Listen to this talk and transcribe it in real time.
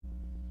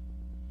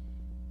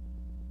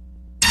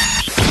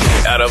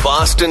out of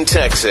Austin,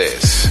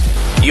 Texas.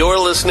 You're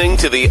listening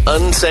to the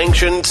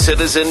Unsanctioned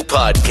Citizen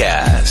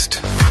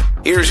Podcast.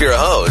 Here's your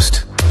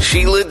host,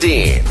 Sheila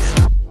Dean.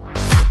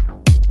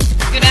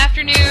 Good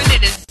afternoon.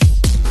 It is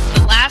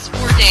the last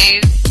 4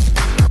 days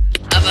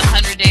of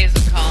 100 days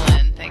of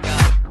call-in. Thank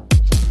God.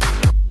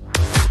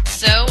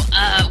 So,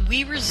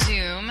 we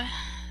resume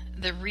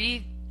the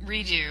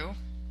redo.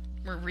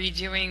 We're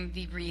redoing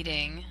the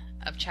reading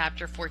of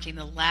Chapter 14,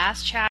 the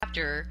last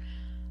chapter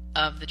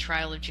of the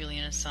trial of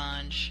Julian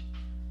Assange,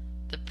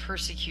 the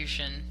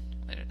persecution.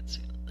 Wait, let's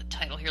see the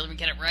title here. Let me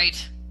get it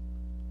right.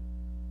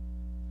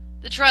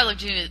 The trial of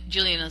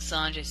Julian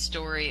Assange, a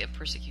story of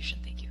persecution.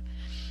 Thank you.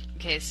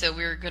 Okay, so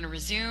we're going to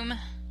resume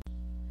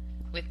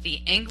with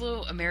the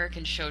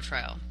Anglo-American show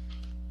trial.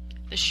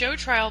 The show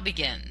trial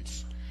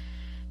begins.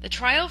 The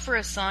trial for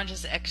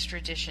Assange's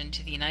extradition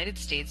to the United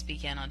States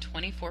began on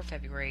 24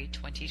 February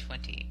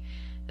 2020.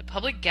 The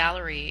public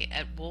gallery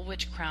at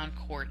Woolwich Crown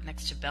Court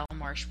next to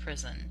Belmarsh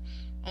Prison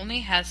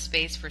only has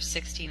space for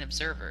 16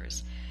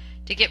 observers.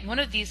 To get one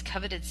of these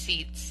coveted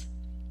seats,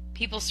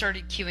 people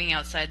started queuing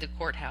outside the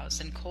courthouse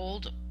in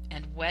cold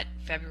and wet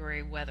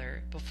February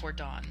weather before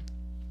dawn.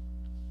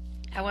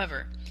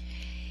 However,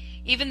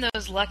 even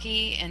those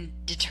lucky and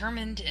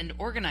determined and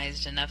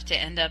organized enough to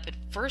end up at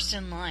first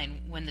in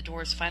line when the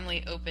doors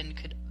finally opened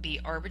could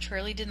be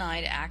arbitrarily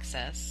denied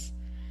access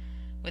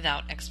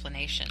without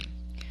explanation.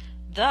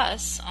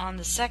 Thus, on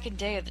the second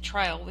day of the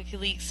trial,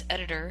 WikiLeaks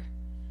editor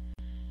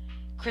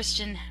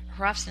Christian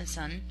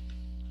Hrafnsson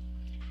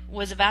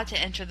was about to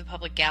enter the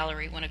public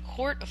gallery when a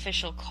court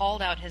official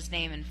called out his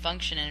name and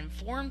function and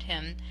informed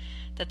him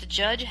that the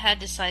judge had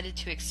decided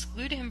to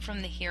exclude him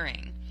from the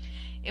hearing.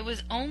 It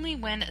was only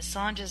when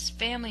Assange's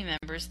family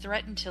members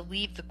threatened to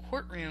leave the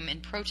courtroom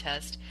in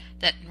protest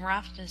that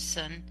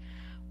Hrafnsson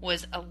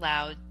was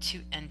allowed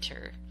to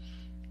enter.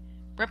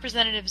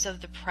 Representatives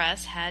of the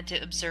press had to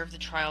observe the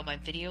trial by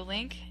video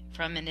link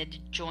from an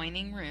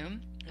adjoining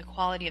room. The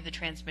quality of the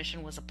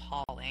transmission was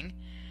appalling.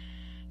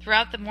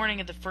 Throughout the morning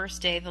of the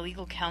first day, the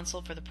legal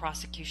counsel for the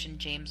prosecution,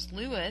 James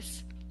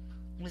Lewis,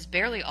 was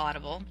barely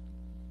audible,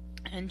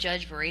 and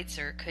Judge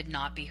Vareitzer could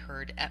not be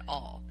heard at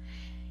all.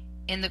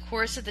 In the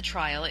course of the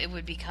trial, it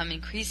would become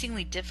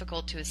increasingly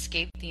difficult to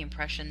escape the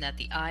impression that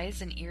the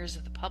eyes and ears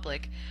of the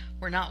public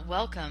were not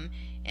welcome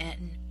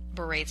in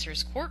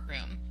Vareitzer's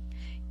courtroom.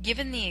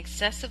 Given the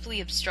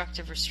excessively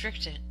obstructive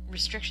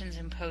restrictions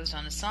imposed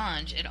on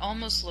Assange, it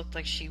almost looked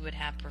like she would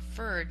have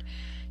preferred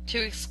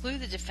to exclude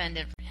the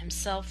defendant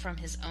himself from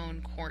his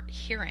own court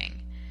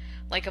hearing.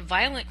 Like a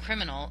violent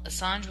criminal,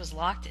 Assange was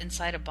locked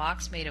inside a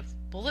box made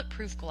of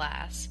bulletproof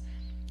glass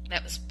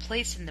that was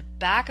placed in the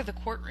back of the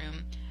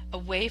courtroom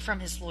away from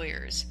his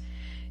lawyers.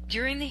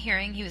 During the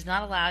hearing, he was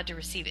not allowed to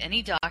receive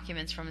any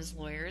documents from his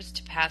lawyers,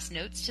 to pass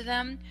notes to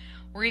them,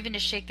 or even to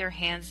shake their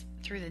hands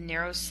through the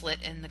narrow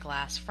slit in the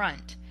glass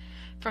front.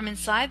 From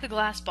inside the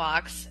glass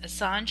box,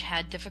 Assange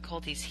had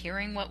difficulties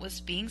hearing what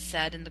was being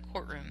said in the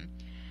courtroom.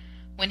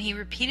 When he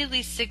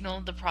repeatedly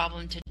signaled the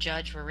problem to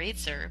Judge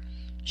Vareitzer,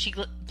 she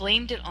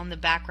blamed it on the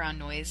background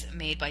noise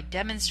made by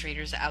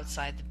demonstrators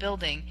outside the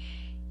building,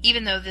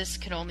 even though this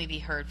could only be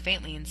heard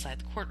faintly inside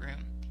the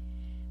courtroom.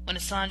 When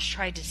Assange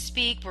tried to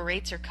speak,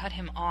 Vareitzer cut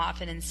him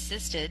off and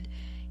insisted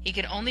he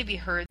could only be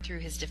heard through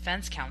his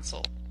defense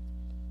counsel.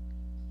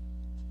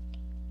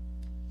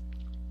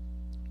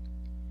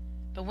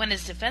 But when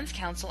his defense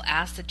counsel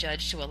asked the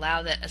judge to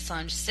allow that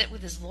Assange sit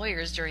with his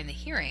lawyers during the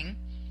hearing,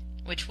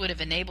 which would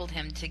have enabled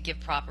him to give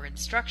proper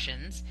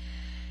instructions,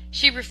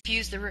 she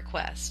refused the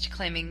request,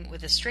 claiming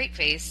with a straight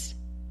face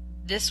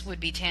this would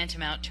be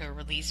tantamount to a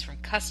release from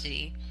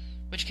custody,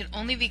 which can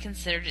only be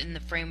considered in the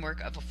framework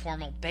of a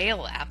formal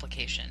bail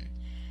application.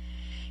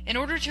 In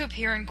order to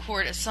appear in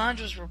court,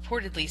 Assange was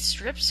reportedly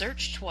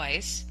strip-searched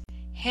twice,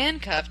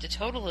 handcuffed a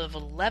total of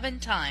 11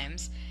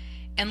 times,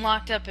 and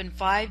locked up in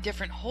 5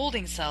 different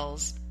holding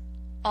cells,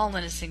 all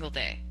in a single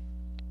day.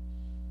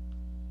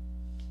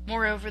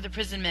 Moreover, the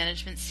prison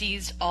management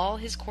seized all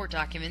his court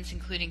documents,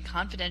 including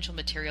confidential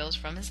materials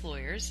from his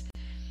lawyers,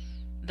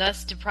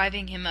 thus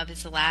depriving him of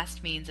his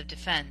last means of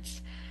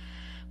defense.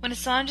 When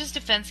Assange's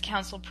defense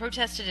counsel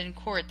protested in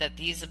court that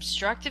these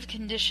obstructive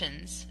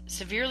conditions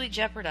severely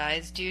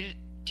jeopardized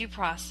due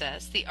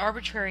process, the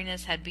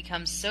arbitrariness had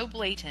become so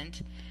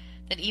blatant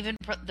that even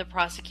the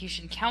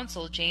prosecution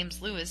counsel,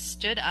 James Lewis,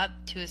 stood up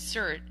to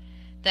assert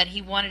that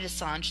he wanted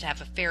Assange to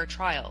have a fair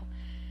trial,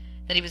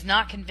 that he was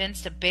not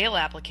convinced a bail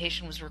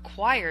application was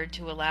required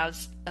to allow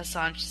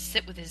Assange to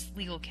sit with his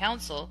legal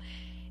counsel,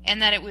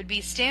 and that it would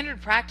be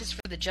standard practice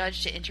for the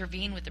judge to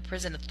intervene with the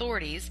prison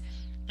authorities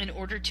in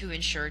order to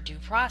ensure due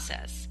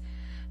process.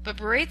 But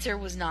Vareitzer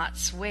was not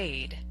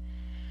swayed.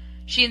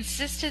 She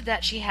insisted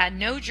that she had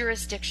no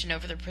jurisdiction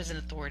over the prison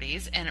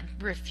authorities and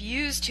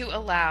refused to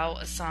allow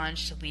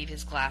Assange to leave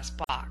his glass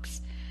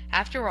box.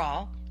 After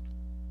all,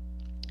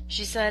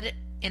 she said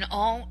in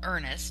all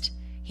earnest,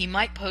 he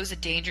might pose a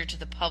danger to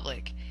the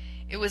public.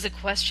 It was a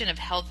question of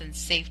health and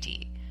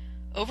safety.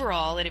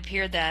 Overall, it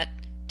appeared that,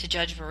 to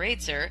Judge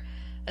Vareitzer,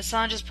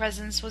 Assange's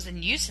presence was a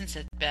nuisance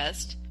at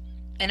best,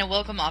 and a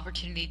welcome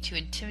opportunity to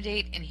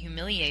intimidate and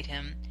humiliate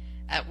him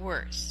at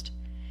worst.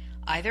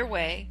 Either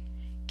way,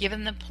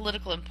 given the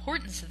political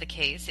importance of the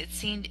case, it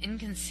seemed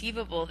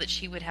inconceivable that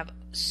she would have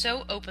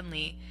so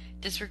openly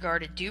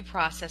disregarded due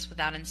process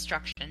without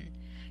instruction,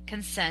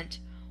 consent,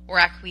 or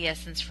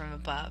acquiescence from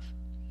above.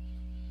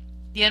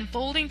 The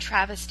unfolding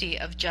travesty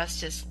of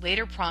justice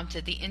later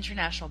prompted the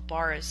International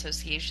Bar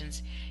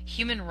Association's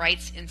Human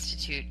Rights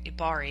Institute,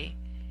 IBARI,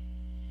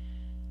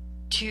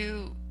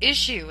 to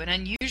issue an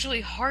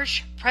unusually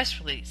harsh press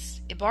release.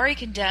 IBARI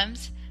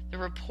condemns the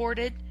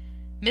reported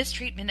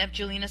mistreatment of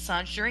Julian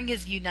Assange during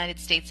his United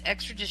States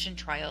extradition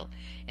trial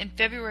in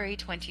February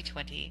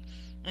 2020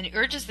 and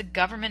urges the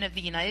government of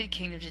the United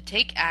Kingdom to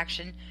take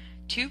action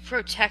to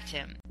protect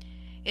him.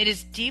 It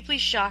is deeply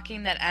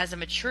shocking that as a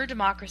mature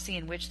democracy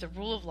in which the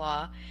rule of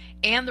law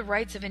and the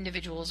rights of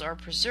individuals are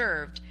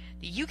preserved,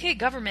 the UK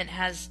government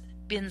has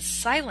been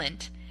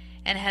silent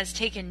and has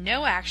taken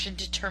no action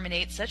to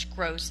terminate such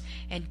gross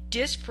and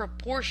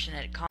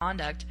disproportionate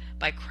conduct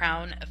by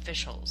Crown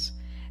officials.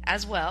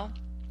 As well,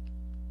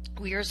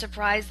 we are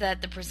surprised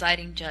that the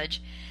presiding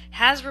judge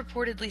has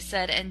reportedly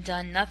said and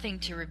done nothing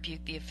to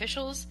rebuke the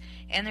officials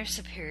and their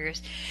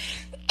superiors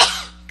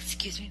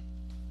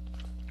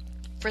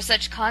for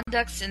such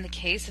conducts in the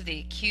case of the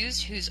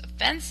accused, whose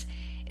offense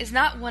is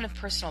not one of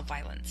personal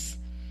violence.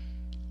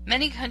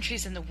 Many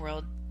countries in the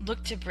world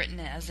look to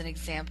Britain as an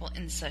example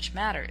in such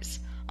matters.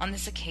 On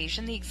this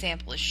occasion, the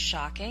example is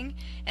shocking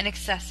and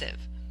excessive.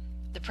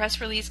 The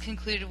press release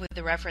concluded with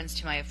a reference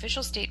to my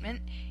official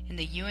statement in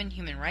the UN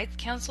Human Rights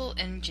Council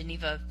in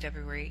Geneva,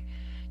 February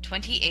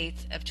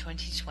 28th of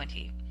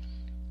 2020,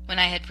 when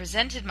I had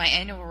presented my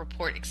annual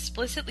report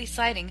explicitly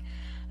citing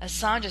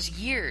Assange's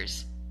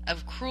years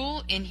of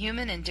cruel,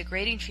 inhuman, and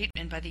degrading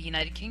treatment by the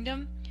United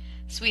Kingdom,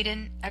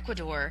 Sweden,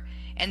 Ecuador,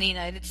 and the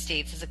United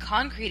States as a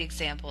concrete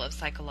example of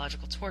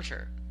psychological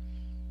torture.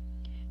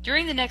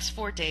 During the next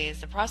 4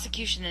 days, the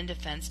prosecution and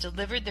defense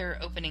delivered their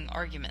opening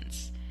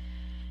arguments.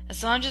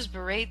 Assange's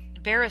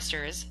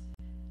barristers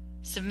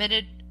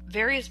submitted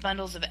various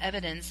bundles of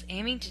evidence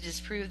aiming to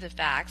disprove the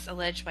facts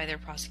alleged by their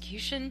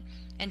prosecution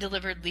and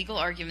delivered legal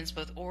arguments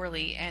both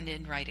orally and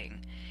in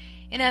writing.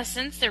 In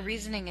essence, their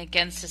reasoning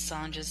against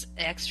Assange's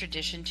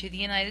extradition to the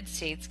United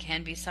States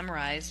can be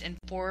summarized in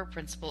 4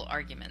 principal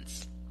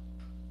arguments.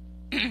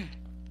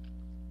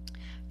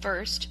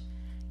 First,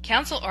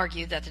 counsel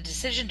argued that the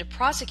decision to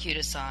prosecute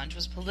Assange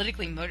was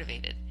politically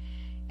motivated,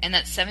 and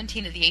that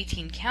 17 of the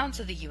 18 counts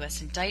of the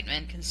U.S.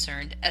 indictment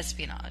concerned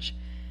espionage,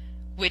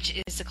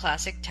 which is a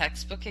classic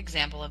textbook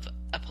example of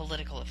a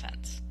political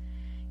offense.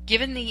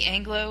 Given the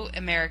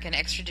Anglo-American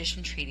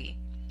extradition treaty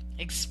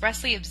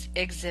expressly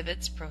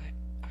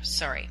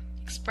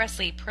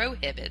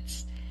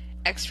prohibits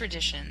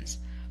extraditions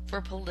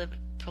for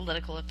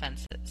political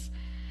offenses,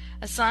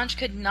 Assange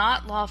could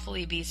not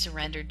lawfully be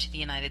surrendered to the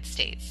United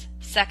States.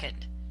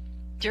 Second,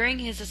 during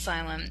his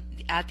asylum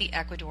at the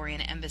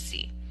Ecuadorian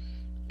embassy,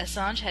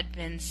 Assange had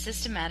been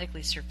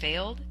systematically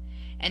surveilled,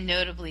 and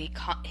notably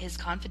his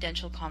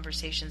confidential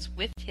conversations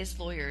with his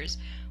lawyers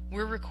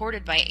were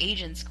recorded by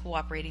agents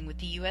cooperating with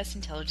the U.S.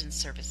 intelligence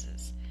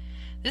services.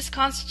 This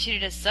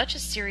constituted such a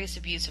serious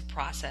abuse of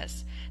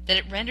process that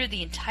it rendered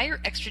the entire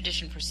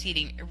extradition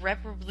proceeding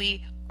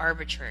irreparably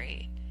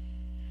arbitrary.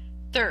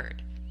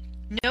 Third,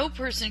 no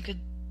person could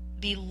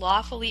be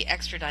lawfully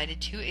extradited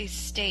to a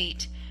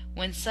state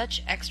when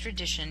such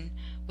extradition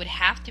would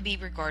have to be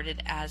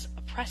regarded as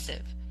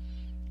oppressive.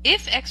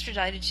 If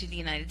extradited to the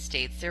United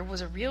States, there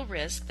was a real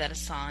risk that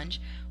Assange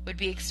would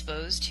be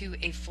exposed to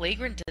a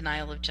flagrant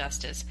denial of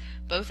justice,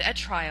 both at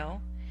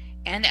trial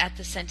and at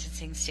the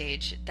sentencing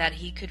stage, that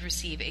he could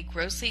receive a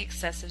grossly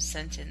excessive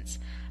sentence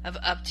of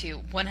up to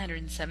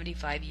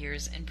 175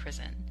 years in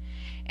prison,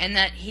 and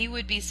that he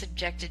would be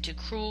subjected to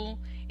cruel,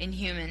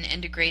 inhuman,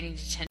 and degrading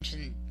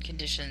detention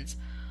conditions,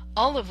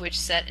 all of which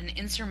set an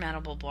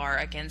insurmountable bar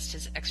against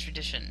his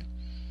extradition.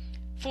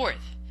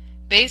 Fourth,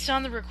 based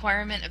on the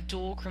requirement of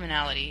dual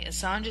criminality,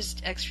 Assange's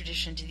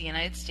extradition to the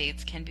United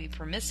States can be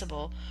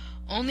permissible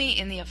only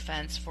in the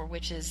offense for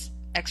which his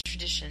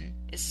extradition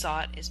is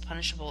sought is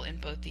punishable in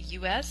both the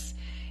U.S.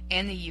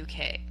 and the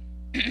UK.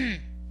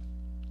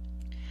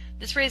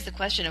 This raised the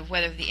question of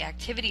whether the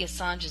activity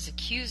Assange is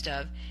accused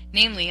of,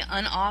 namely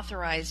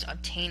unauthorized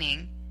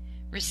obtaining,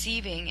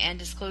 receiving, and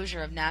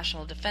disclosure of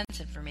national defense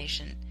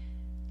information,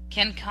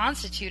 can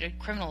constitute a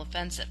criminal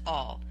offense at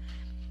all,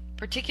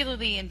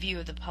 particularly in view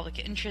of the public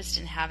interest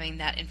in having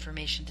that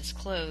information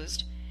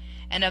disclosed,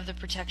 and of the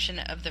protection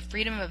of the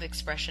freedom of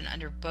expression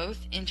under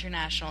both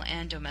international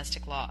and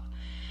domestic law.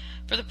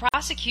 For the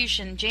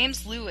prosecution,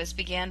 James Lewis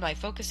began by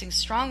focusing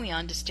strongly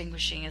on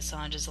distinguishing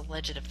Assange's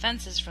alleged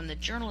offenses from the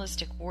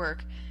journalistic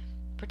work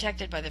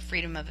protected by the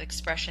freedom of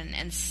expression,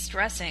 and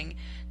stressing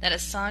that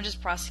Assange's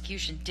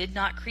prosecution did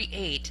not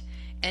create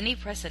any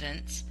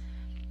precedents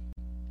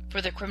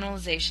for the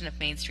criminalization of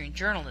mainstream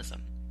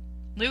journalism.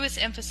 Lewis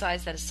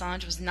emphasized that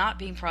Assange was not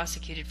being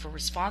prosecuted for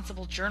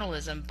responsible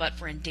journalism, but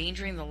for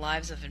endangering the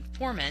lives of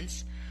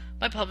informants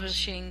by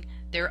publishing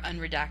their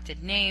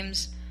unredacted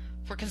names,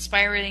 for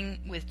conspiring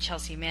with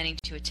Chelsea Manning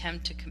to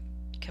attempt to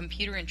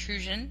computer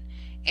intrusion,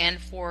 and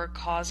for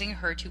causing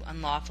her to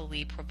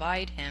unlawfully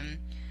provide him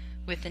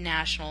with the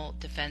national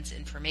defense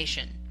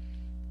information.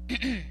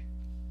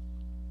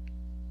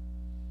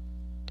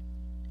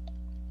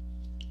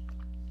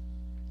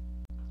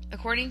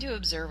 According to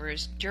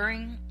observers,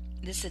 during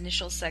this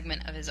initial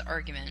segment of his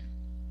argument,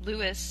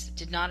 Lewis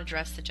did not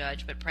address the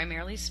judge, but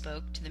primarily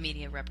spoke to the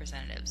media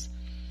representatives.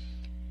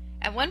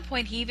 At one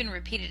point, he even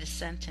repeated a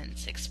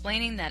sentence,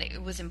 explaining that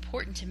it was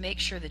important to make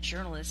sure the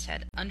journalists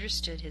had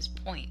understood his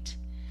point.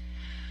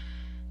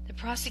 The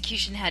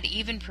prosecution had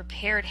even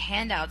prepared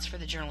handouts for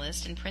the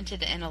journalist and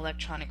printed in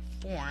electronic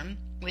form,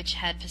 which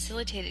had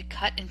facilitated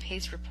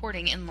cut-and-paste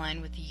reporting in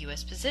line with the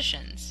U.S.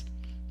 positions.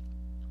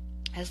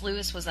 As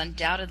Lewis was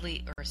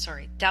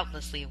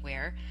doubtlessly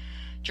aware,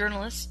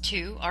 journalists,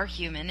 too, are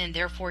human and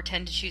therefore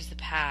tend to choose the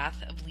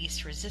path of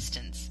least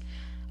resistance.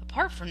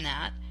 Apart from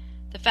that,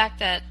 the fact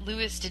that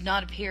Lewis did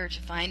not appear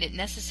to find it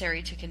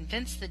necessary to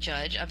convince the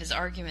judge of his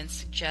arguments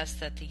suggests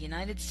that the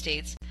United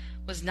States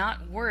was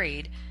not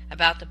worried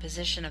about the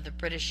position of the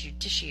British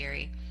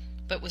judiciary,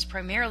 but was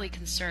primarily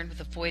concerned with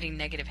avoiding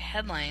negative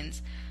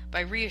headlines by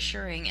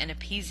reassuring and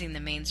appeasing the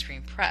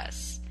mainstream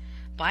press.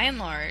 By and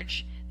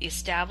large, the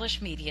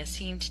established media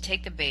seemed to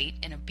take the bait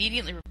and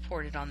obediently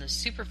reported on the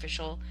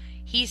superficial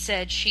he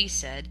said, she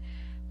said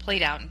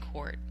played out in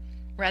court,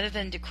 rather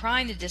than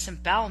decrying the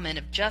disembowelment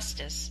of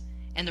justice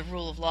and the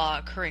rule of law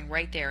occurring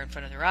right there in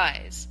front of their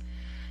eyes.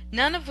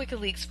 None of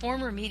WikiLeaks'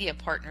 former media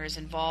partners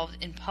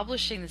involved in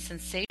publishing the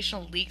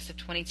sensational leaks of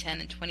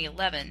 2010 and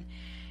 2011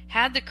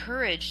 had the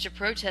courage to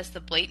protest the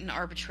blatant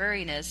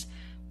arbitrariness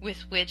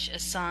with which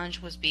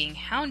Assange was being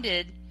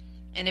hounded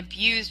and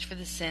abused for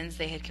the sins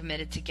they had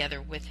committed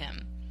together with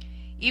him.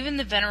 Even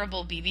the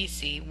venerable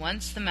BBC,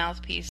 once the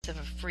mouthpiece of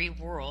a free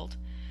world,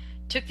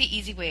 took the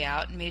easy way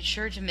out and made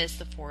sure to miss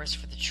the forest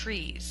for the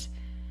trees.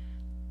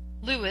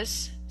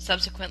 Lewis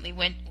subsequently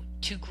went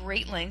to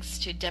great lengths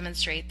to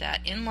demonstrate that,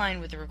 in line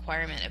with the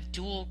requirement of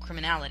dual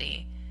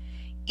criminality,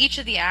 each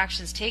of the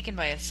actions taken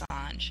by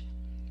Assange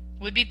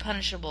would be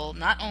punishable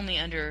not only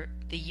under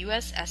the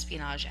U.S.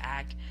 Espionage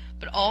Act,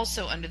 but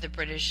also under the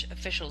British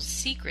Official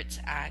Secrets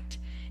Act,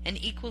 an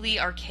equally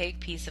archaic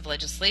piece of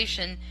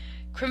legislation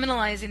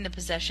criminalizing the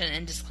possession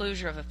and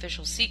disclosure of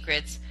official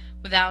secrets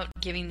without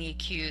giving the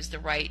accused the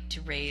right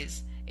to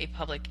raise a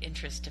public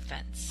interest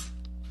defense.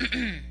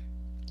 The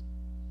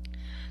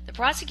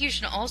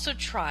prosecution also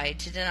tried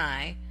to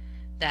deny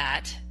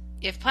that,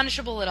 if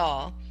punishable at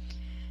all,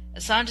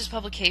 Assange's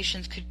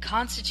publications could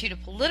constitute a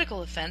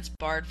political offense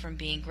barred from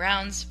being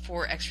grounds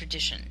for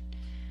extradition.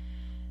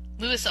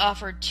 Lewis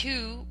offered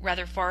two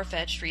rather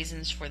far-fetched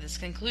reasons for this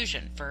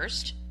conclusion.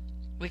 First,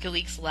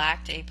 WikiLeaks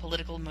lacked a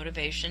political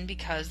motivation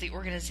because the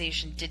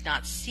organization did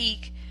not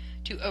seek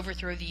to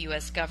overthrow the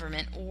U.S.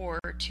 government or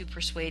to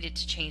persuade it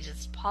to change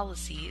its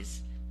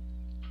policies.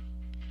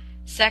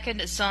 Second,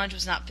 Assange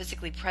was not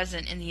physically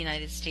present in the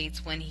United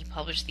States when he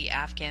published the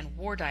Afghan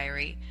War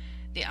Diary,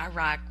 the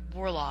Iraq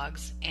War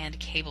Logs, and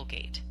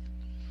Cablegate.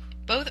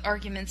 Both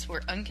arguments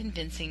were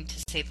unconvincing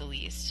to say the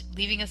least.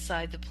 Leaving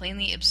aside the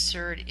plainly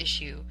absurd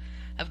issue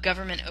of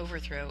government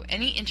overthrow,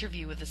 any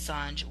interview with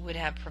Assange would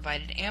have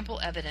provided ample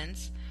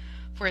evidence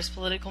for his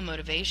political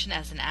motivation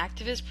as an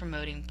activist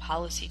promoting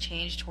policy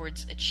change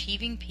towards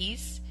achieving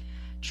peace,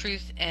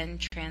 truth,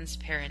 and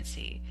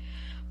transparency.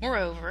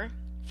 Moreover,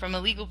 from a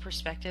legal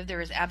perspective,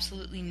 there is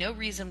absolutely no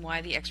reason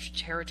why the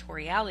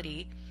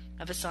extraterritoriality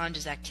of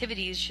Assange's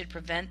activities should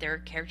prevent their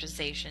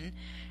characterization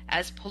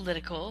as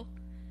political,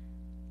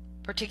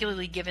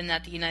 particularly given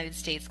that the United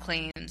States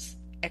claims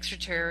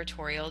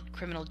extraterritorial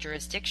criminal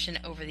jurisdiction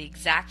over the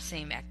exact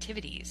same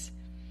activities.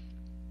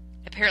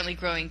 Apparently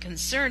growing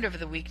concerned over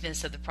the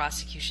weakness of the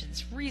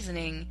prosecution's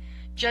reasoning,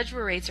 Judge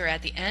Moraitzer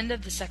at the end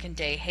of the second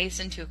day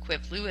hastened to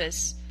equip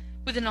Lewis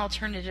with an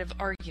alternative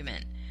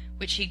argument,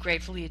 which he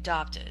gratefully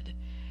adopted.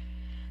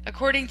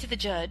 According to the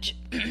judge,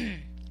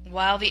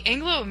 while the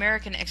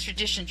Anglo-American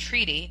extradition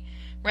treaty,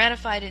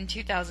 ratified in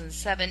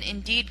 2007,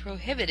 indeed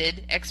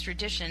prohibited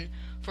extradition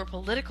for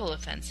political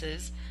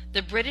offenses,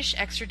 the British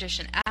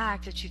Extradition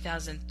Act of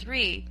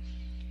 2003,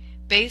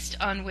 based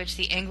on which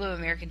the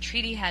Anglo-American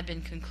Treaty had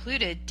been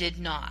concluded, did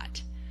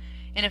not.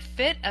 In a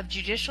fit of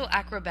judicial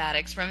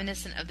acrobatics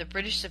reminiscent of the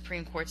British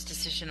Supreme Court's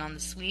decision on the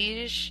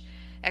Swedish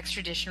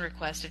extradition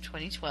request of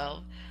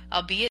 2012,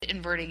 albeit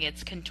inverting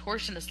its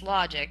contortionist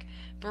logic,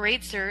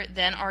 Moraitzer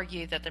then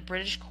argued that the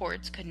British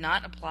courts could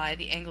not apply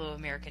the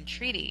Anglo-American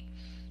Treaty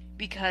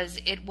because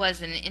it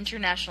was an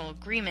international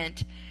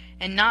agreement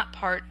and not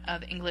part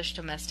of English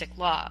domestic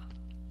law.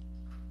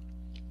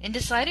 In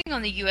deciding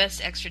on the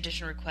U.S.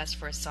 extradition request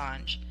for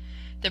Assange,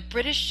 the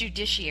British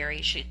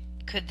judiciary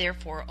could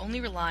therefore only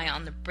rely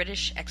on the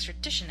British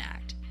Extradition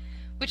Act,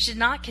 which did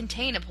not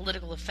contain a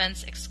political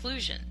offense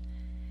exclusion.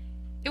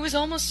 It was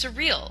almost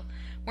surreal,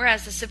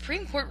 whereas the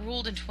Supreme Court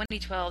ruled in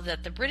 2012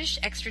 that the British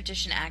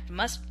Extradition Act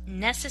must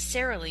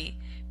necessarily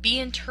be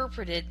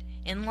interpreted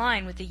in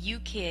line with the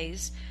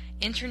UK's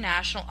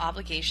international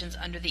obligations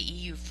under the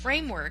EU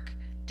Framework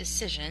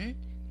Decision.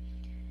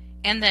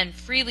 and then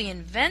freely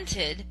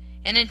invented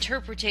an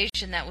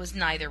interpretation that was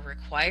neither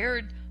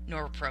required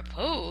nor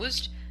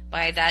proposed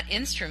by that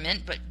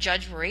instrument, but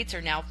Judge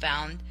Vareitzer now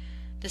found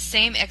the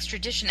same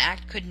extradition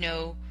act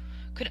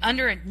could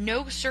under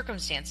no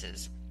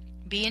circumstances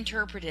be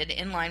interpreted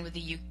in line with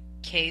the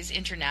UK's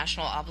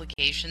international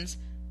obligations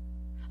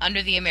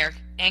under the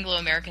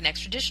Anglo-American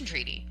extradition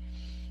treaty,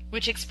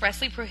 which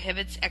expressly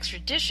prohibits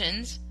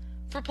extraditions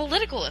for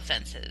political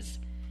offenses.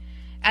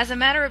 As a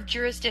matter of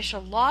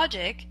jurisdictional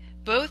logic,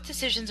 both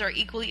decisions are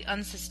equally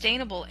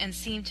unsustainable and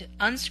seem to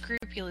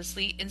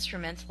unscrupulously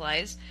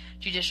instrumentalize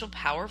judicial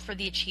power for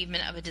the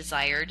achievement of a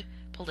desired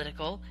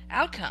political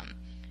outcome.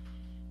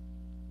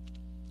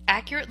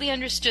 Accurately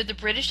understood, the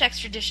British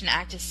Extradition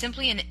Act is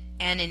simply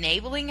an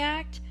enabling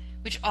act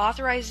which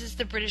authorizes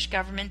the British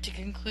government to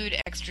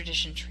conclude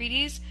extradition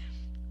treaties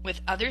with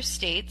other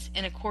states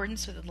in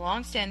accordance with the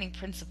long-standing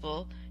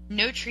principle,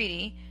 no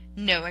treaty,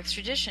 no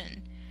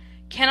extradition.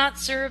 Cannot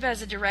serve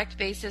as a direct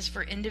basis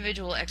for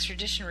individual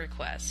extradition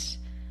requests.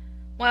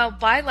 While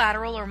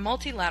bilateral or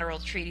multilateral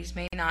treaties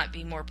may not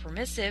be more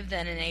permissive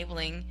than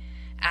enabling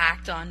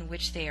act on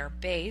which they are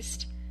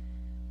based,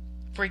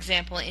 for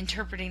example,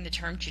 interpreting the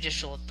term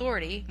judicial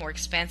authority more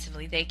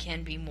expansively, they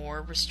can be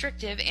more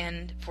restrictive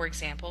and, for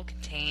example,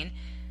 contain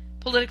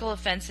political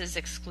offences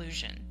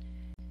exclusion.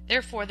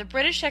 Therefore, the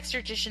British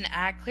Extradition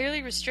Act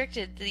clearly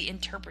restricted the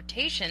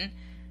interpretation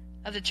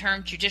of the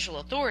term judicial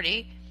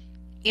authority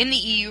in the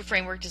EU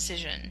framework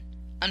decision,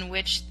 on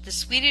which the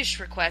Swedish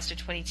request of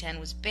 2010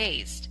 was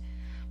based,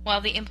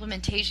 while the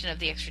implementation of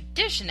the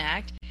Extradition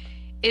Act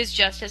is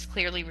just as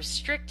clearly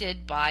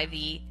restricted by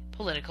the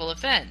political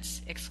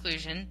offense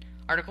exclusion,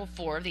 Article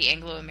 4 of the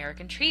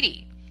Anglo-American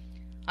Treaty,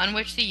 on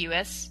which the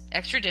U.S.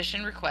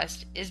 extradition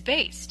request is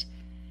based.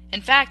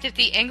 In fact, if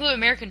the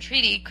Anglo-American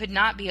Treaty could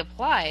not be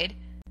applied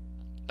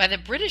by the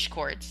British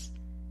courts,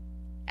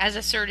 as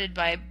asserted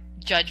by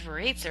Judge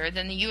Vareitzer,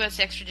 then the U.S.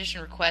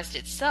 extradition request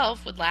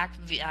itself would lack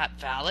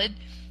valid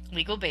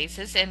legal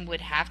basis and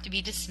would have to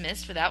be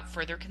dismissed without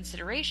further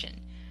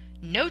consideration.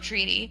 No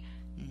treaty,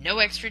 no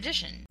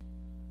extradition.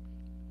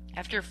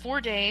 After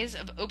 4 days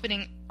of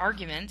opening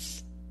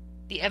arguments,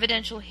 the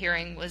evidential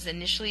hearing was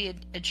initially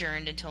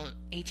adjourned until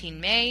 18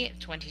 May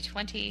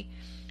 2020.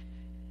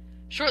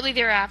 Shortly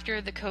thereafter,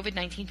 the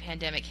COVID-19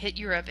 pandemic hit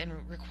Europe and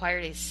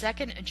required a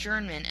second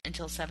adjournment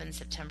until 7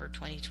 September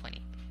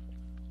 2020.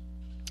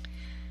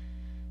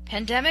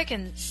 Pandemic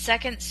and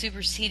second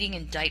superseding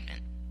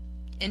indictment.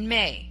 In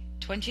May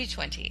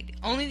 2020,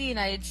 only the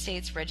United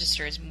States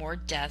registers more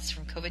deaths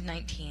from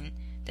COVID-19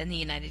 than the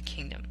United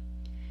Kingdom.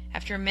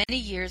 After many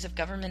years of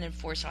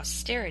government-enforced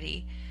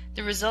austerity,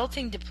 the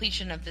resulting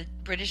depletion of the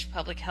British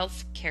public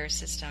health care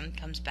system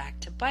comes back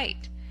to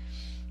bite.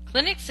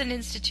 Clinics and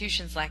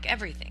institutions lack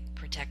everything: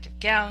 protective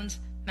gowns,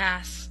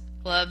 masks,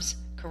 gloves,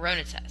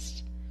 corona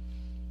tests.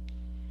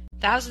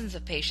 Thousands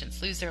of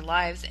patients lose their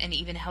lives, and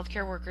even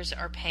healthcare workers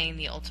are paying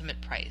the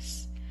ultimate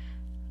price.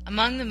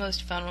 Among the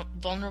most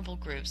vulnerable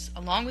groups,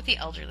 along with the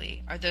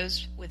elderly, are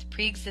those with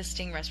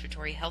pre-existing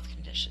respiratory health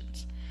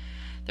conditions.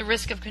 The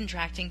risk of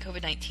contracting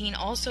COVID-19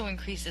 also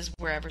increases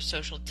wherever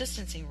social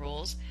distancing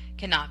rules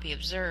cannot be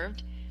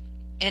observed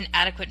and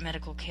adequate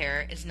medical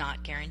care is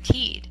not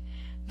guaranteed.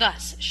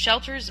 Thus,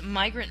 shelters,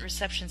 migrant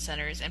reception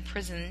centers, and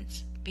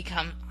prisons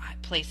become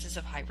places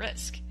of high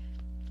risk.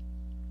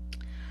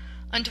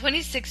 On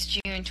 26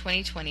 June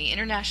 2020,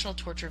 International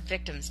Torture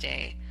Victims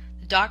Day,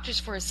 the Doctors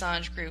for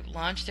Assange group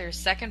launched their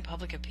second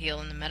public appeal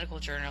in the medical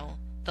journal,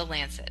 The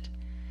Lancet.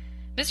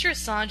 Mr.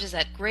 Assange is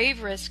at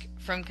grave risk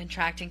from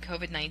contracting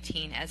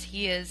COVID-19 as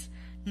he is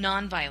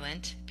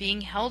nonviolent,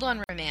 being held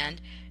on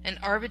remand, and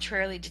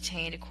arbitrarily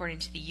detained according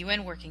to the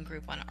UN Working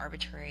Group on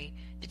Arbitrary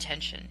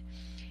Detention.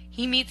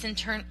 He meets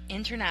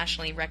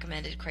internationally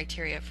recommended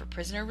criteria for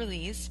prisoner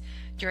release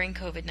during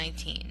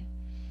COVID-19.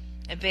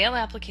 A bail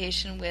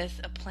application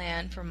with a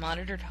plan for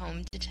monitored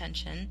home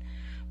detention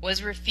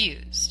was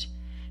refused.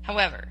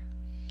 However,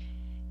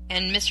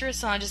 and Mr.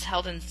 Assange is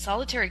held in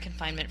solitary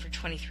confinement for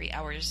 23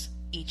 hours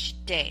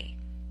each day.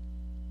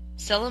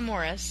 Stella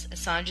Morris,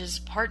 Assange's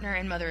partner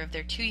and mother of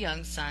their 2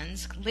 young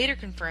sons, later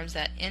confirms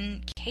that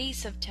in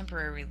case of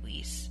temporary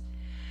release,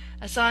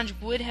 Assange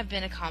would have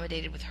been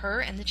accommodated with her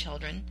and the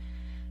children,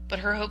 but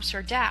her hopes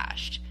are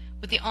dashed.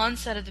 With the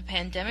onset of the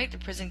pandemic, the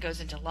prison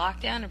goes into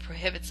lockdown and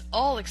prohibits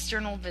all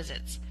external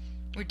visits,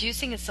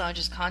 reducing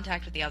Assange's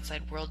contact with the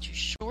outside world to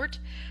short,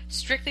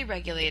 strictly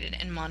regulated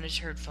and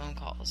monitored phone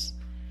calls.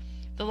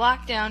 The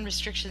lockdown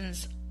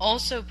restrictions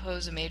also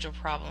pose a major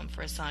problem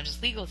for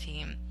Assange's legal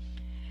team,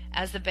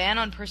 as the ban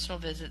on personal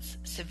visits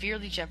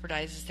severely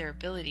jeopardizes their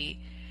ability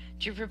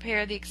to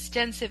prepare the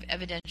extensive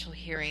evidential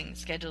hearing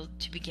scheduled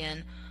to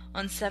begin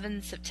on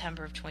 7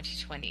 September of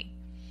 2020.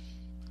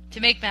 To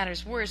make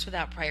matters worse,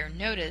 without prior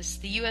notice,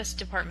 the U.S.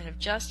 Department of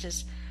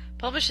Justice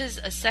publishes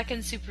a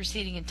second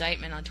superseding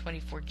indictment on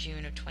 24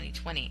 June of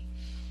 2020.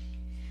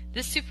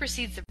 This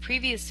supersedes the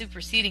previous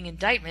superseding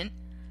indictment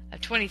of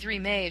 23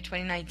 May of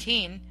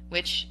 2019,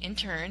 which, in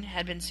turn,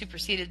 had been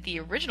superseded the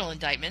original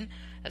indictment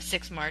of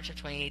 6 March of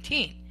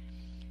 2018.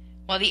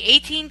 While the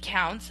 18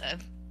 counts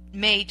of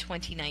May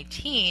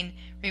 2019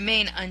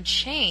 remain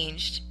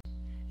unchanged,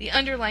 the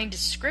underlying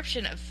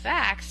description of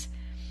facts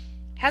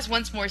has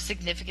once more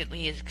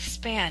significantly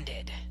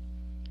expanded.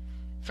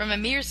 From a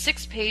mere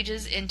 6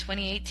 pages in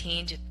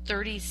 2018 to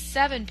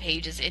 37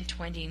 pages in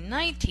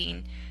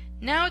 2019,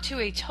 now to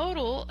a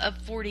total of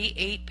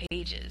 48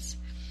 pages.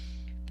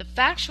 The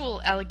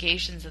factual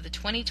allegations of the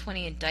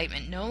 2020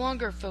 indictment no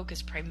longer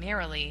focus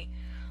primarily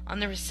on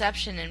the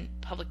reception and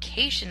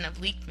publication of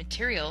leaked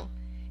material,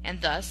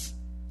 and thus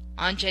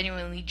on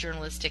genuinely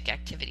journalistic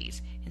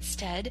activities.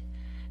 Instead,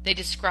 they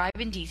describe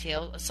in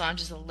detail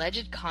Assange's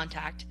alleged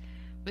contact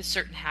with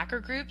certain hacker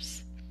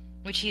groups,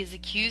 which he is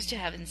accused to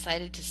have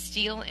incited to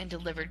steal and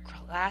delivered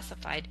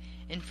classified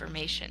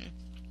information.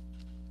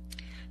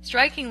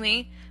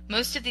 Strikingly,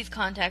 most of these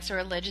contacts are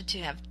alleged to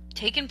have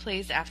taken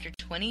place after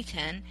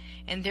 2010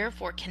 and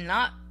therefore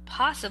cannot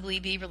possibly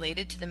be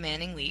related to the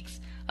Manning leaks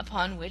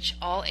upon which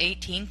all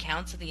 18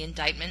 counts of the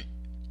indictment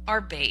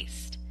are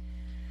based.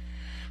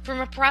 From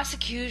a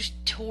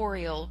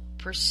prosecutorial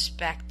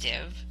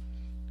perspective,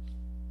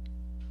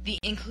 the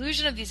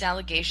inclusion of these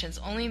allegations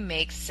only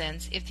makes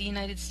sense if the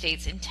United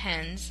States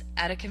intends,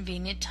 at a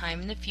convenient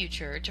time in the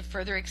future, to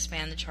further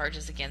expand the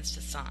charges against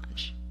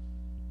Assange.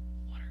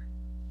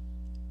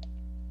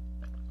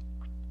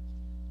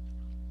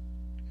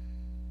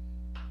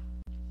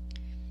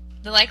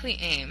 The likely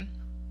aim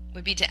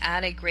would be to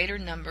add a greater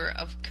number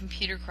of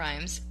computer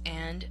crimes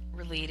and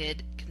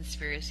related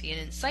conspiracy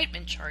and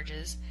incitement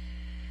charges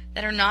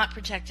that are not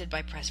protected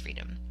by press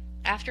freedom.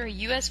 After a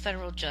U.S.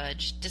 federal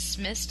judge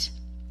dismissed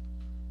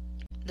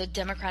the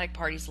Democratic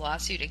Party's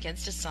lawsuit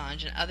against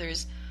Assange and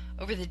others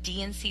over the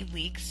DNC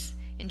leaks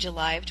in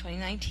July of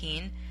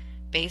 2019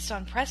 based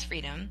on press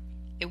freedom,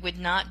 it would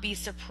not be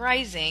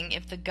surprising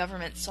if the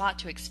government sought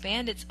to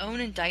expand its own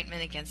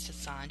indictment against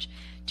Assange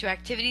to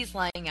activities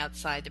lying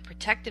outside the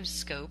protective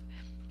scope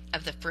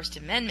of the First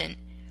Amendment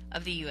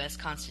of the U.S.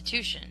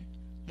 Constitution.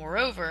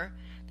 Moreover,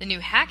 the new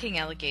hacking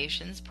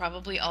allegations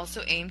probably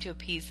also aim to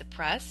appease the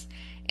press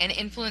and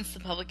influence the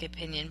public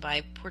opinion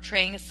by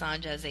portraying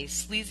Assange as a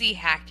sleazy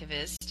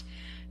hacktivist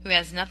who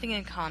has nothing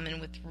in common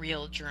with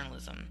real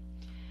journalism.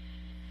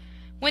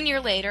 1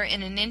 year later,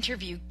 in an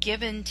interview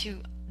given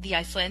to the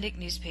Icelandic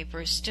newspaper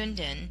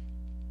Stundin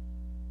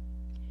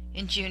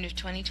in June of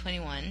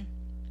 2021,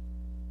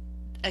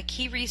 a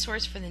key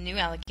resource for the new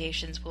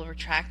allegations will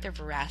retract their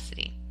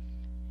veracity.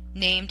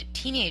 Named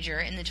teenager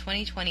in the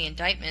 2020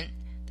 indictment,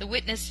 the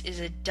witness is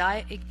a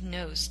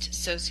diagnosed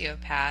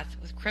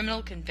sociopath with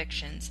criminal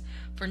convictions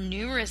for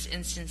numerous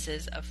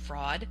instances of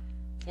fraud,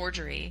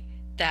 forgery,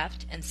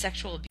 theft, and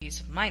sexual abuse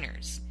of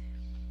minors.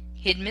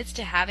 He admits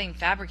to having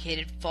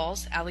fabricated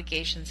false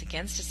allegations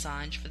against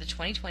Assange for the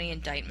 2020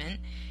 indictment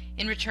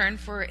in return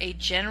for a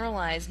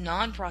generalized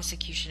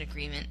non-prosecution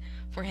agreement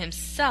for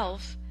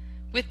himself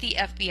with the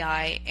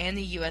FBI and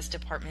the U.S.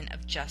 Department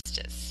of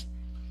Justice.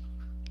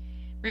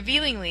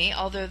 Revealingly,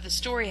 although the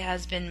story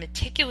has been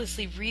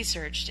meticulously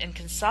researched and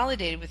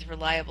consolidated with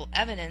reliable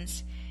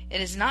evidence,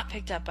 it is not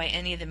picked up by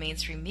any of the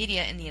mainstream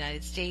media in the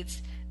United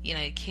States, the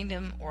United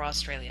Kingdom, or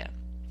Australia.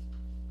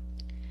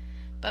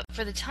 But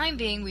for the time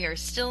being, we are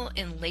still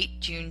in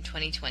late June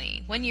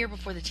 2020, 1 year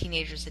before the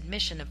teenager's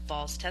admission of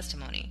false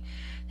testimony.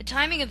 The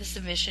timing of the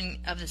submission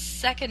of the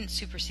second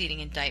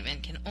superseding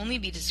indictment can only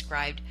be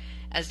described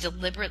as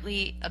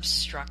deliberately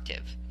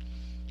obstructive.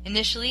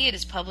 Initially, it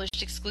is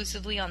published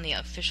exclusively on the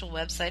official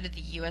website of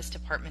the U.S.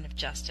 Department of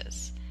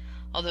Justice.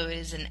 Although it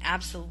is an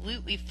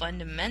absolutely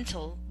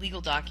fundamental legal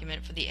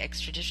document for the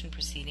extradition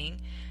proceeding,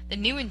 the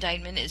new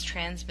indictment is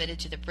transmitted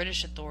to the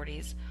British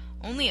authorities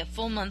only a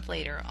full month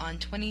later, on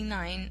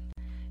 29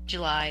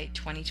 July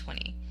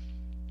 2020.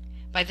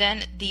 By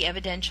then, the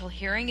evidential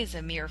hearing is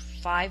a mere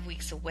 5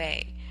 weeks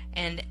away,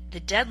 and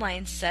the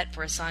deadline set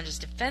for Assange's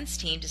defense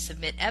team to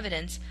submit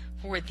evidence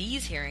for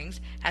these hearings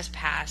has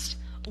passed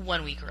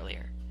 1 week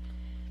earlier.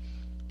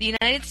 The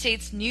United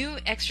States' new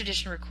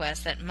extradition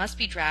request that must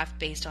be drafted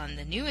based on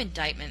the new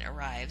indictment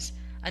arrives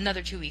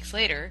another 2 weeks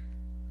later,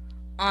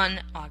 on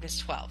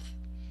August 12th.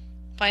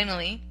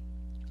 Finally,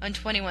 on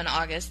 21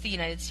 August, the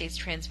United States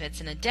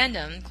transmits an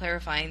addendum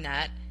clarifying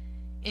that,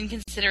 in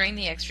considering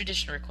the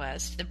extradition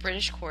request, the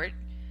British court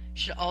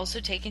should also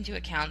take into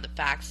account the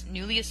facts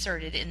newly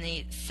asserted in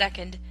the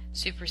second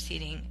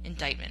superseding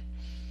indictment.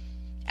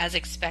 As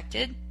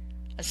expected,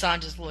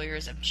 Assange's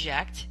lawyers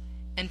object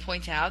and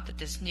point out that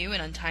this new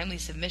and untimely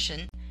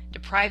submission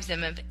deprives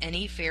them of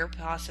any fair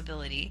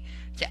possibility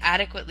to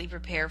adequately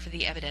prepare for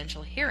the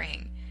evidential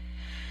hearing.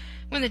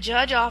 When the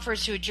judge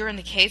offers to adjourn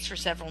the case for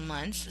several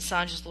months,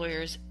 Assange's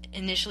lawyers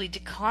initially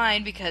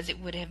declined because it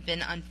would have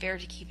been unfair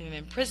to keep him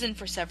in prison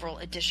for several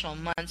additional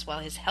months while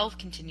his health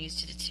continues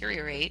to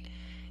deteriorate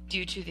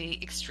due to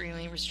the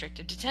extremely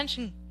restrictive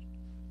detention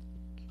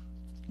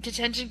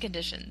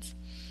conditions.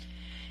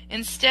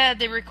 Instead,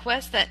 they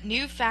request that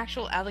new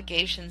factual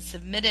allegations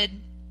submitted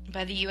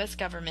by the U.S.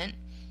 government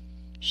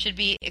should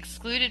be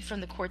excluded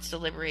from the court's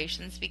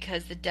deliberations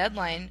because the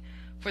deadline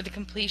for the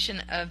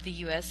completion of the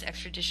U.S.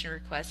 extradition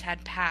request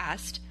had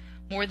passed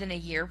more than a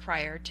year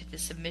prior to the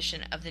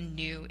submission of the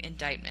new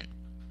indictment.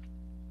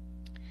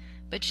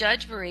 But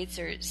Judge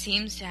Beratzer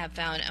seems to have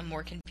found a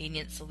more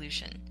convenient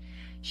solution.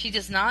 She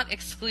does not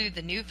exclude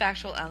the new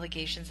factual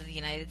allegations of the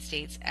United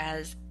States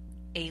as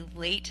a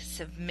late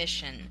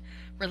submission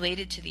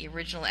related to the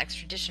original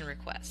extradition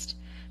request,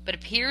 but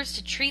appears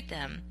to treat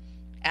them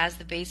as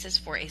the basis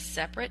for a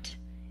separate,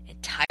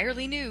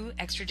 entirely new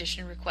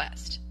extradition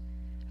request.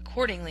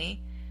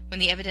 Accordingly, when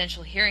the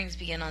evidential hearings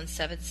begin on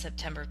 7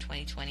 September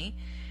 2020,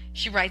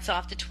 she writes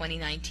off the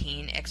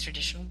 2019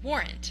 extradition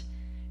warrant,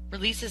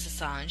 releases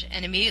Assange,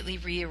 and immediately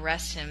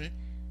rearrests him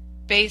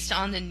based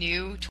on the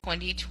new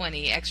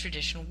 2020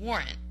 extradition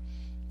warrant.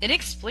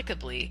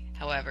 Inexplicably,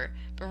 however,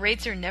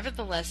 Beratzer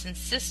nevertheless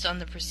insists on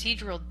the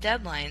procedural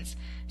deadlines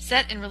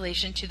set in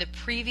relation to the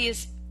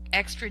previous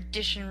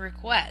extradition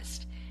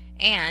request,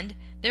 and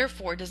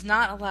therefore does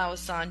not allow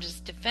Assange's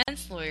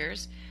defense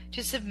lawyers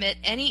to submit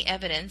any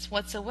evidence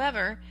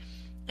whatsoever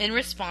in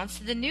response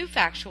to the new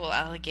factual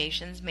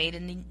allegations made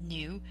in the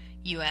new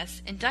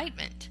U.S.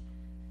 indictment.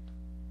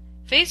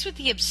 Faced with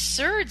the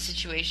absurd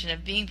situation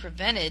of being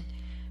prevented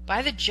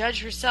by the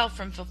judge herself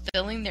from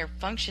fulfilling their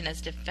function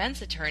as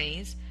defense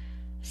attorneys,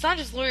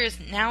 Assange's lawyers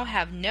now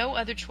have no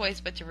other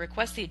choice but to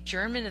request the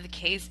adjournment of the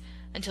case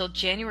until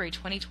January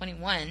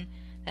 2021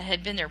 that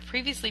had been there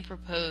previously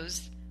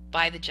proposed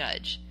by the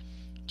judge.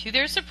 To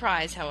their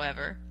surprise,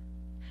 however,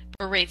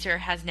 Beratzer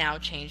has now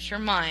changed her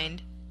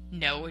mind.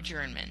 No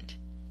adjournment.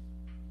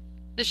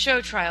 The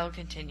show trial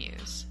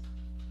continues.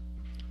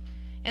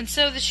 And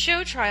so the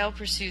show trial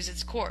pursues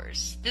its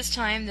course. This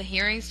time the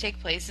hearings take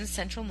place in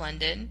central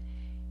London,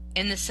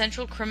 in the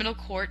Central Criminal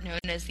Court known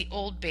as the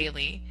Old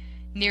Bailey,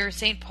 near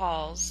St.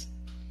 Paul's.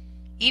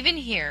 Even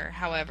here,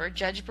 however,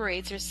 Judge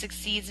Beratzer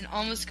succeeds in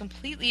almost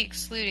completely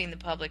excluding the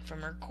public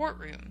from her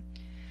courtroom.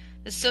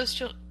 The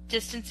social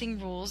distancing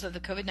rules of the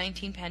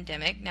COVID-19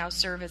 pandemic now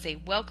serve as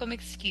a welcome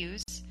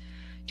excuse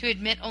to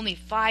admit only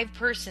 5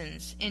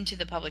 persons into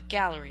the public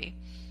gallery.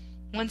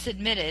 Once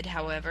admitted,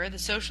 however, the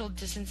social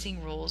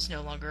distancing rules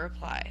no longer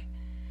apply.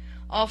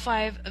 All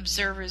 5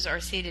 observers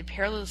are seated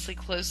perilously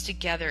close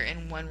together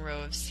in one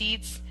row of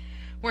seats,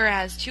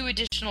 whereas 2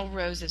 additional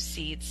rows of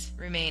seats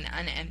remain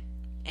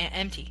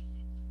empty.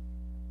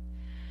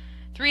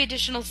 3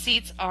 additional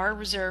seats are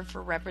reserved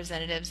for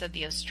representatives of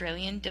the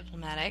Australian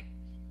diplomatic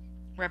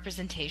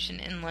representation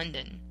in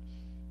London,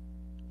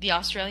 the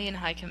Australian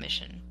High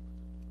Commission.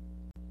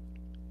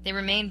 They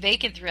remain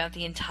vacant throughout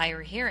the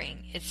entire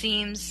hearing. It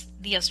seems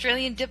the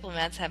Australian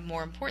diplomats have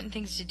more important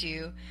things to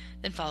do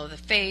than follow the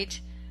fate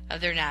of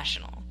their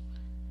national.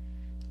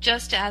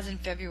 Just as in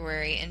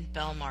February in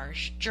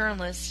Belmarsh,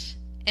 journalists,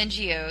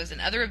 NGOs, and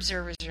other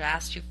observers are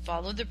asked to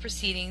follow the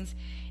proceedings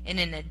in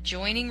an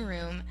adjoining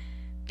room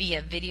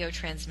via video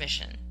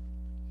transmission.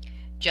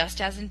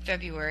 Just as in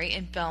February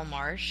in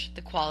Belmarsh,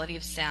 the quality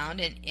of sound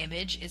and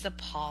image is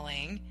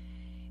appalling,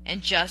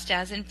 and just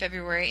as in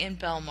February in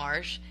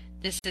Belmarsh,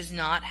 this is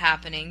not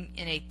happening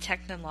in a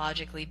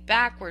technologically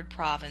backward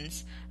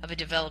province of a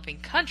developing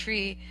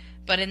country,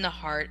 but in the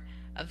heart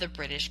of the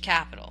British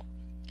capital.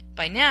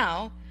 By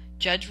now,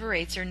 Judge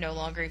Beratzer no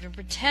longer even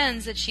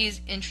pretends that she is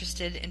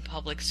interested in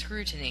public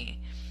scrutiny.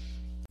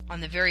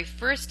 On the very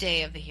first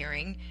day of the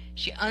hearing,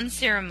 she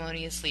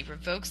unceremoniously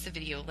revokes the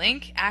video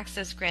link,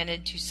 access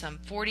granted to some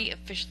 40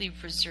 officially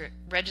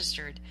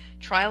registered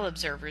trial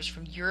observers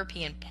from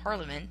European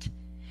Parliament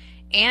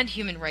and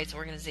human rights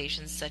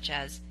organizations such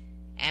as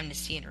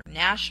Amnesty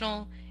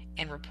International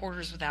and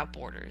Reporters Without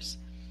Borders.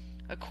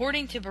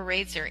 According to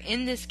Beratzer,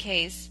 in this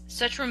case,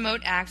 such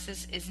remote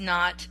access is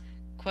not,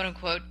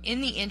 quote-unquote,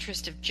 in the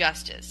interest of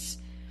justice.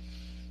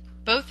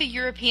 Both the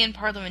European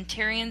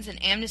parliamentarians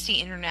and Amnesty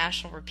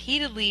International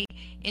repeatedly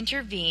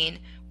intervene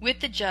with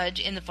the judge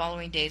in the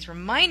following days,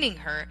 reminding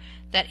her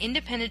that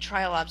independent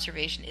trial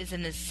observation is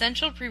an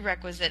essential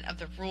prerequisite of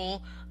the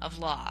rule of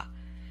law.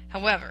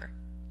 However,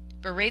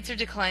 Beratzer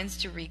declines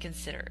to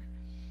reconsider.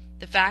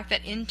 The fact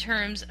that in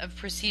terms of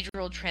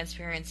procedural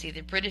transparency,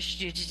 the British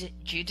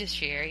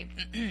judiciary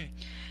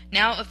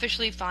now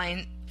officially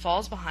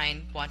falls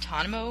behind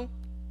Guantanamo,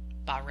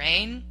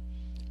 Bahrain,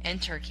 and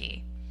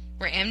Turkey,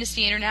 where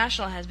Amnesty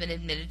International has been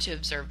admitted to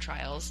observe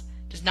trials,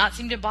 does not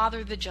seem to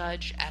bother the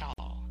judge at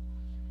all.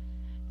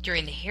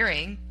 During the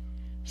hearing,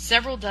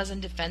 several dozen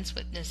defense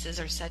witnesses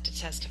are set to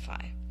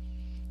testify,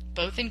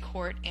 both in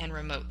court and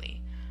remotely.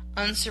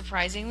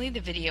 Unsurprisingly,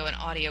 the video and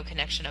audio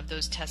connection of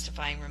those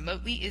testifying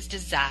remotely is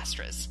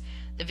disastrous.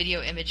 The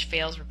video image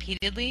fails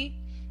repeatedly,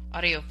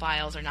 audio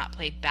files are not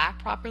played back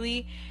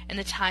properly, and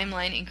the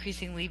timeline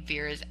increasingly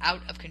veers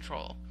out of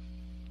control.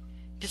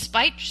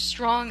 Despite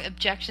strong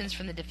objections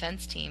from the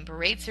defense team,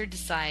 Beratzer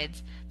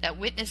decides that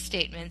witness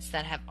statements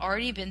that have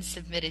already been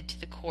submitted to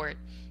the court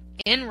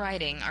in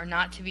writing are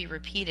not to be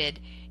repeated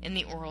in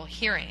the oral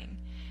hearing.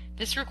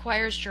 This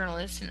requires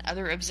journalists and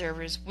other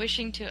observers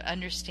wishing to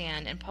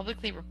understand and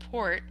publicly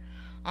report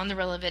on the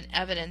relevant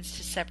evidence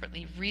to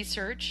separately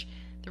research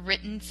the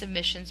written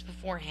submissions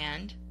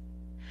beforehand.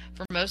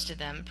 For most of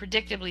them,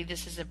 predictably,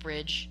 this is a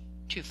bridge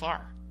too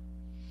far.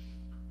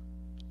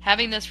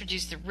 having thus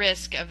reduced the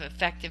risk of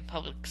effective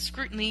public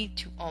scrutiny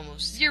to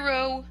almost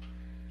zero.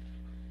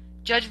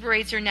 Judge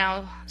Baratzer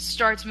now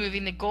starts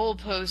moving the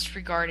goalpost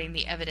regarding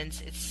the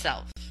evidence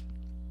itself.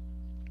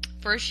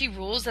 First, she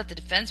rules that the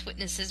defense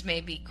witnesses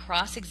may be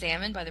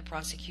cross-examined by the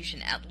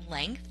prosecution at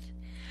length,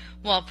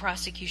 while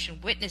prosecution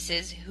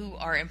witnesses who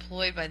are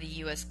employed by the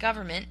U.S.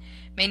 government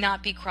may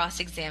not be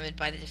cross-examined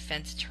by the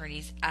defense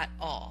attorneys at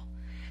all.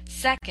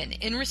 Second,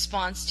 in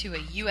response to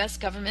a U.S.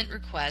 government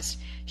request,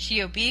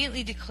 she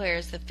obediently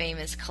declares the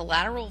famous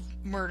collateral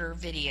murder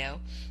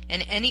video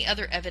and any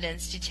other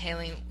evidence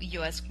detailing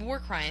U.S. war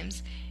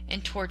crimes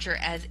and torture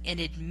as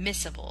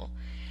inadmissible.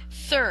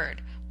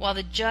 Third, while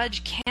the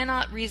judge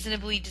cannot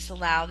reasonably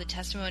disallow the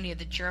testimony of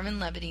the German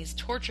Lebanese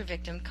torture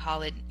victim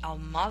Khalid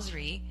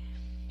al-Masri,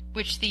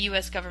 which the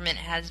U.S. government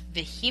has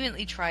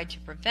vehemently tried to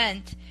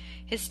prevent,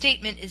 his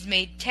statement is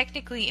made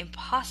technically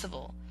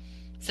impossible,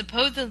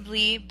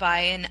 supposedly by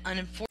an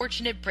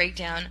unfortunate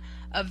breakdown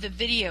of the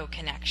video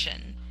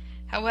connection.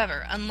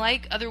 However,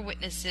 unlike other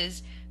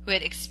witnesses who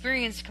had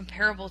experienced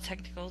comparable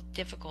technical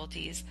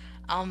difficulties,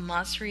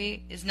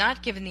 al-Masri is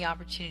not given the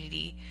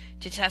opportunity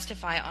to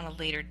testify on a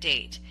later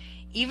date.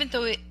 Even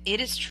though it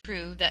is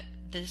true that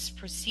this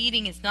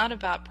proceeding is not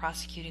about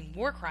prosecuting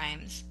war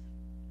crimes,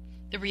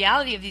 the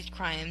reality of these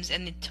crimes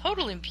and the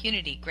total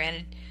impunity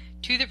granted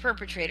to the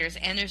perpetrators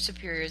and their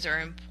superiors are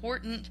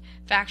important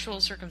factual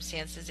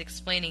circumstances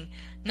explaining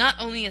not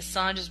only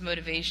Assange's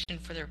motivation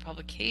for their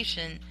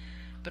publication,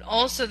 but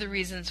also the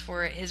reasons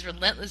for his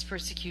relentless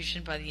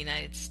persecution by the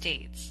United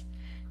States.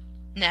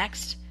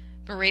 Next,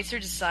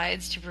 Baratzer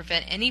decides to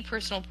prevent any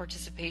personal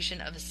participation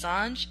of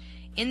Assange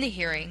in the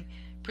hearing,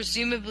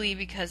 presumably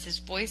because his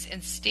voice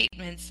and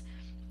statements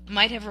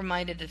might have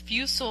reminded the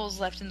few souls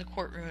left in the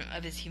courtroom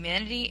of his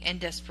humanity and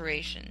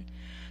desperation.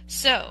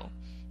 So,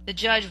 the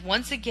judge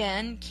once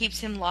again keeps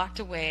him locked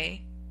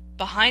away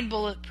behind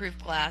bulletproof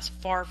glass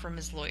far from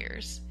his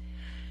lawyers.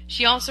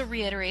 She also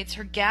reiterates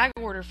her gag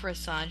order for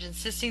Assange,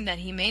 insisting that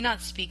he may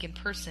not speak in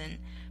person,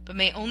 but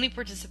may only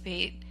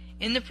participate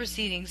in the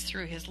proceedings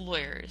through his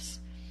lawyers.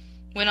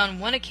 When on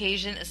one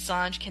occasion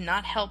Assange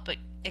cannot help but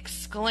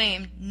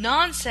exclaim,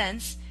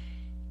 "Nonsense!"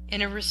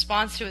 in a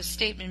response to a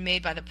statement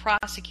made by the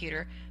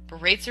prosecutor,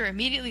 Baratzer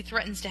immediately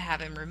threatens to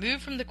have him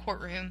removed from the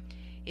courtroom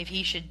if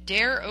he should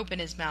dare open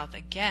his mouth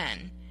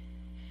again.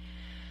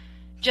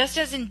 Just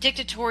as in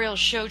dictatorial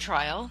show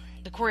trial,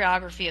 the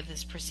choreography of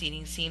this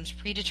proceeding seems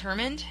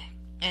predetermined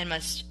and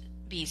must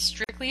be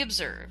strictly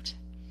observed.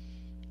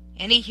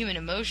 Any human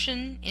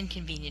emotion,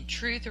 inconvenient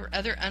truth, or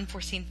other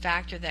unforeseen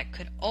factor that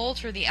could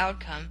alter the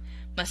outcome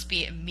must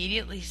be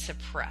immediately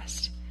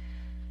suppressed.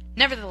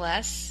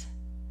 Nevertheless,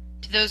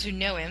 to those who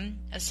know him,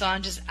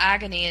 Assange's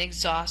agony and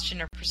exhaustion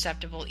are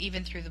perceptible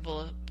even through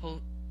the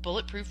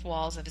bulletproof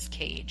walls of his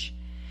cage.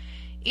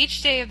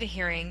 Each day of the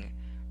hearing,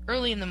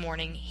 early in the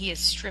morning, he is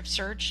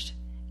strip-searched,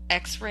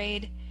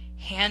 x-rayed,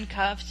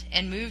 handcuffed,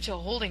 and moved to a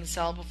holding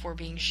cell before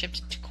being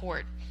shipped to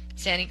court,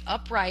 standing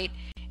upright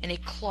in a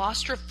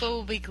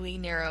claustrophobically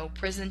narrow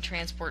prison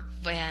transport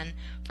van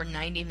for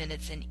 90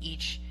 minutes in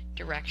each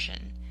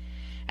direction.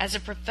 As a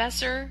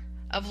professor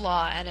of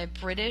law at a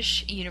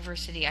British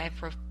university, I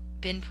have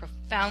been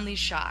profoundly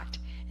shocked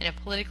in a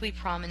politically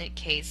prominent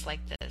case like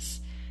this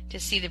to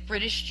see the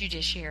British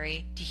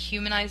judiciary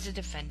dehumanize a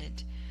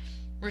defendant,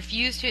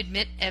 refuse to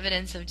admit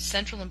evidence of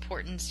central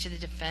importance to the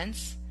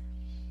defense,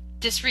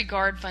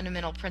 disregard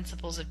fundamental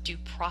principles of due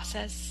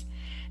process,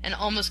 and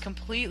almost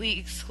completely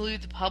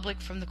exclude the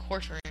public from the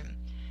courtroom.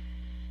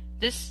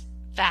 This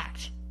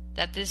fact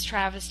that this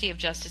travesty of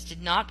justice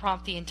did not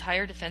prompt the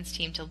entire defense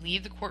team to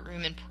leave the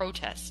courtroom in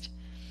protest,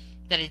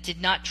 that it did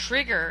not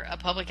trigger a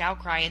public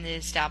outcry in the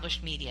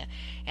established media,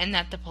 and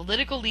that the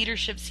political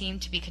leadership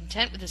seemed to be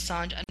content with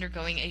Assange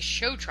undergoing a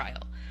show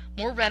trial,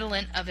 more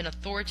redolent of an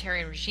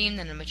authoritarian regime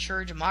than a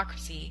mature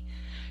democracy,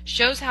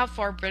 shows how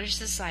far British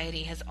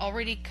society has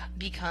already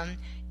become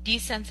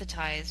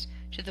desensitized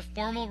to the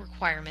formal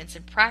requirements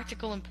and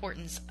practical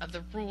importance of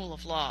the rule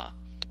of law.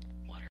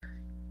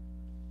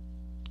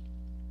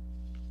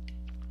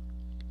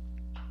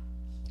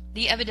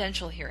 The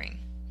evidential hearing.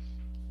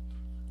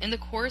 In the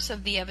course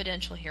of the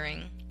evidential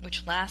hearing,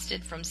 which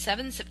lasted from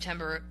 7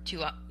 September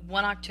to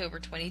 1 October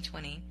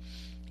 2020,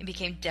 it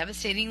became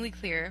devastatingly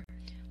clear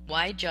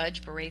why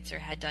Judge Baratzer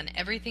had done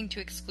everything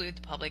to exclude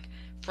the public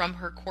from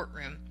her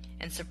courtroom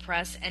and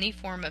suppress any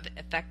form of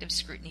effective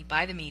scrutiny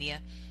by the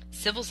media,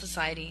 civil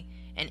society,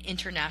 and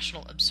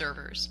international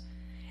observers.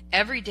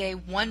 Every day,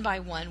 one by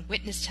one,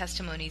 witness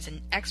testimonies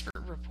and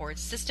expert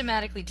reports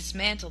systematically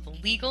dismantle the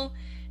legal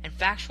and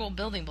factual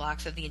building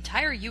blocks of the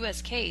entire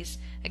U.S. case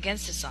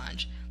against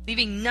Assange,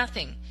 leaving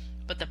nothing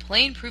but the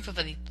plain proof of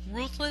a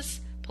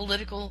ruthless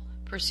political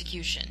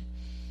persecution.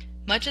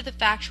 Much of the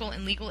factual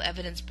and legal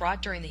evidence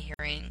brought during the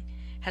hearing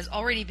has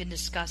already been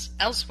discussed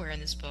elsewhere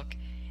in this book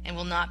and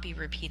will not be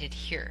repeated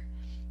here.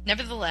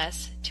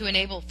 Nevertheless, to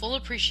enable full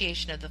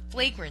appreciation of the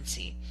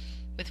flagrancy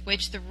with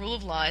which the rule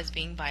of law is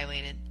being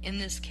violated in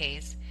this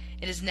case,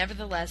 it is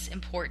nevertheless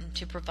important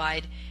to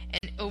provide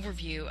an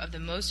overview of the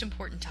most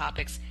important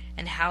topics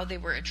and how they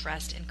were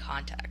addressed in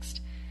context.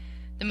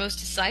 The most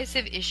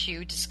decisive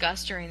issue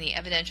discussed during the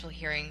evidential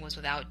hearing was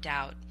without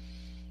doubt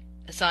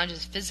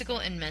Assange's physical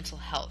and mental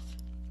health.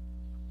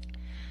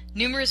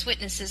 Numerous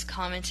witnesses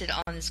commented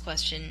on this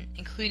question,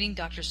 including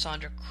Dr.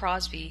 Sandra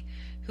Crosby,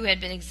 who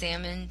had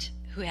examined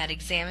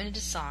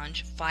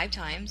Assange 5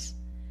 times,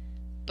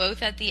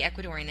 both at the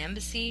Ecuadorian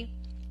Embassy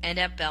and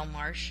at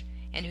Belmarsh,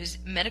 and whose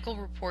medical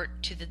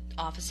report to the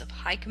Office of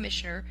High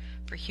Commissioner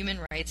for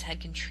Human Rights had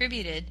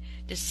contributed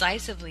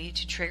decisively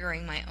to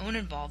triggering my own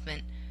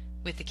involvement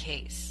with the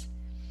case.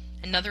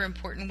 Another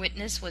important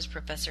witness was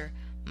Professor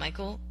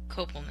Michael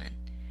Kopelman,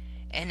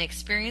 an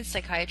experienced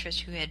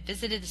psychiatrist who had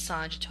visited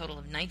Assange a total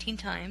of 19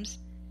 times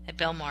at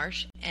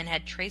Belmarsh and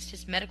had traced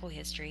his medical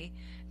history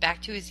back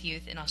to his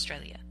youth in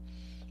Australia.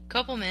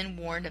 Kopelman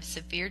warned of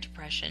severe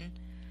depression,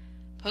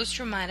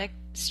 post-traumatic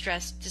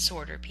stress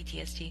disorder,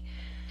 PTSD,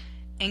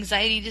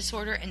 anxiety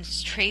disorder, and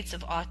traits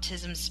of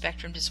autism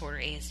spectrum disorder,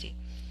 ASD,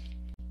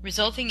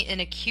 resulting in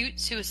acute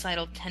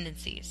suicidal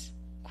tendencies.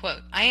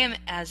 Quote, "I am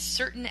as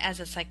certain as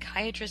a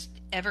psychiatrist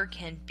ever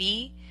can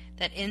be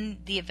that in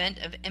the event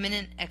of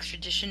imminent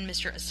extradition,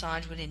 Mr.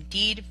 Assange would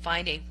indeed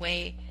find a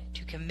way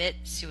to commit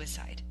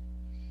suicide."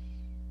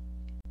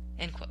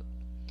 End quote.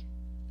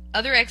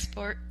 Other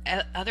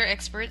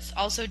experts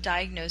also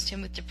diagnosed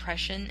him with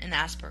depression and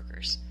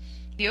Asperger's.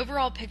 The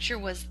overall picture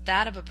was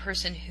that of a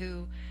person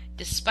who,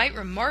 despite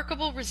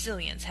remarkable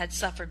resilience, had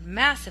suffered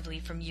massively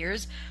from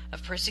years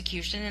of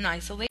persecution and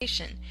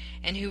isolation,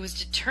 and who was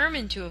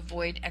determined to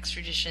avoid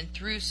extradition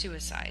through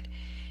suicide.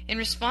 In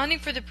responding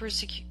for the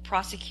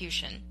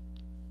prosecution,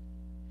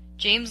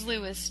 James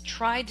Lewis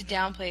tried to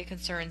downplay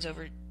concerns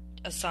over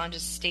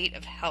Assange's state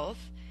of health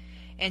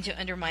and to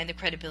undermine the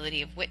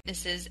credibility of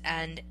witnesses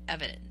and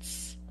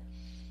evidence.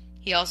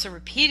 He also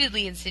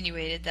repeatedly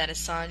insinuated that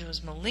Assange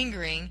was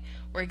malingering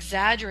or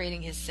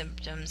exaggerating his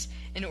symptoms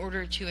in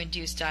order to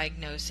induce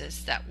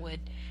diagnosis that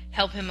would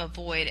help him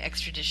avoid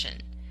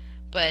extradition,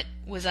 but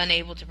was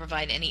unable to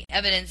provide any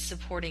evidence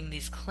supporting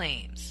these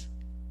claims.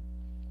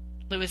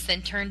 Lewis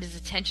then turned his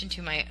attention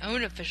to my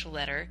own official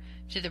letter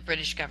to the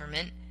British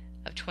government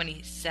of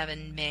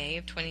 27 May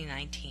of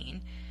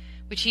 2019,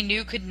 which he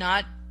knew could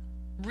not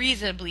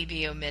reasonably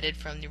be omitted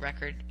from the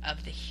record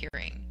of the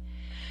hearing.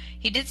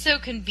 He did so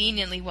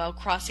conveniently while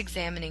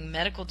cross-examining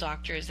medical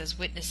doctors as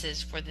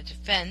witnesses for the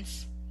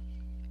defense,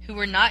 who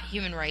were not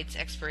human rights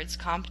experts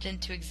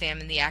competent to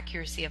examine the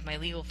accuracy of my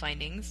legal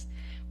findings.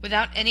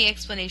 Without any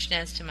explanation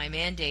as to my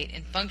mandate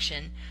and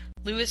function,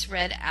 Lewis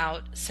read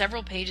out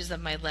several pages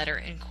of my letter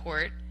in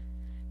court,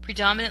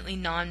 predominantly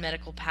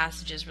non-medical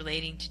passages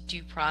relating to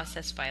due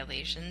process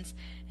violations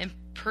and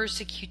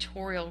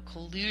persecutorial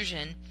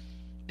collusion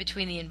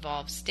between the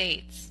involved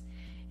states.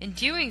 In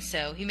doing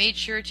so, he made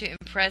sure to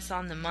impress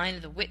on the mind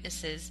of the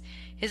witnesses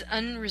his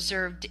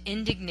unreserved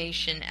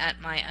indignation at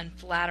my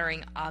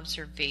unflattering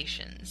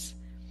observations.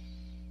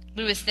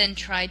 Lewis then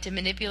tried to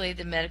manipulate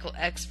the medical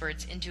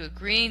experts into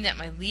agreeing that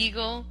my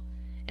legal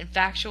and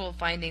factual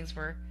findings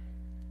were,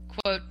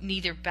 quote,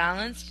 neither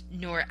balanced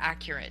nor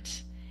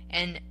accurate,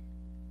 and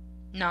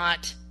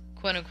not,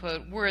 quote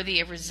unquote,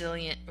 worthy of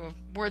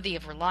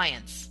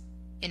reliance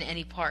in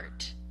any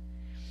part.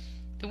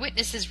 The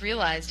witnesses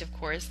realized, of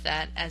course,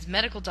 that as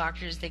medical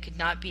doctors they could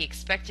not be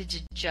expected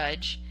to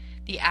judge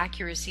the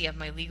accuracy of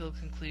my legal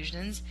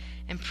conclusions,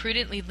 and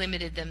prudently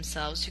limited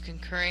themselves to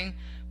concurring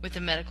with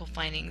the medical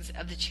findings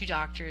of the 2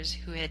 doctors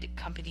who had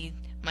accompanied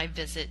my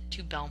visit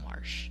to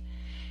Belmarsh.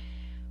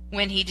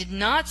 When he did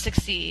not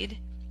succeed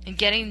in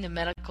getting the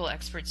medical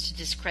experts to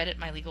discredit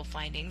my legal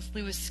findings,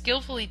 Lewis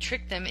skillfully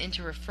tricked them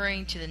into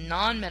referring to the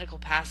non-medical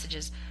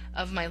passages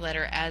of my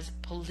letter as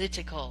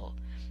political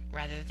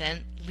rather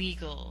than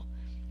legal,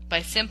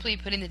 by simply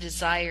putting the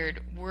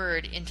desired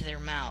word into their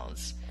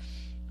mouths.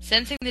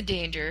 Sensing the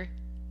danger,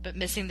 but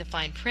missing the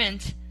fine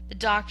print, the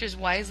doctors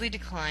wisely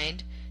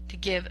declined to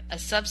give a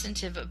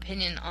substantive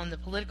opinion on the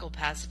political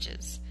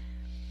passages.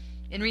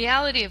 In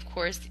reality, of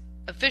course,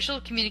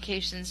 official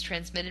communications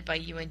transmitted by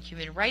UN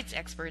human rights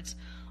experts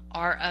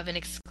are of an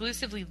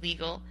exclusively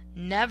legal,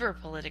 never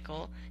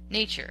political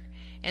nature,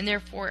 and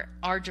therefore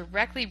are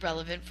directly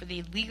relevant for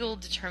the legal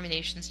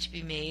determinations to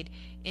be made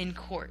in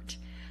court.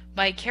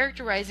 By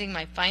characterizing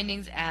my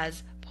findings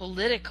as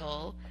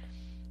political,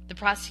 the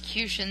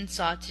prosecution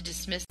sought to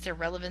dismiss their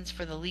relevance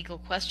for the legal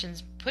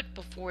questions put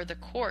before the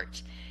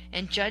court,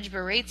 and Judge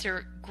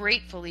Bereitzer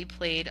gratefully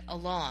played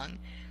along.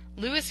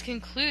 Lewis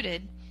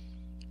concluded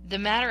the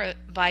matter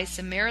by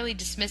summarily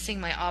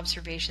dismissing my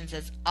observations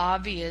as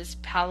obvious,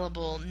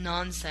 palatable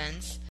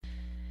nonsense,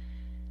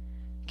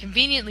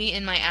 conveniently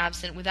in my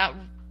absence, without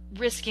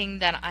risking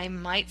that I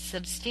might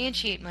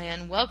substantiate my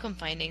unwelcome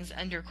findings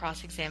under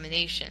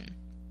cross-examination.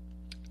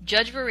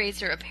 Judge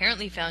Bereitzer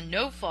apparently found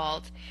no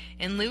fault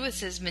in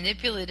Lewis's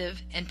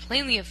manipulative and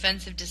plainly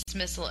offensive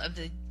dismissal of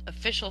the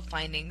official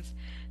findings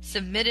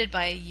submitted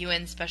by a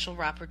UN Special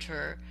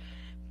Rapporteur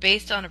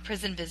based on a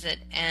prison visit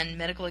and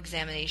medical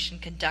examination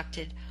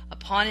conducted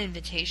upon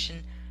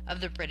invitation of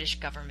the British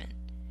government.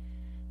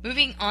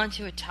 Moving on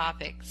to a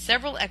topic,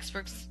 several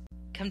experts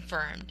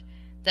confirmed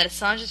that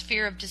Assange's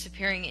fear of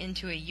disappearing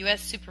into a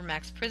U.S.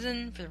 supermax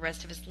prison for the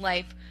rest of his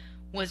life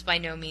was by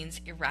no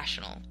means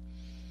irrational.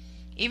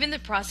 Even the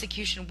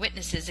prosecution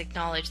witnesses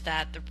acknowledged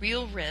that the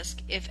real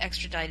risk, if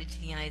extradited to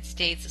the United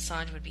States,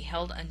 Assange would be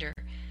held under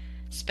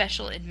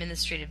Special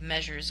Administrative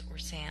Measures, or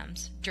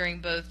SAMs, during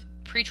both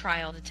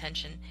pretrial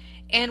detention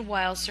and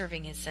while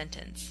serving his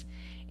sentence.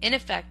 In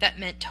effect, that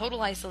meant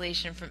total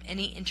isolation from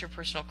any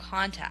interpersonal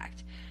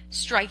contact.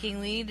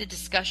 Strikingly, the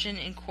discussion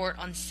in court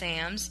on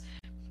SAMs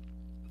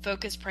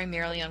focused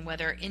primarily on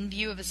whether, in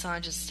view of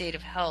Assange's state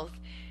of health,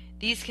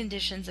 these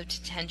conditions of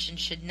detention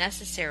should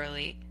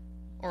necessarily,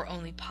 or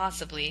only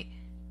possibly,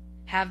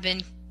 have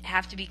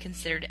to be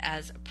considered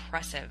as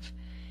oppressive,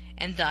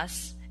 and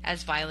thus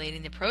as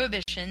violating the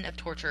prohibition of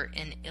torture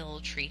and ill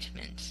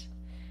treatment.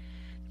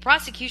 The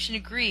prosecution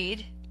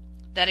agreed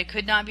that it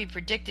could not be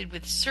predicted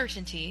with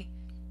certainty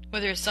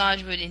whether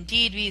Assange would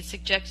indeed be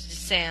subjected to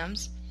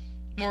SAMs.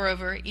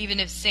 Moreover, even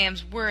if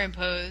SAMs were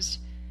imposed,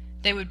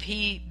 they would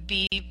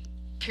be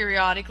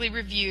periodically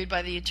reviewed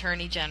by the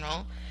Attorney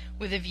General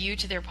with a view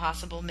to their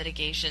possible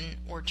mitigation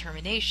or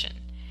termination.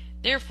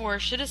 Therefore,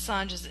 should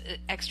Assange's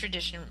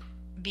extradition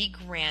be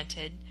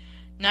granted,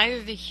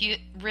 neither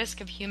the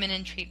risk of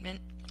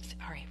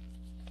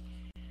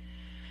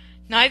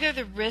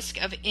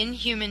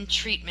inhuman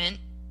treatment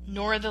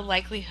nor the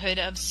likelihood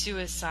of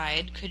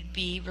suicide could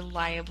be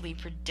reliably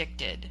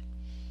predicted.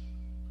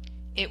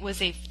 It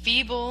was a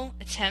feeble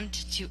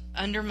attempt to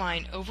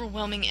undermine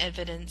overwhelming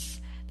evidence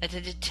that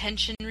the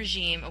detention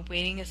regime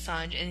awaiting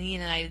Assange in the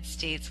United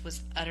States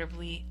was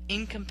utterly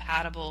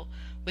incompatible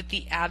with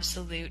the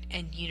absolute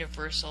and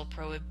universal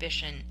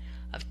prohibition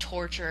of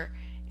torture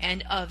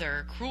and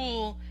other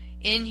cruel,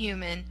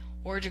 inhuman,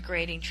 or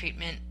degrading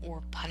treatment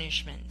or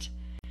punishment.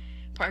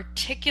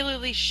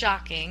 Particularly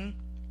shocking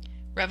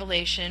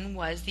revelation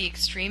was the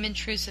extreme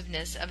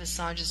intrusiveness of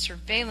Assange's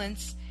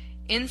surveillance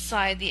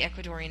inside the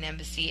Ecuadorian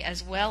embassy,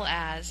 as well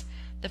as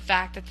the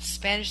fact that the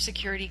Spanish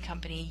security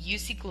company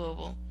UC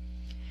Global,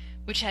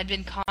 which had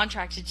been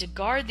contracted to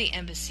guard the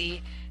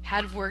embassy,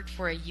 had worked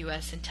for a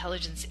U.S.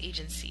 intelligence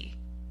agency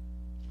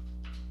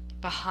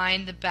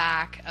behind the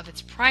back of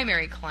its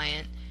primary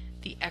client,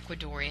 the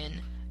Ecuadorian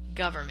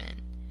government.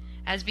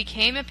 As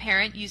became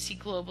apparent, UC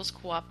Global's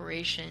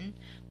cooperation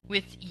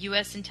with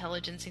U.S.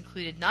 intelligence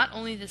included not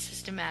only the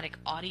systematic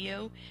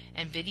audio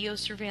and video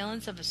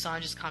surveillance of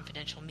Assange's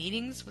confidential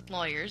meetings with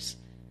lawyers,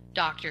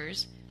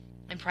 doctors,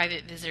 and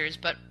private visitors,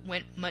 but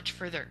went much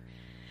further.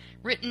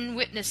 Written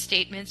witness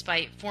statements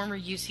by former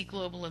UC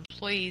Global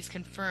employees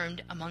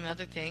confirmed, among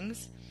other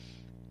things,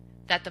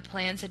 that the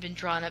plans had been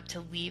drawn up to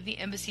leave the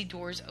embassy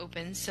doors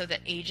open so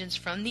that agents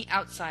from the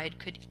outside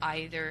could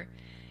either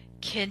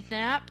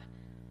kidnap,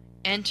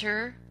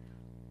 enter,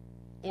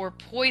 or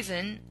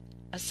poison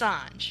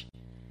Assange.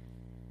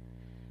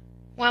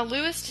 While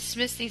Lewis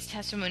dismissed these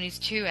testimonies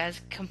too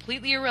as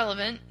completely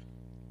irrelevant,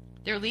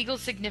 their legal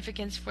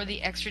significance for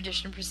the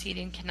extradition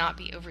proceeding cannot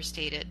be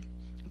overstated.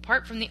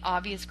 Apart from the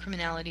obvious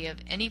criminality of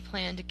any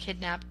plan to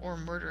kidnap or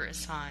murder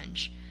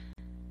Assange,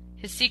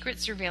 his secret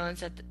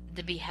surveillance at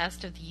the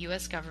behest of the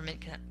U.S.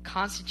 government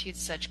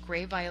constitutes such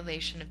grave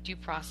violation of due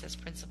process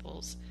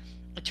principles,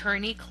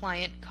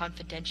 attorney-client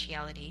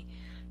confidentiality,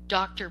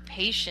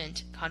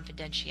 doctor-patient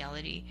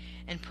confidentiality,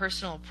 and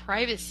personal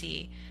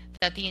privacy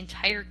that the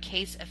entire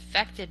case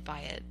affected by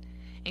it,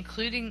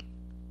 including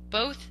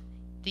both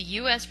the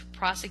U.S.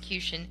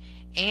 prosecution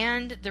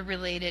and the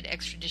related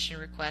extradition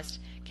request,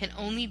 can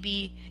only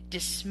be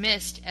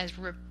dismissed as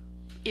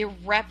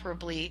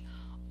irreparably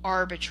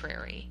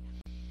arbitrary.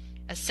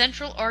 A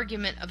central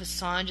argument of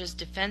Assange's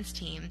defense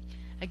team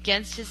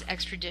against his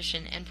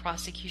extradition and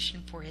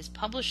prosecution for his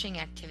publishing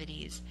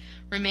activities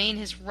remain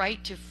his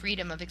right to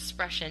freedom of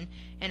expression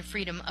and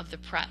freedom of the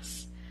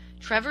press.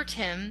 Trevor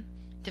Timm,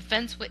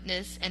 defense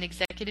witness and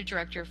executive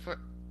director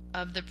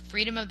of the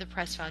Freedom of the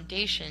Press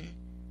Foundation,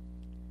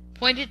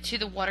 pointed to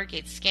the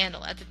Watergate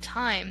scandal. At the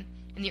time,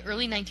 in the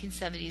early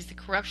 1970s, the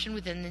corruption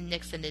within the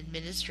Nixon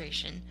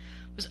administration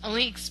was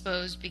only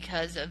exposed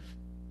because of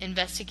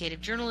investigative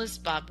journalists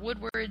Bob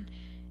Woodward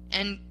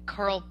and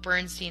Carl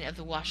Bernstein of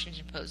the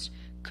Washington Post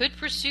could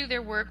pursue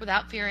their work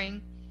without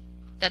fearing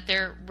that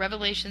their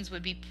revelations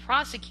would be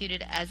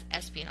prosecuted as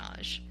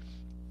espionage.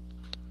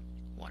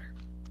 Water.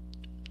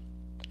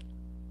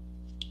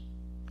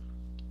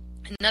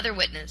 Another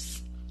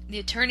witness, the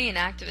attorney and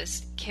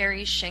activist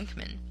Carrie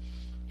Schenkman,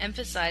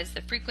 emphasized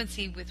the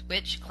frequency with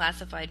which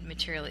classified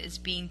material is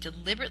being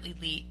deliberately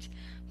leaked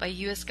by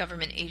U.S.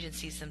 government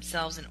agencies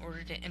themselves in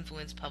order to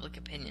influence public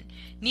opinion.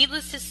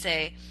 Needless to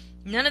say,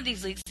 none of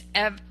these leaks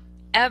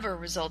ever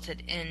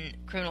resulted in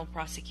criminal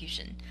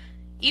prosecution.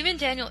 Even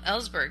Daniel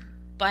Ellsberg,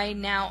 by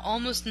now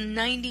almost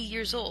 90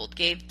 years old,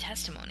 gave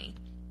testimony.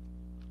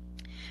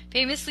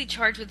 Famously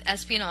charged with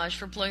espionage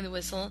for blowing the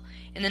whistle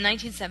in the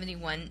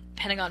 1971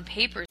 Pentagon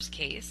Papers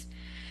case,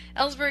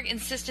 Ellsberg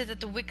insisted that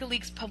the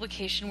WikiLeaks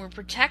publication were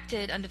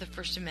protected under the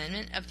First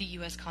Amendment of the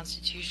U.S.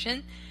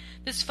 Constitution.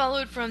 This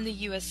followed from the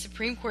U.S.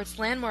 Supreme Court's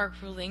landmark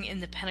ruling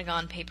in the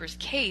Pentagon Papers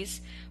case,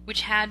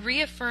 which had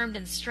reaffirmed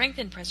and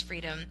strengthened press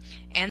freedom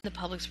and the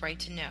public's right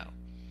to know.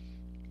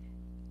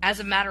 As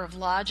a matter of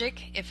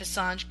logic, if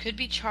Assange could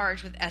be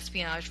charged with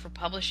espionage for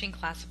publishing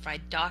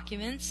classified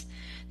documents,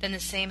 then the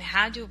same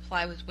had to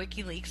apply with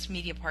WikiLeaks'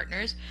 media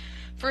partners,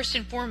 first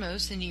and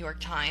foremost the New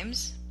York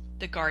Times,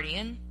 The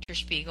Guardian, Der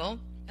Spiegel,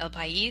 El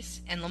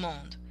País, and Le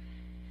Monde.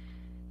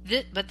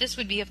 But this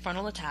would be a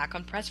frontal attack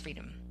on press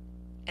freedom,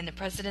 and the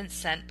precedent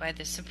set by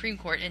the Supreme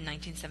Court in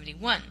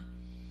 1971.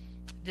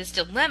 This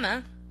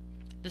dilemma,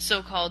 the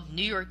so-called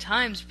New York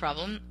Times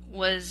problem,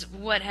 was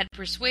what had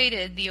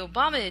persuaded the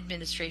Obama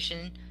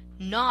administration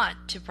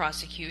not to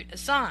prosecute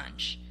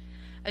Assange.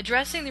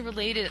 Addressing the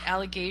related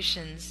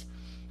allegations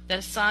that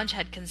Assange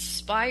had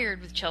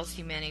conspired with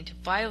Chelsea Manning to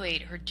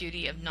violate her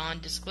duty of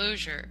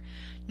non-disclosure,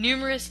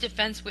 numerous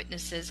defense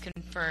witnesses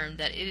confirmed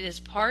that it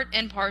is part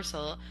and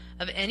parcel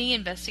of any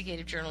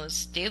investigative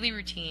journalist's daily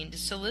routine to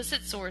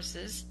solicit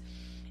sources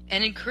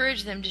and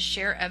encourage them to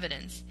share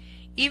evidence,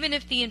 even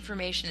if the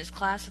information is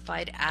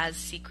classified as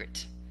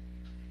secret.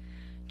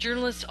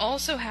 Journalists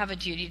also have a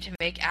duty to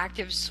make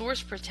active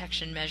source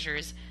protection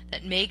measures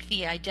that make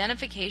the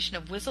identification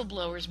of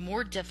whistleblowers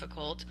more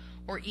difficult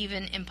or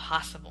even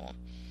impossible.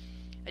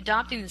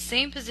 Adopting the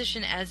same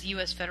position as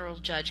U.S. Federal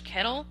Judge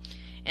Kettle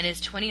and his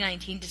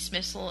 2019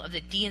 dismissal of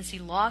the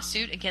DNC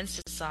lawsuit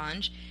against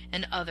Assange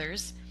and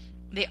others,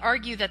 they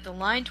argue that the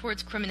line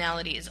towards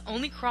criminality is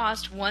only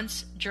crossed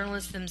once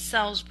journalists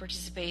themselves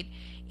participate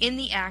in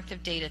the act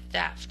of data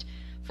theft,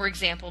 for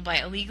example, by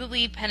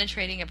illegally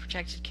penetrating a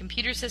protected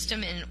computer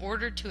system in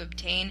order to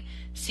obtain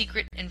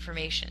secret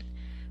information.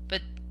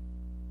 But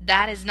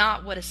that is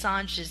not what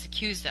Assange is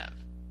accused of.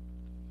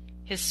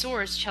 His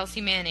source, Chelsea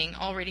Manning,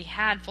 already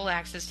had full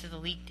access to the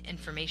leaked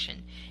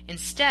information.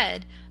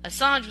 Instead,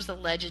 Assange was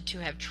alleged to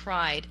have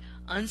tried,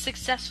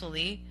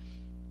 unsuccessfully,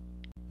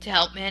 to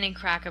help Manning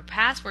crack a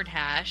password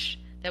hash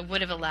that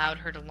would have allowed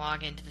her to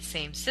log into the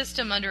same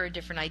system under a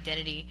different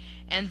identity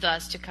and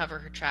thus to cover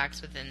her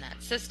tracks within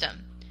that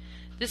system.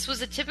 This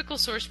was a typical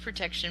source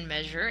protection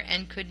measure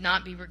and could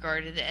not be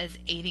regarded as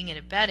aiding and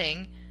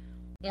abetting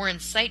or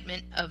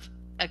incitement of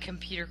a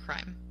computer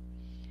crime.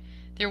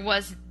 There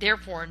was,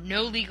 therefore,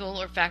 no legal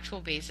or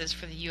factual basis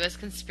for the U.S.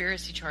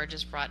 conspiracy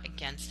charges brought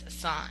against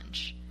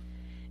Assange.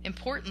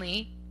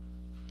 Importantly,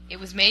 it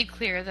was made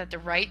clear that the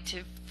right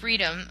to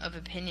freedom of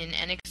opinion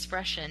and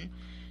expression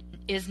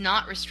is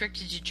not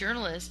restricted to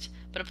journalists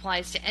but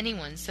applies to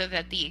anyone, so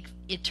that the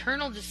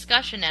eternal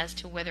discussion as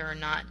to whether or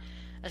not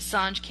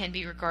Assange can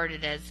be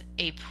regarded as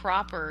a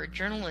proper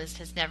journalist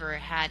has never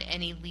had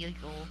any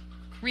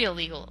real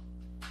legal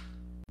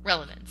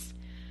relevance.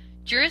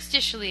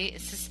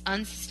 Jurisdictionally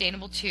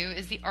unsustainable, too,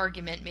 is the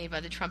argument made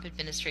by the Trump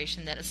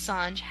administration that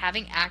Assange,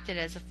 having acted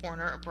as a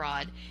foreigner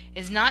abroad,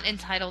 is not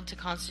entitled to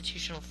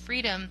constitutional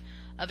freedom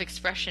of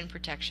expression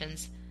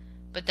protections,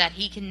 but that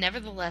he can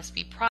nevertheless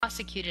be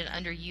prosecuted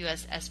under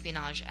U.S.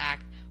 Espionage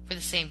Act for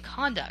the same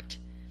conduct.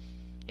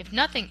 If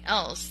nothing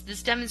else,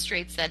 this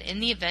demonstrates that in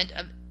the event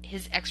of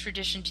his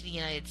extradition to the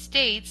United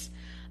States,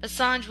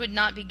 Assange would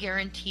not be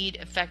guaranteed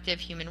effective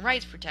human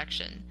rights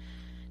protection.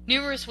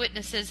 Numerous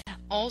witnesses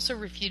also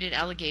refuted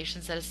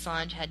allegations that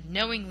Assange had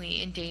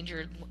knowingly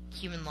endangered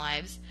human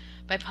lives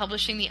by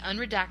publishing the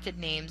unredacted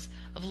names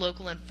of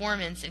local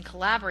informants and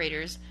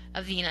collaborators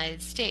of the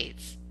United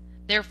States,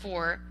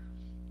 thereby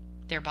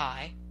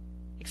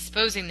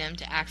exposing them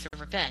to acts of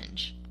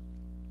revenge.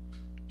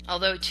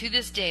 Although to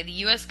this day the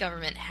U.S.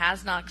 government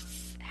has not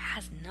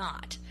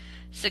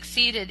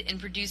succeeded in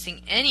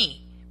producing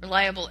any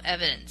reliable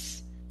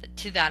evidence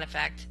to that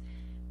effect,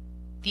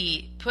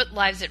 the put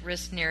lives at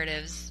risk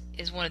narratives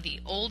is one of the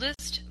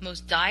oldest,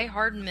 most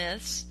die-hard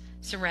myths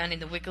surrounding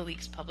the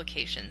WikiLeaks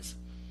publications.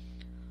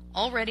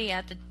 Already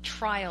at the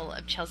trial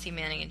of Chelsea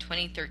Manning in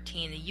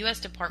 2013, the U.S.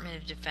 Department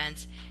of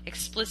Defense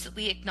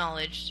explicitly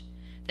acknowledged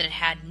that it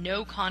had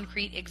no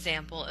concrete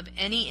example of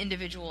any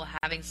individual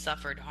having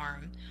suffered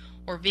harm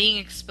or being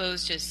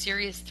exposed to a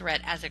serious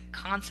threat as a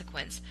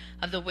consequence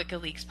of the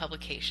WikiLeaks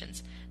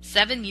publications.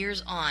 7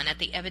 years on, at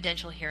the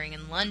evidential hearing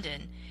in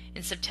London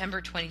in September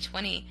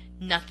 2020,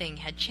 nothing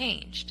had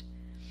changed.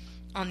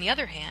 On the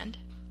other hand,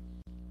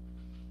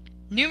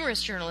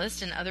 numerous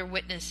journalists and other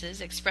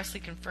witnesses expressly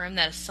confirmed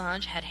that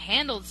Assange had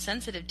handled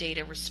sensitive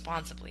data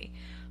responsibly.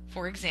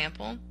 For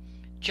example,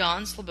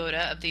 John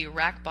Sloboda of the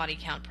Iraq Body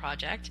Count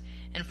Project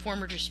and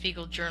former Der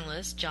Spiegel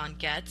journalist John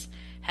Getz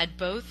had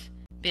both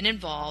been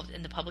involved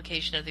in the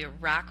publication of the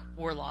Iraq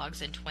war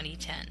logs in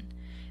 2010.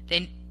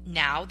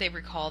 They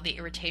recall the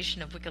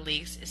irritation of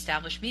WikiLeaks'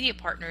 established media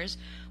partners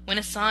when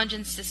Assange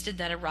insisted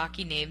that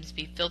Iraqi names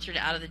be filtered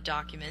out of the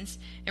documents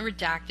and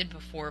redacted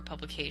before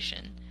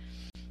publication.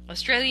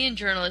 Australian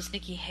journalist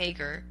Nikki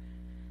Hager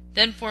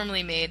then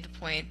formally made the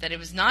point that it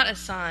was not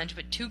Assange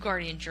but two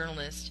Guardian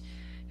journalists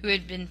who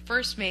had been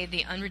first made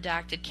the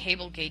unredacted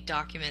Cablegate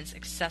documents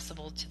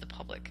accessible to the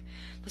public.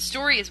 The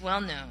story is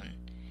well known.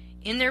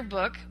 In their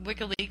book,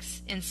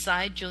 WikiLeaks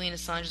Inside Julian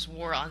Assange's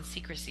War on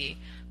Secrecy,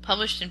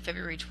 published in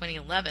February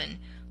 2011,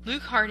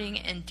 Luke Harding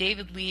and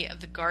David Lee of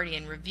The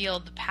Guardian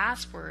revealed the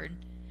password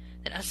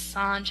that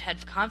Assange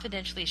had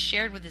confidentially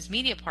shared with his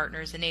media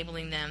partners,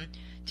 enabling them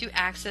to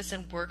access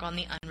and work on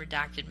the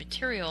unredacted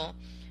material,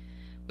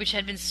 which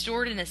had been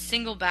stored in a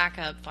single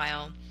backup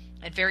file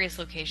at various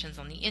locations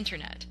on the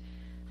internet.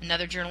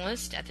 Another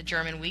journalist at the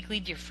German weekly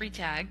Der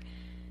Freitag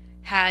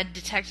had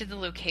detected the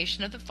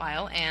location of the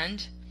file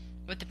and,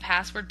 with the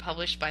password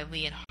published by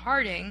Lee and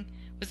Harding,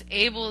 was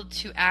able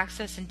to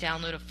access and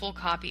download a full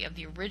copy of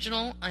the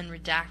original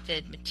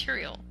unredacted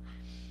material.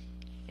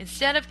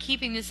 Instead of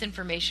keeping this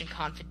information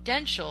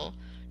confidential,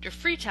 Der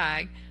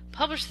Freitag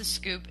published the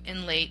scoop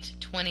in late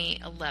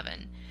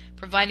 2011,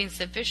 providing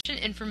sufficient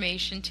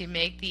information to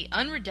make the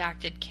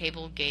unredacted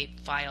Cablegate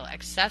file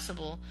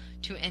accessible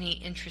to any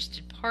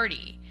interested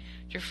party.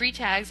 Der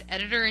Freitag's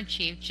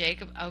editor-in-chief,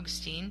 Jacob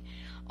Augustin,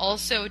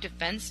 also a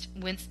defense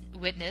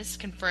witness,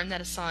 confirmed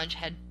that Assange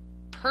had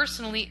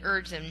personally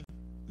urged them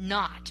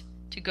not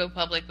to go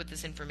public with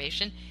this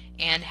information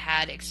and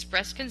had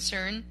expressed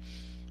concern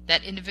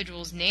that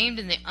individuals named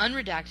in the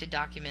unredacted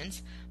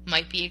documents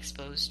might be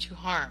exposed to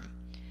harm.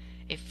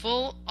 A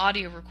full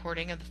audio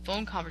recording of the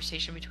phone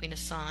conversation between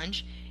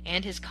Assange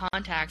and his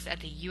contacts at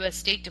the U.S.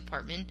 State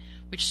Department,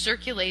 which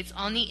circulates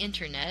on the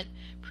internet,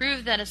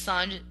 proved that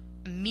Assange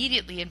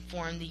immediately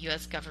informed the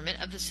U.S.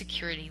 government of the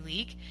security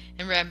leak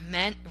and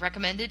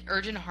recommended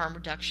urgent harm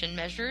reduction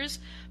measures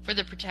for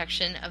the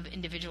protection of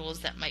individuals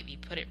that might be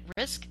put at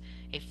risk,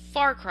 a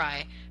far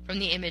cry from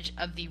the image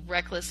of the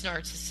reckless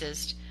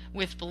narcissist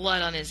with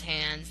blood on his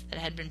hands that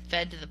had been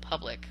fed to the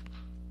public.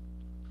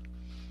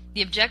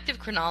 The objective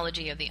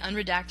chronology of the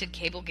unredacted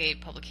Cablegate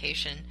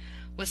publication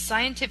was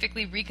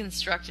scientifically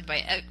reconstructed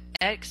by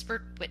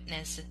expert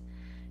witness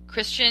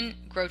Christian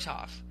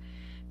Grothoff,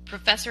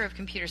 professor of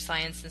computer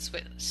science in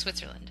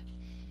Switzerland.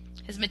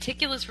 His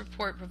meticulous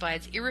report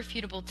provides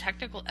irrefutable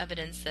technical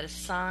evidence that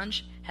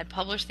Assange had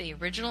published the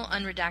original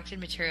unredacted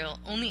material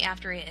only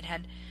after it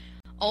had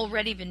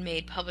already been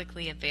made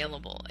publicly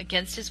available,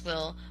 against his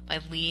will, by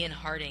Lee and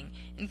Harding,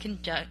 in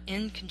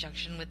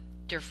conjunction with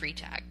Der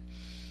Freitag.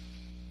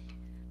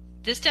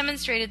 This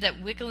demonstrated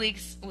that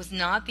WikiLeaks was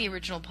not the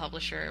original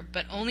publisher,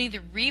 but only the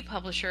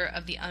republisher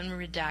of the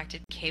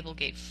unredacted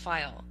Cablegate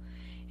file,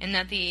 and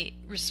that the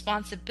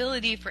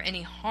responsibility for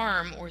any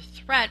harm or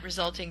threat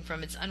resulting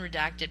from its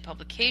unredacted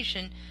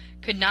publication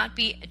could not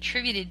be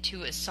attributed to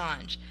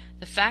Assange.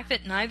 The fact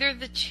that neither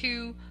the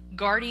two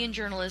Guardian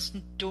journalists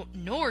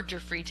nor Der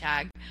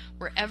Freitag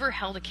were ever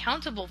held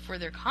accountable for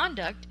their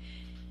conduct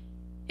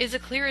is a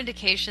clear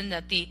indication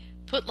that the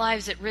put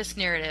lives at risk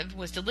narrative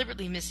was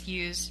deliberately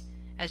misused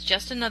as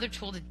just another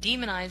tool to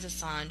demonize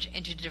Assange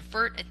and to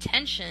divert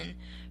attention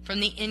from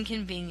the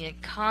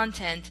inconvenient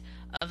content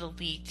of the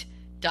leaked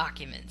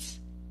documents.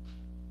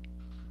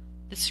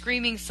 The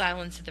screaming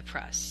silence of the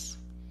press.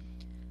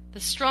 The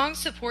strong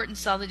support and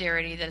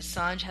solidarity that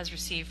Assange has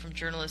received from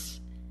journalists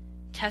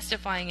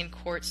testifying in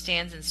court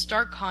stands in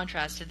stark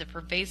contrast to the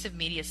pervasive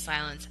media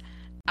silence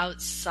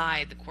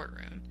outside the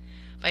courtroom.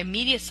 By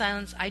media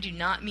silence, I do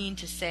not mean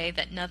to say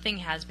that nothing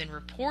has been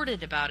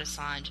reported about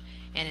Assange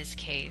and his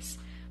case,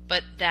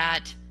 but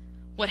that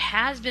what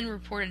has been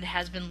reported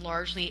has been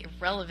largely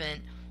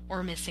irrelevant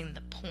or missing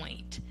the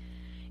point.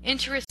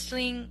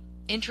 Interestingly,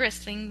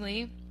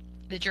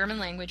 the German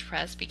language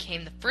press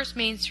became the first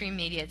mainstream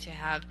media to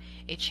have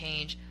a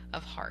change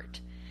of heart.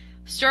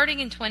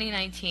 Starting in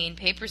 2019,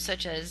 papers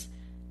such as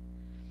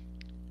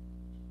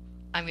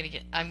I'm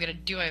gonna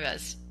do my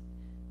best.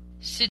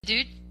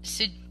 Süddeutsche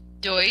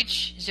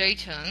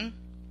Zeitung,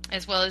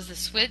 as well as the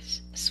Swiss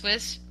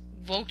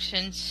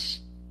Wocenzeitung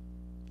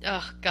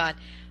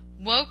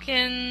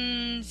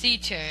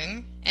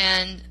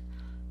and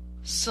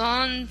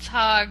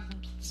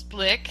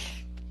Sonntagsblick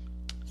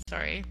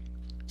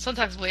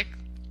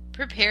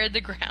prepared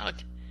the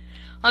ground.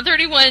 On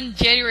 31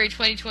 January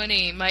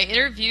 2020, my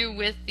interview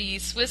with the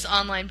Swiss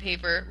online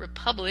paper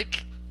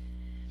Republik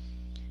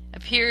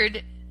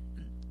appeared,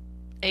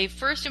 a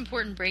first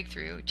important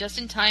breakthrough, just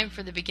in time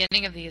for the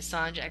beginning of the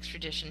Assange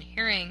extradition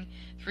hearing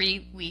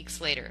 3 weeks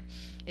later.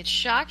 It's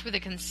shocked with a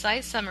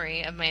concise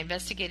summary of my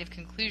investigative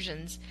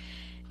conclusions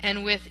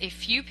and with a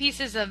few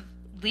pieces of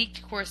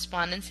leaked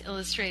correspondence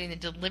illustrating the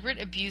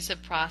deliberate abuse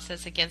of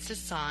process against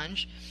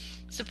Assange,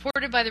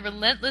 supported by the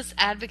relentless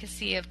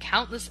advocacy of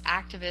countless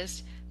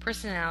activists,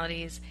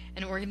 personalities,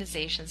 and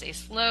organizations. A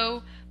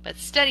slow but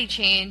steady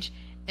change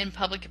in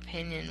public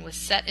opinion was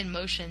set in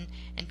motion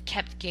and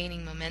kept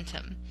gaining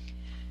momentum.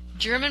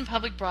 German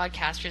public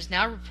broadcasters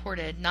now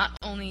reported not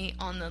only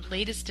on the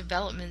latest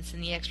developments in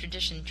the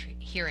extradition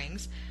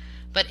hearings,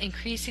 but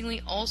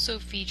increasingly also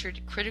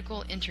featured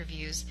critical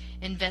interviews,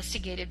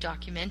 investigative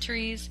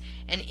documentaries,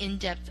 and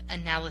in-depth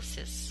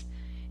analysis.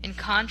 In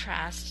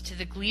contrast to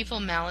the gleeful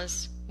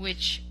malice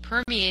which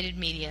permeated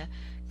media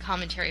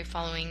commentary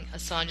following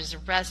Assange's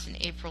arrest in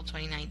April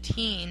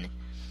 2019,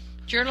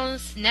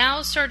 journalists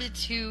now started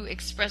to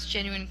express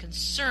genuine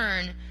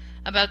concern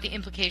about the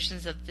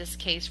implications of this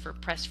case for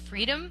press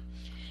freedom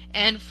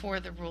and for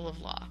the rule of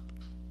law.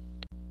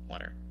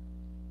 Water.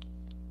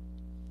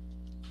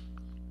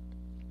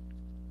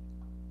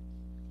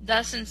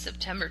 Thus, in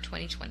September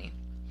 2020,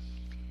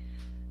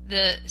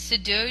 the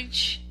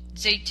Süddeutsche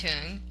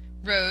Zeitung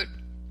wrote,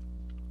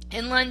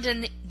 "In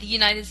London, the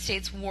United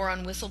States war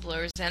on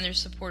whistleblowers and their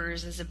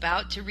supporters is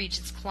about to reach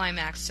its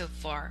climax so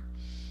far.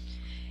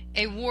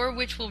 A war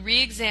which will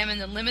re-examine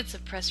the limits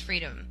of press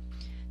freedom.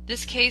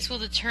 This case will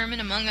determine,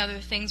 among other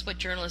things, what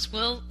journalists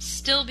will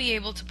still be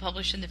able to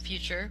publish in the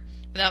future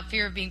without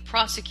fear of being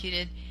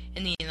prosecuted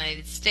in the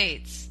United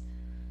States."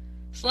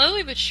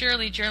 Slowly but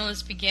surely,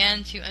 journalists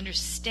began to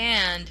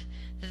understand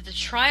that the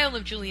trial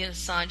of Julian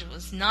Assange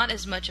was not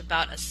as much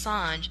about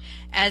Assange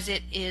as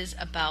it is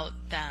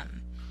about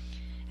them.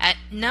 At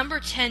number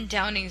 10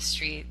 Downing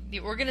Street, the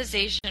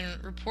organization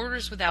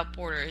Reporters Without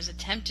Borders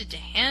attempted to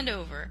hand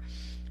over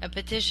a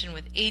petition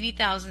with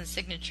 80,000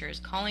 signatures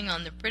calling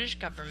on the British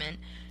government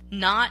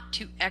not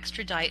to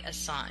extradite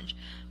Assange,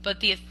 but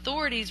the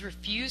authorities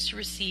refused to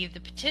receive the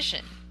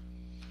petition.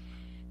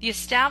 The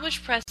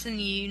established press in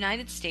the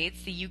United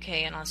States, the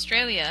UK, and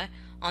Australia,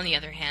 on the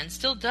other hand,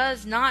 still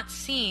does not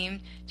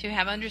seem to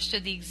have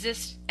understood the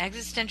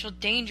existential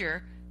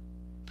danger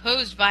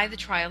posed by the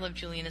trial of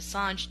Julian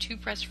Assange to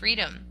press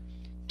freedom,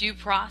 due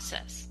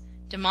process,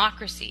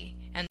 democracy,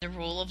 and the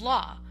rule of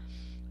law.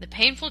 The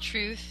painful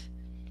truth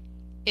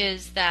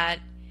is that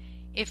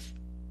if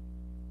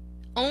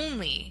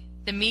only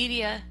the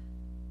media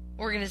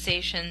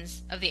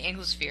organizations of the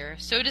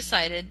Anglosphere so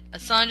decided,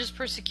 Assange's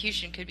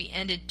persecution could be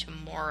ended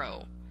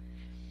tomorrow.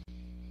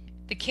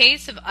 The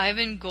case of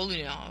Ivan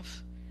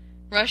Golunov,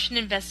 Russian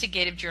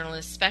investigative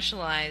journalist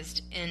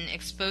specialized in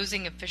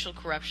exposing official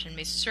corruption,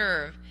 may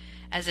serve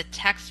as a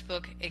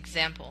textbook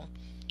example.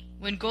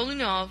 When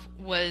Golunov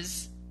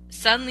was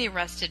suddenly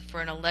arrested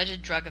for an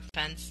alleged drug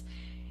offense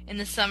in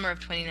the summer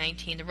of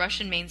 2019, the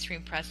Russian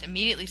mainstream press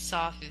immediately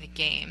saw through the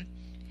game.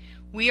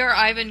 "We are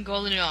Ivan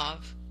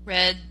Golunov,"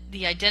 read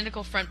the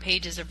identical front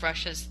pages of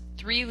Russia's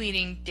three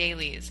leading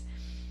dailies,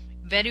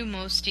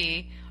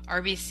 Vedomosti,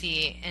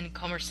 RBC, and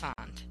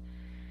Kommersant.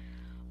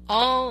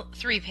 All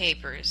three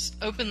papers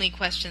openly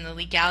questioned the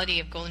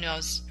legality of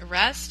Golunov's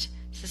arrest,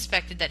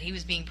 suspected that he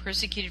was being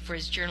persecuted for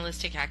his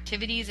journalistic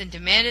activities, and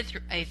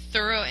demanded a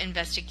thorough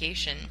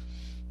investigation.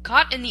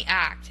 Caught in the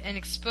act and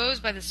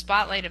exposed by the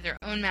spotlight of their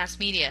own mass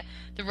media,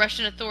 the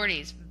Russian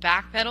authorities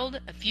backpedaled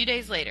a few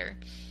days later.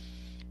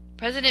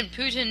 President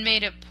Putin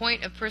made a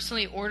point of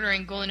personally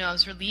ordering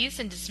Golunov's release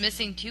and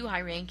dismissing two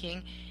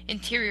high-ranking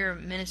Interior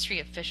Ministry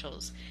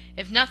officials.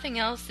 If nothing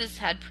else, this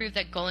had proved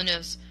that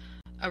Golunov's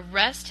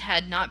arrest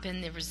had not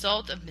been the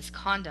result of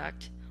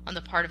misconduct on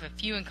the part of a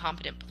few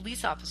incompetent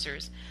police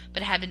officers,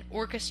 but had been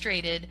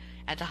orchestrated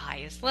at the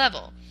highest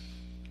level.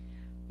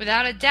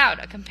 Without a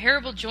doubt, a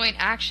comparable joint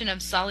action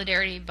of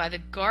solidarity by The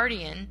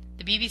Guardian,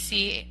 the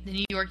BBC, the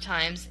New York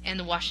Times, and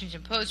the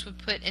Washington Post would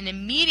put an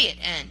immediate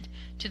end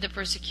to the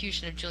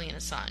persecution of Julian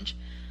Assange.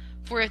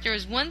 For if there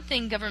is one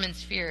thing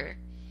governments fear,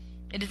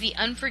 it is the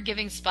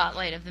unforgiving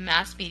spotlight of the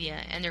mass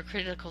media and their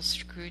critical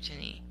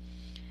scrutiny.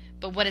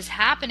 But what is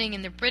happening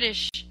in the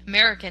British,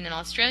 American, and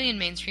Australian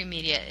mainstream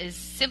media is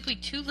simply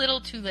too little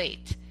too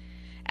late.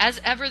 As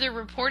ever, their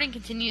reporting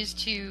continues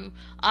to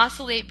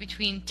oscillate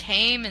between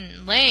tame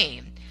and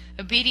lame,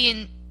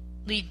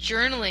 obediently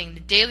journaling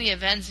the daily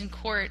events in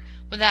court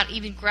without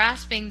even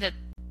grasping that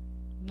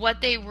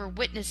what they were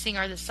witnessing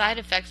are the side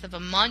effects of a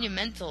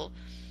monumental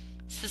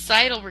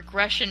societal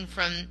regression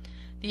from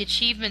the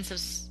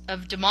achievements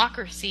of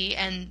democracy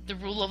and the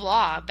rule of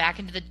law back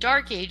into the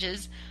dark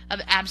ages of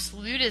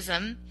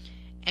absolutism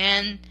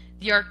and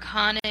the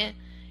arcana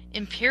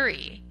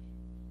imperii,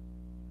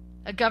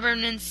 a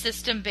governance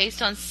system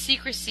based on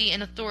secrecy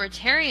and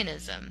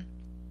authoritarianism.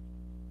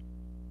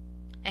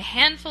 A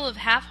handful of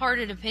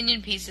half-hearted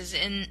opinion pieces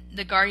in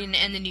The Guardian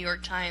and the New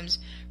York Times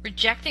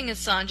rejecting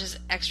Assange's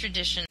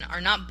extradition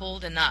are not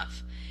bold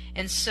enough,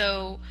 and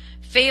so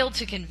fail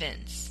to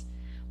convince.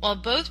 While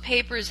both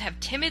papers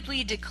have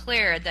timidly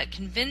declared that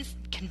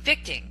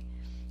convicting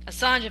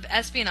Assange of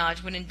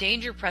espionage would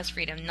endanger press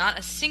freedom, not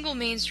a single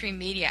mainstream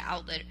media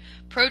outlet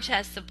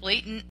protests the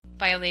blatant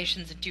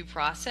violations of due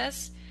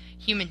process,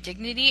 human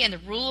dignity, and the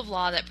rule of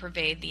law that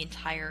pervade the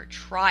entire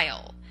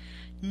trial.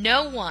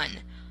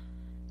 None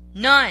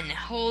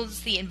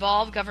holds the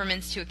involved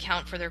governments to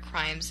account for their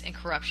crimes and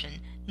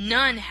corruption.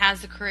 None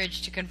has the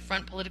courage to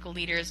confront political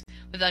leaders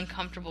with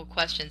uncomfortable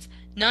questions.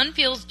 None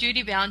feels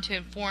duty-bound to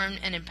inform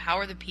and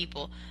empower the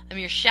people, a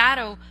mere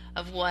shadow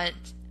of what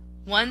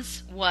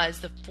once was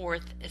the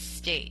Fourth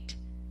Estate.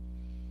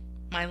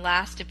 My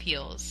last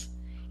appeals.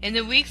 In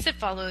the weeks that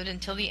followed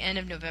until the end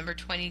of November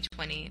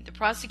 2020, the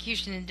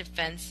prosecution and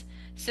defense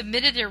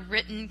submitted their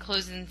written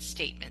closing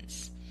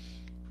statements.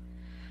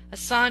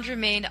 Assange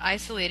remained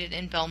isolated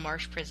in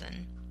Belmarsh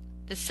prison.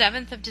 The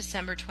 7th of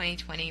December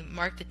 2020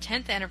 marked the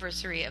 10th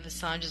anniversary of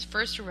Assange's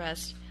first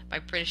arrest by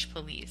British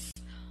police.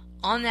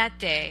 On that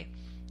day,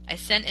 I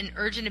sent an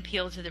urgent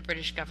appeal to the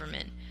British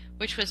government.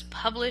 which was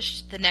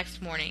published the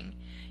next morning.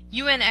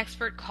 UN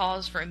expert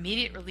calls for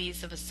immediate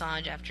release of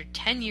Assange after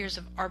 10 years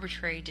of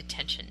arbitrary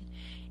detention.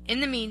 In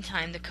the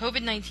meantime, the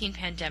COVID-19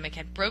 pandemic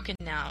had broken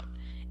out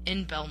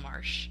in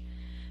Belmarsh.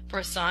 For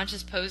Assange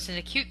has posed an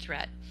acute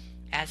threat,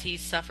 as he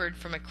suffered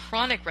from a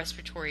chronic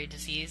respiratory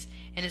disease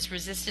and his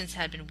resistance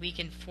had been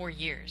weakened for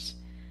years.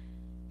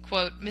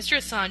 Quote, Mr.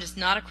 Assange is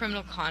not a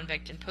criminal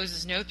convict and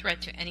poses no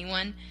threat to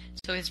anyone,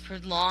 so his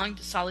prolonged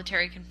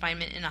solitary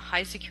confinement in a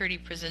high-security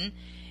prison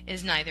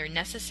is neither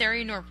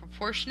necessary nor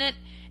proportionate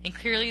and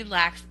clearly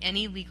lacks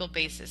any legal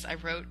basis, I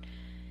wrote,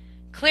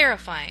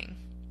 clarifying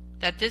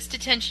that this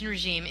detention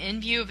regime,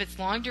 in view of its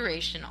long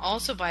duration,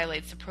 also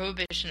violates the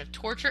prohibition of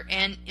torture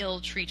and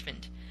ill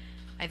treatment.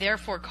 I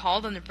therefore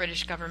called on the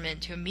British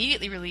government to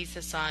immediately release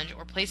Assange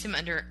or place him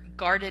under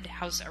guarded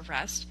house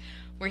arrest,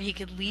 where he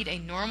could lead a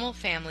normal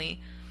family,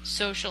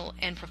 social,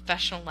 and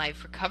professional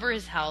life, recover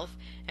his health,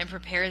 and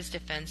prepare his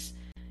defense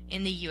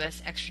in the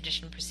U.S.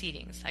 extradition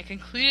proceedings. I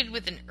concluded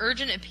with an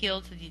urgent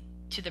appeal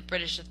to the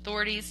British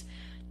authorities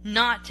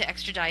not to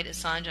extradite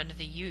Assange to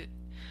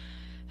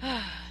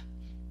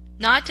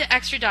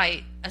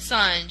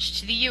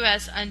the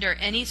U.S. under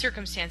any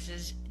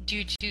circumstances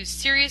due to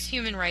serious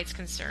human rights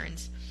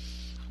concerns.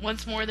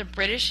 Once more, the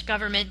British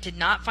government did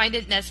not find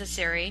it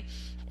necessary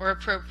or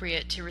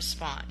appropriate to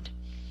respond.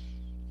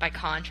 By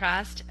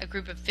contrast, a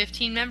group of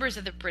 15 members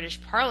of the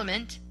British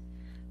Parliament,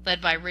 led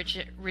by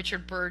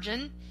Richard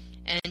Burgon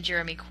and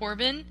Jeremy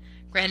Corbyn,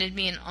 granted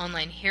me an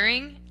online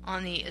hearing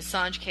on the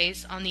Assange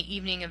case on the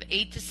evening of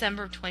 8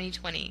 December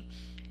 2020.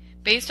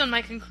 Based on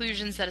my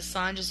conclusions that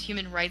Assange's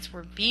human rights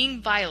were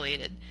being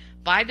violated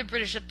by the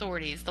British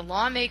authorities, the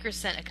lawmakers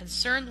sent a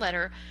concerned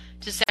letter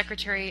to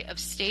Secretary of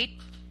State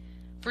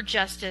for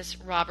Justice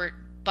Robert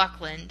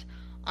Buckland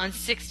on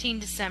 16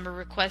 December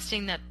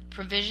requesting that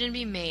provision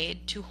be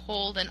made to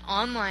hold an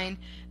online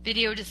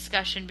video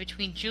discussion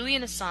between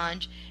Julian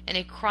Assange and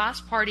a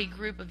cross-party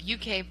group of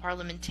UK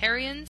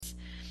parliamentarians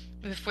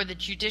before the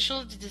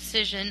judicial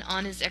decision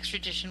on his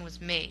extradition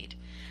was made.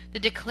 The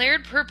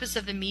declared purpose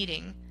of the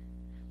meeting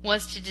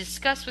was to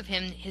discuss with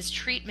him his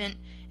treatment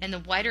and the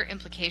wider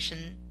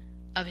implication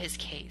of his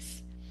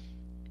case.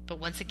 But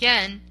once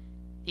again,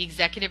 the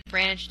executive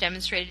branch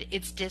demonstrated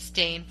its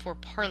disdain for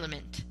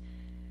Parliament.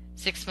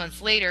 6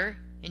 months later,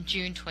 in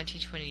June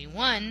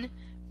 2021,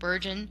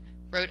 Burgon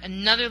wrote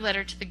another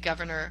letter to the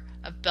governor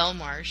of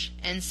Belmarsh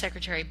and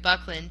Secretary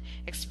Buckland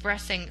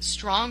expressing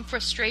strong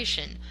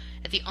frustration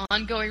at the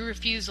ongoing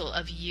refusal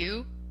of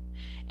you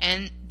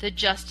and the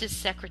Justice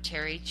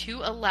Secretary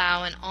to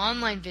allow an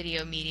online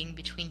video meeting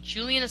between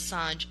Julian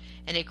Assange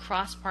and a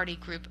cross-party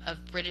group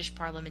of British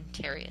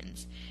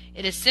parliamentarians.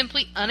 It is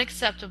simply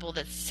unacceptable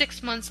that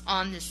 6 months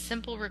on this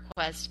simple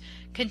request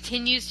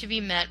continues to be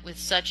met with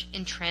such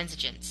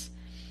intransigence.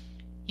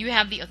 You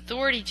have the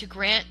authority to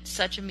grant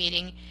such a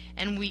meeting,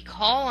 and we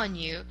call on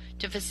you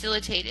to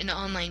facilitate an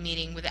online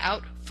meeting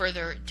without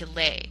further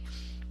delay.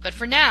 But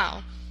for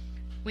now,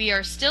 we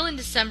are still in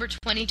December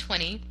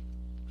 2020,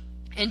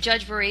 and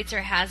Judge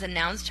Baratzer has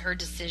announced her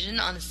decision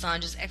on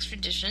Assange's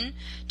extradition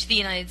to the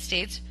United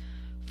States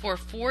for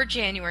 4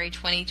 January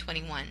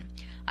 2021.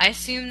 I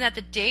assume that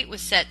the date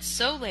was set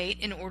so late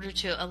in order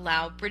to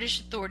allow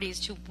British authorities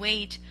to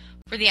wait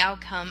for the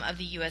outcome of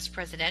the U.S.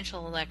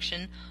 presidential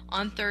election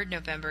on 3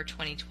 November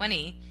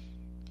 2020,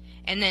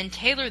 and then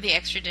tailor the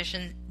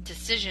extradition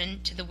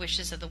decision to the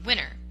wishes of the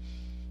winner.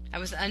 I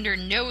was under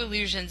no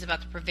illusions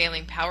about the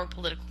prevailing power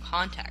political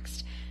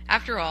context.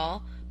 After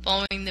all,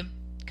 following the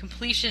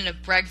completion of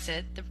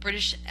Brexit, the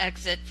British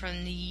exit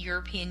from the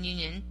European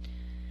Union,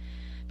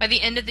 by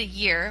the end of the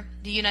year,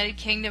 the United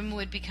Kingdom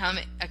would become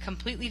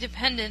completely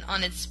dependent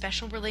on its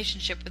special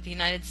relationship with the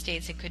United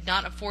States and could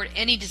not afford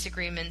any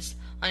disagreements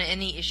on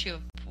any issue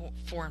of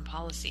foreign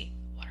policy.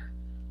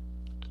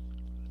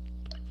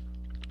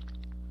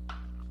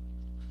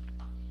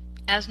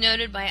 As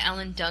noted by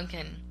Alan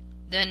Duncan,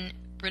 then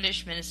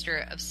British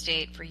Minister of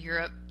State for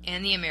Europe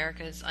and the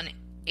Americas on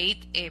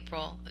 8th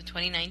April of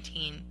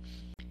 2019,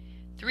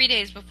 3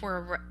 days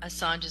before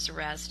Assange's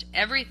arrest,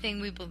 everything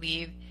we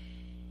believe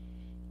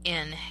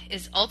in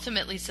is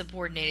ultimately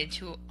subordinated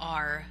to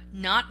our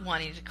not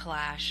wanting to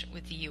clash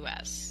with the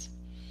U.S.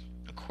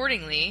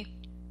 Accordingly,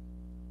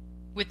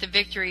 with the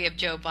victory of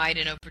Joe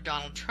Biden over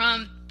Donald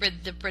Trump,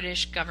 the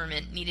British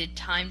government needed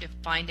time to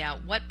find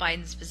out what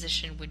Biden's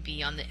position would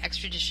be on the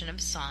extradition of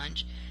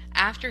Assange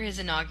after his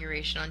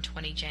inauguration on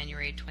 20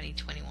 January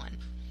 2021.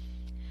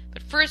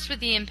 But first, with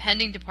the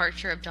impending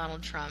departure of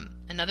Donald Trump,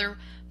 another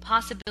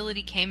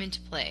possibility came into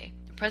play: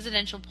 the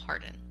presidential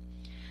pardon.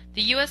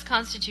 The U.S.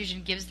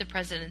 Constitution gives the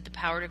President the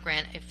power to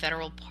grant a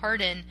federal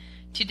pardon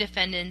to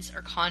defendants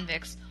or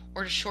convicts,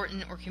 or to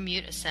shorten or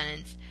commute a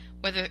sentence,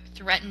 whether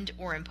threatened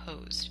or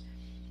imposed.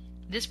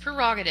 This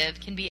prerogative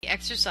can be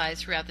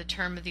exercised throughout the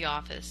term of the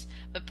office,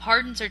 but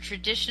pardons are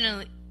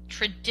traditionally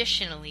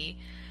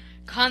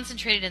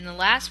concentrated in the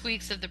last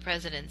weeks of the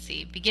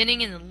presidency.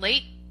 Beginning in the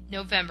late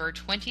November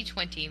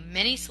 2020,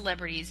 many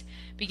celebrities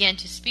began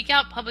to speak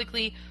out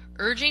publicly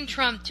urging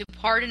Trump to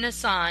pardon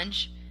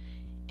Assange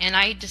and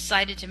I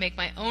decided to make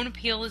my own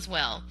appeal as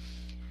well.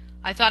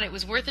 I thought it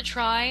was worth a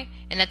try,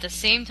 and at the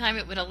same time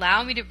it would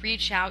allow me to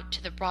reach out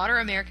to the broader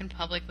American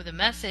public with a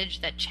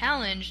message that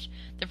challenged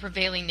the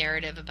prevailing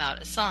narrative about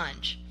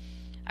Assange.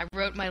 I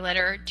wrote my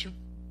letter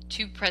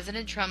to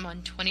President Trump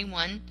on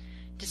 21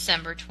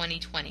 December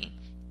 2020,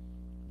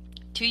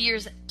 2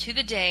 years to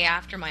the day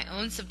after my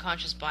own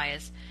subconscious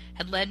bias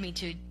had led me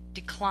to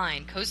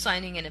decline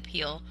co-signing an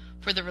appeal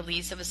for the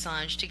release of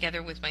Assange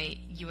together with my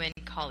UN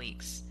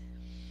colleagues.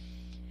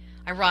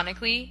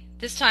 Ironically,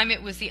 this time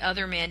it was the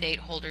other mandate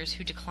holders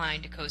who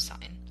declined to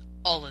co-sign,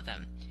 all of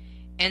them,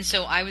 and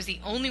so I was the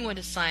only one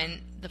to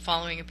sign the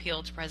following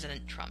appeal to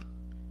President Trump.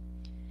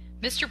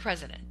 Mr.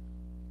 President,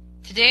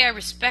 today I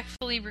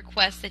respectfully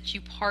request that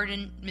you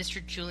pardon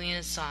Mr.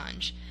 Julian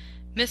Assange.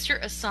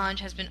 Mr. Assange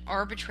has been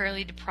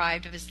arbitrarily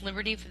deprived of his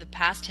liberty for the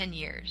past 10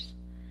 years.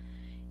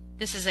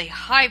 This is a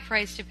high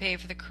price to pay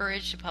for the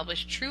courage to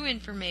publish true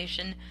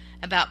information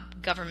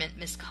about government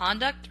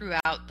misconduct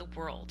throughout the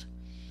world.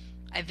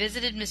 I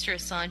visited Mr.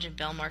 Assange in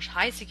Belmarsh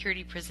High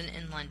Security Prison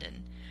in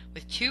London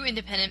with 2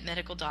 independent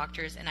medical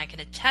doctors, and I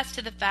can attest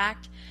to the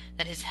fact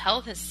that his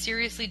health has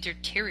seriously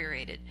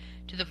deteriorated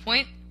to the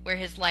point where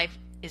his life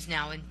is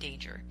now in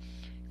danger.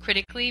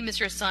 Critically,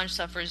 Mr. Assange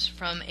suffers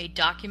from a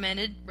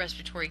documented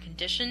respiratory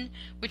condition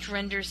which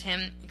renders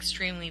him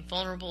extremely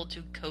vulnerable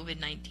to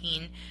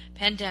COVID-19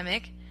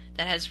 pandemic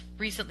that has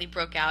recently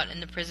broke out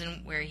in the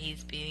prison where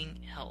he's being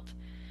held.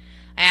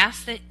 I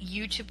ask that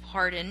you to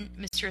pardon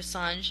Mr.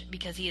 Assange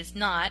because he is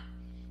not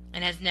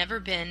and has never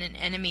been an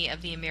enemy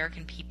of the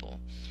American people.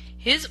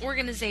 His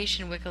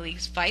organization,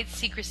 WikiLeaks, fights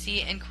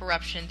secrecy and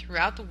corruption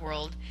throughout the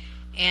world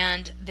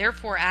and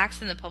therefore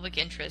acts in the public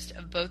interest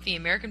of both the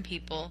American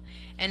people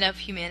and of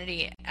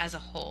humanity as a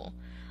whole.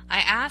 I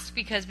ask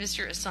because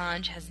Mr.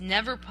 Assange has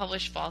never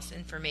published false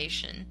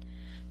information.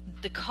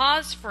 The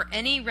cause for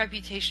any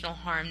reputational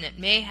harm that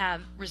may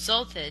have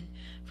resulted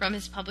from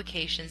his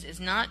publications is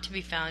not to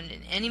be found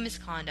in any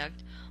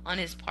misconduct on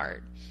his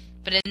part,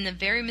 but in the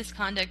very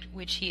misconduct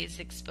which he is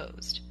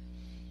exposed.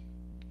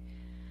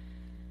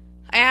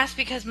 I ask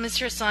because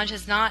Mr. Assange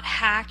has not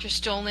hacked or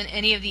stolen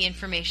any of the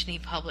information he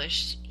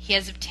published. He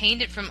has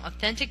obtained it from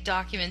authentic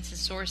documents and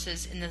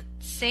sources in the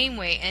same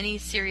way any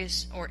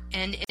serious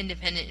and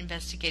independent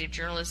investigative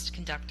journalists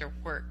conduct their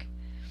work.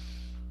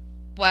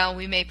 While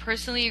we may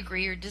personally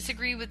agree or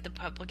disagree with the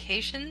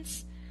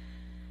publications,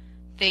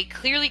 they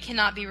clearly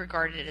cannot be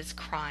regarded as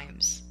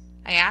crimes.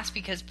 I ask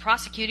because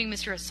prosecuting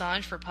Mr.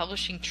 Assange for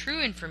publishing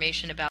true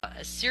information about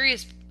a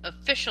serious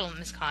official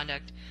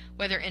misconduct,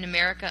 whether in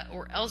America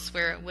or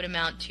elsewhere, would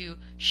amount to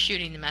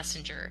shooting the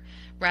messenger,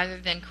 rather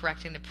than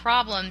correcting the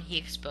problem he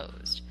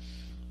exposed.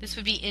 This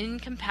would be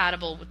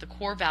incompatible with the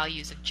core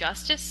values of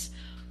justice,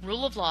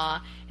 rule of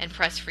law, and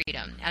press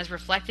freedom, as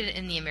reflected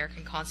in the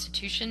American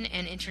Constitution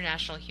and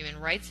international human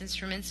rights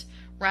instruments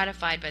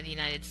ratified by the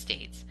United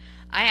States.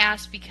 I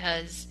ask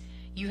because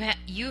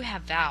you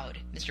have vowed,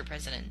 Mr.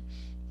 President,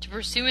 to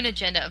pursue an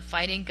agenda of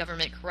fighting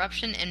government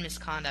corruption and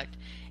misconduct,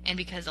 and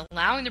because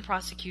allowing the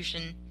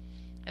prosecution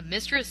of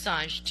Mr.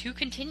 Assange to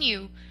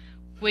continue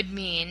would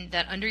mean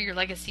that under your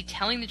legacy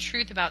telling the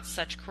truth about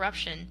such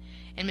corruption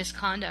and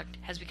misconduct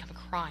has become a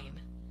crime.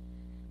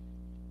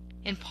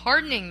 In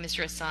pardoning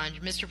Mr.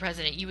 Assange, Mr.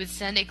 President, you would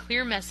send a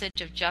clear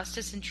message of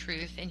justice and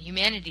truth and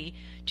humanity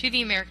to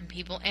the American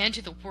people and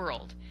to the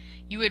world.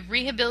 You would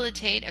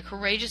rehabilitate a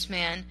courageous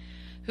man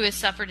who has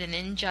suffered an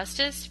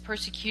injustice,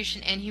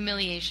 persecution, and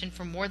humiliation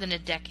for more than a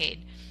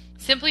decade,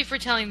 simply for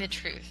telling the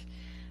truth.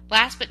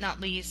 Last but not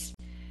least,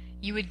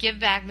 you would give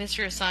back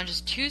Mr.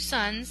 Assange's 2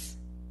 sons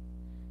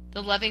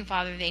the loving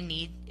father they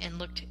need and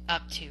looked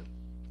up to.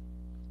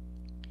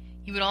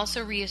 You would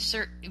also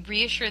reassure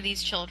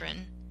these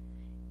children,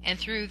 and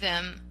through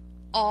them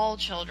all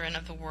children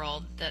of the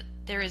world, that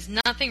there is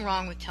nothing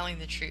wrong with telling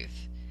the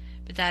truth,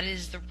 but that it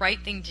is the right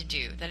thing to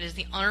do, that it is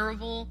the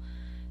honorable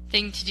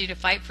thing to do to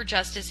fight for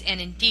justice,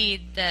 and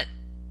indeed that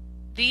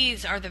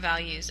these are the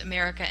values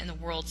America and the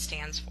world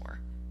stands for.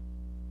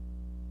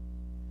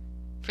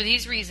 For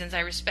these reasons, I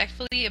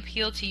respectfully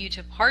appeal to you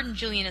to pardon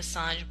Julian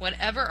Assange,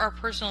 whatever our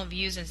personal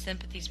views and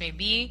sympathies may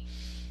be.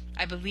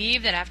 I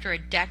believe that after a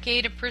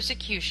decade of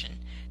persecution,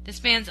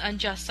 this man's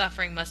unjust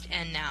suffering must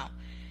end now.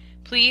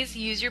 Please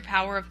use your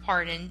power of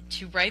pardon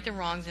to right the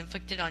wrongs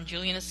inflicted on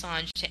Julian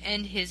Assange, to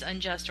end his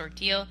unjust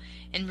ordeal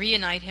and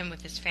reunite him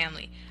with his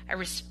family. I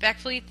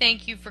respectfully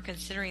thank you for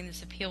considering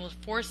this appeal with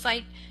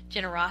foresight,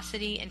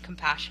 generosity, and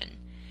compassion.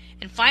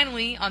 And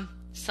finally, on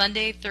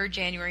Sunday, 3rd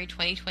January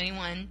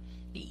 2021,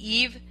 the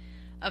eve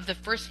of the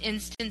first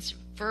instance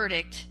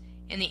verdict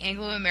in the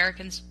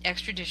Anglo-American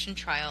extradition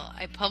trial,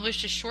 I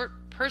published a short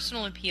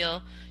personal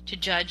appeal to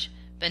Judge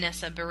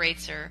Vanessa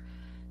Beretzer,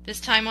 this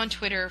time on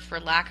Twitter for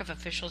lack of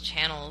official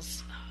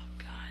channels. Oh,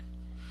 God.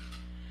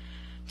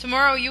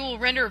 Tomorrow you will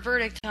render a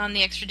verdict on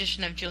the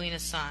extradition of Julian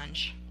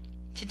Assange.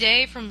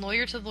 Today, from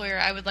lawyer to lawyer,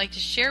 I would like to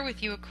share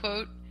with you a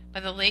quote by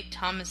the late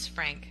Thomas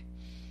Frank,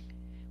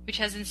 which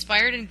has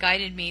inspired and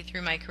guided me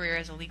through my career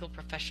as a legal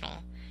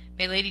professional.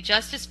 May Lady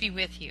Justice be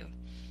with you.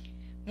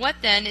 What,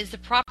 then, is the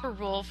proper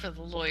role for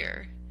the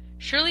lawyer?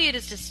 Surely it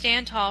is to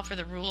stand tall for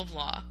the rule of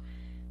law.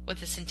 What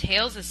this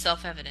entails is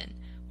self-evident.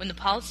 When the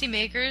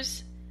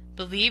policymakers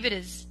believe it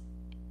is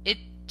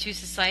to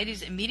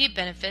society's immediate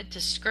benefit to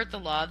skirt the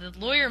law, the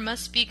lawyer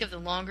must speak of the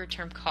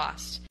longer-term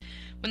cost.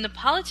 When the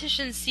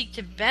politicians seek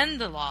to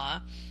bend the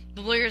law,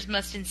 the lawyers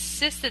must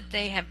insist that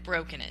they have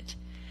broken it.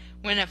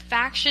 When a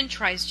faction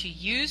tries to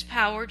use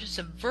power to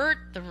subvert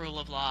the rule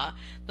of law,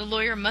 the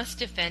lawyer must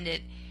defend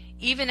it,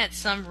 even at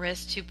some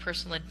risk to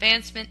personal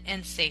advancement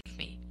and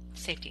safety.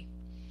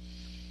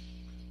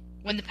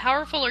 When the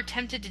powerful are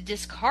tempted to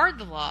discard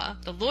the law,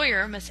 the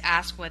lawyer must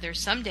ask whether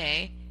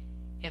someday,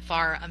 if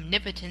our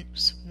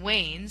omnipotence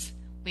wanes,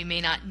 we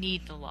may not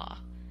need the law.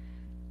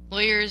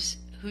 Lawyers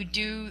who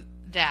do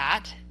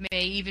that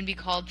may even be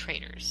called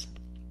traitors.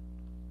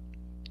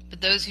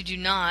 But those who do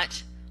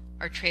not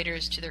are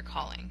traitors to their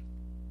calling.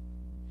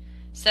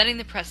 Setting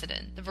the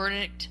precedent, the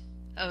verdict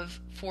of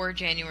 4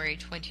 January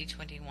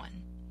 2021.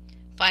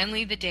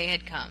 Finally, the day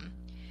had come.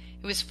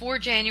 It was 4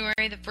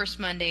 January, the first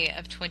Monday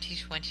of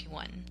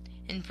 2021.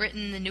 In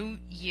Britain, the new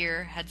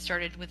year had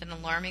started with an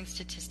alarming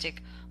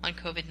statistic on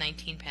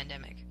COVID-19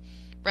 pandemic.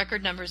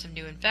 Record numbers of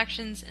new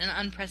infections and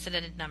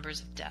unprecedented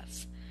numbers of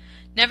deaths.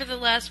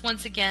 Nevertheless,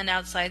 once again,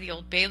 outside the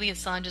Old Bailey,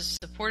 Assange's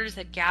supporters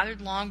had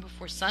gathered long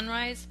before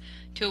sunrise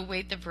to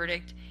await the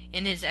verdict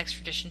in his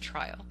extradition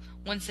trial.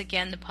 Once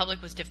again, the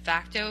public was de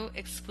facto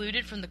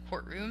excluded from the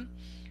courtroom.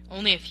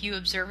 Only a few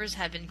observers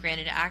had been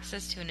granted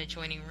access to an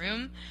adjoining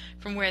room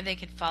from where they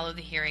could follow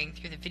the hearing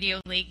through the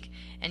video link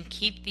and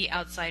keep the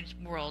outside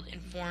world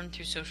informed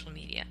through social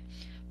media.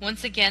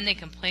 Once again, they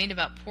complained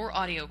about poor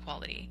audio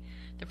quality.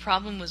 The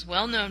problem was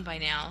well known by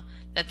now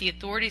that the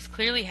authorities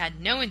clearly had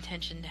no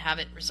intention to have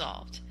it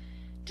resolved.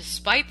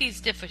 Despite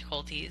these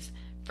difficulties,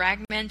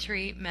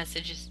 fragmentary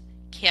messages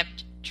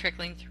kept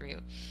trickling through,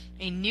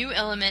 a new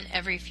element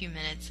every few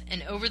minutes,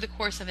 and over the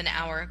course of an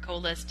hour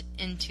coalesced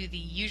into the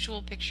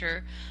usual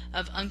picture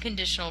of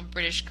unconditional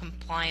British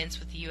compliance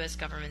with the U.S.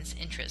 government's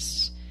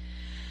interests.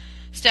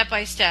 Step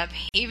by step,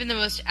 even the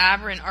most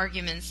aberrant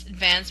arguments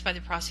advanced by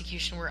the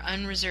prosecution were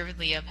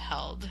unreservedly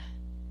upheld.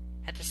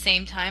 At the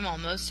same time,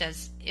 almost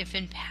as if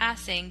in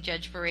passing,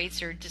 Judge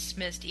Baratzer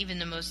dismissed even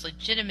the most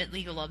legitimate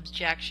legal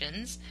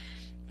objections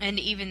and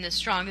even the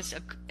strongest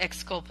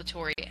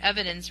exculpatory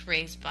evidence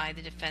raised by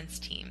the defense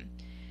team.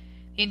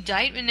 The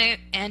indictment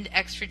and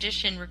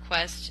extradition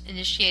request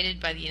initiated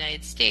by the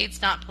United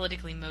States, not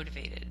politically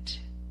motivated.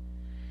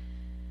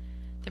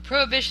 The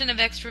prohibition of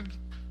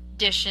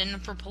extradition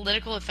for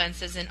political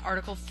offenses in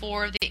Article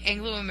 4 of the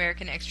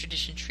Anglo-American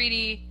Extradition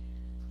Treaty,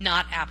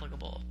 not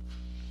applicable.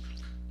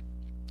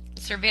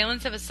 The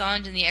surveillance of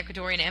Assange in the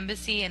Ecuadorian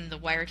embassy and the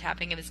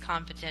wiretapping of his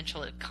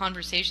confidential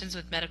conversations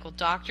with medical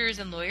doctors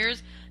and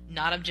lawyers,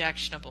 not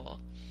objectionable.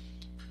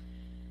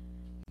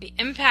 The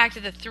impact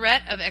of the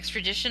threat of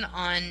extradition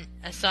on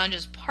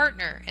Assange's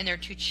partner and their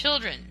 2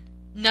 children,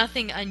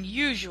 nothing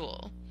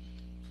unusual.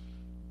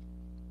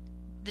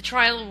 The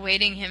trial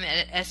awaiting him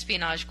at an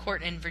espionage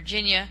court in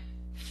Virginia,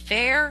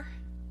 fair.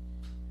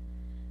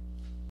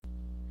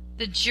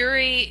 The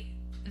jury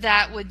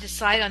that would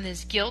decide on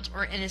his guilt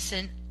or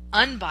innocence,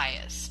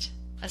 unbiased.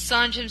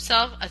 Assange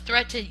himself, a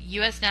threat to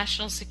U.S.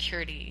 national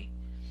security.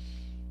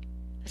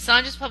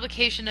 Assange's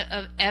publication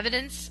of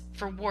evidence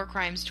for war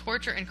crimes,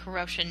 torture, and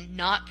corruption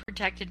not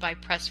protected by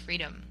press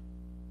freedom.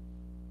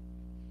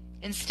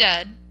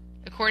 Instead,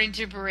 according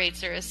to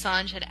Baratzer,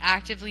 Assange had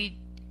actively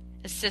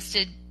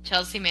assisted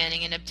Chelsea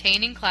Manning in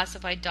obtaining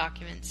classified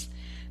documents,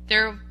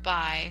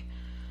 thereby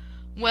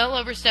well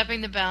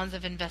overstepping the bounds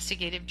of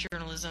investigative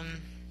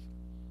journalism.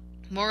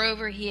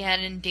 Moreover, he had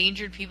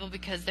endangered people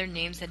because their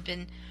names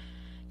had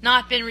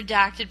not been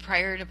redacted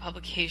prior to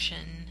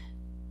publication.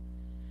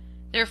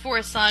 Therefore,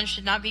 Assange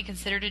should not be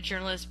considered a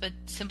journalist, but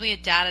simply a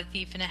data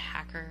thief and a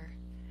hacker.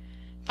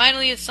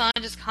 Finally,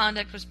 Assange's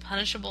conduct was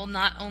punishable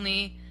not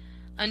only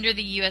under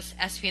the U.S.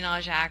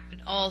 Espionage Act, but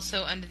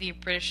also under the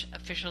British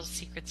Official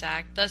Secrets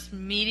Act, thus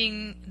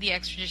meeting the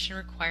extradition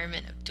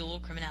requirement of dual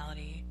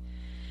criminality.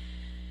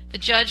 The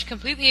judge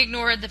completely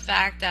ignored the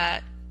fact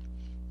that,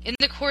 in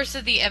the course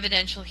of the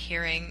evidential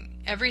hearing,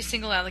 every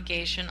single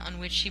allegation on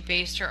which she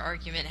based her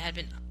argument had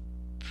been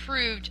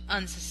proved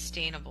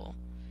unsustainable.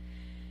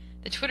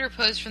 The Twitter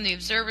posts from the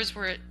observers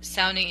were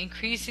sounding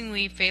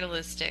increasingly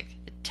fatalistic.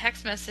 The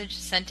text message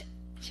sent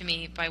to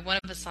me by one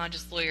of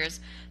Assange's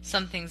lawyers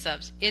summed things up.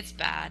 It's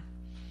bad.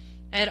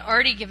 I had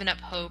already given up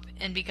hope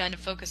and begun to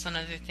focus on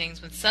other things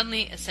when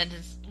suddenly a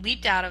sentence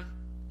leaped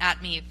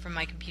at me from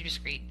my computer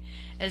screen,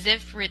 as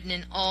if written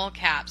in all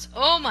caps.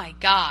 Oh my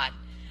God!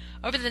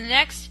 Over the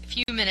next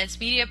few minutes,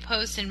 media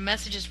posts and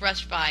messages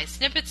rushed by.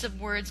 Snippets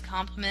of words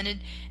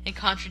complemented and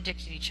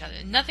contradicted each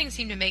other. Nothing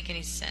seemed to make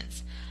any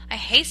sense. I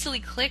hastily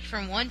clicked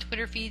from one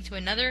Twitter feed to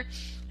another,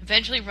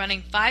 eventually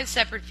running 5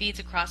 separate feeds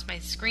across my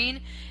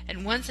screen at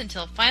once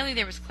until finally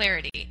there was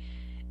clarity.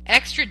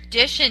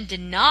 Extradition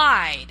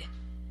denied!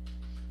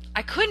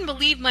 I couldn't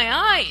believe my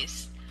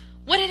eyes.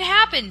 What had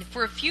happened?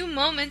 For a few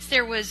moments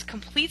there was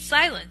complete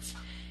silence.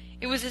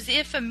 It was as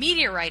if a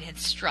meteorite had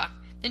struck.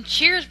 Then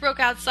cheers broke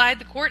outside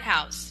the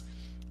courthouse.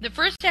 The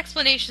first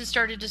explanation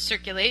started to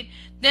circulate,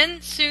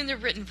 then soon the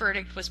written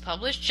verdict was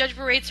published. Judge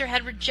Baratzer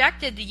had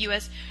rejected the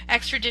U.S.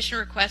 extradition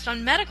request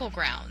on medical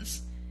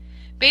grounds.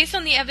 Based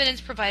on the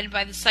evidence provided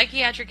by the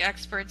psychiatric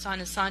experts on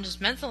Assange's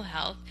mental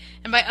health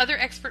and by other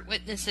expert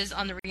witnesses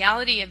on the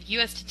reality of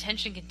U.S.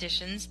 detention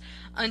conditions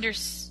under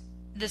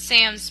the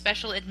SAM's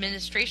special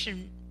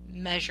administration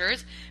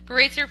measures,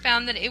 Baratzer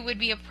found that it would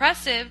be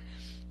oppressive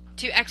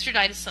to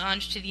extradite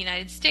Assange to the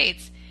United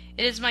States.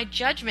 It is my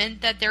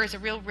judgment that there is a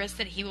real risk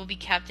that he will be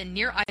kept in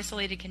near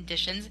isolated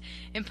conditions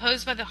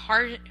imposed by the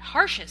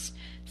harshest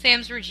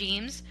SAM's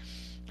regimes,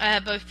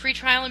 both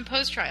pre-trial and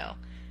post-trial.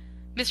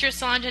 Mr.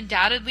 Assange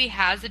undoubtedly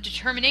has the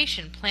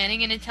determination,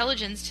 planning, and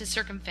intelligence to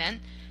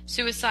circumvent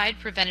suicide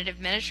preventative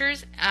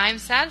measures. I am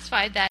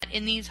satisfied that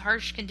in these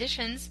harsh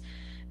conditions,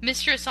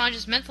 Mr.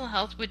 Assange's mental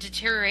health would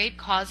deteriorate,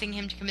 causing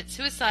him to commit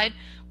suicide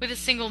with a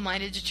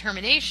single-minded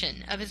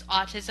determination of his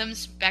autism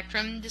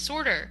spectrum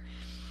disorder.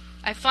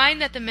 I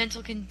find that the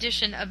mental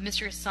condition of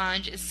Mr.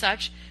 Assange is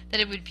such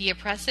that it would be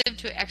oppressive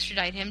to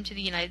extradite him to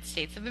the United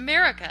States of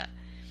America.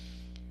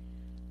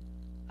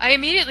 I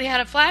immediately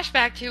had a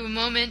flashback to a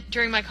moment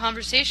during my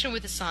conversation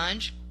with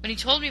Assange when he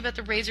told me about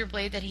the razor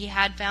blade that he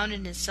had found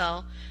in his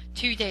cell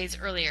 2 days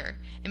earlier,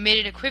 and made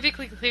it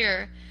equivocally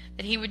clear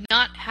that he would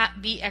not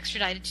be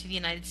extradited to the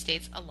United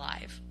States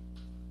alive.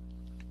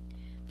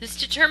 This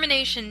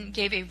determination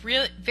gave a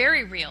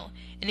very real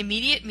and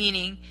immediate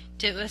meaning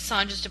to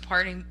Assange's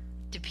departing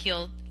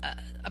appeal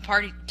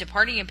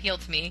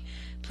to me.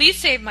 Please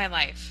save my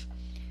life.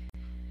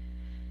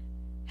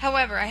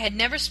 However, I had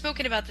never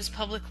spoken about this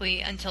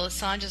publicly until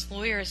Assange's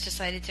lawyers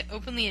decided to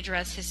openly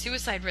address his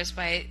suicide risk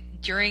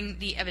during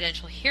the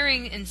evidential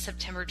hearing in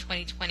September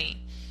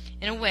 2020.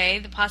 In a way,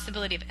 the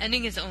possibility of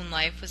ending his own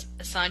life was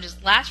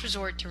Assange's last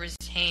resort to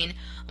retain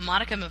a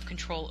modicum of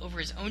control over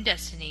his own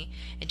destiny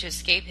and to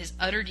escape his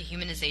utter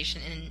dehumanization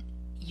in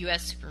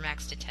U.S.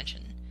 Supermax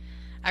detention.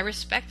 I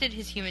respected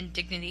his human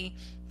dignity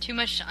too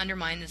much to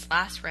undermine this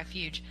last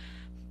refuge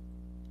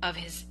of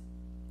his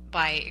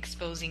by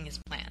exposing his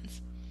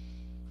plans.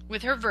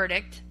 With her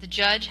verdict, the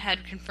judge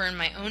had confirmed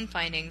my own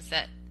findings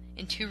that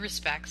in 2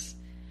 respects.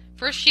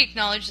 First, she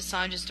acknowledged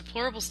Assange's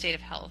deplorable state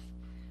of health,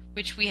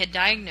 which we had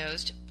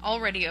diagnosed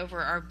already over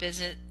our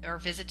visit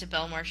to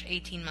Belmarsh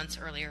 18 months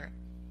earlier,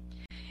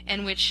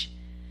 and which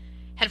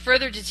had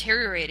further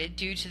deteriorated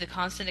due to the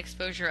constant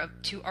exposure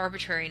to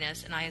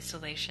arbitrariness and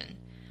isolation.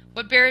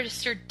 What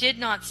Barrister did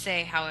not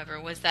say, however,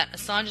 was that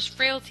Assange's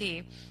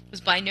frailty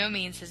was by no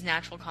means his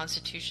natural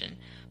constitution,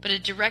 but a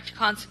direct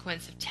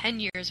consequence of 10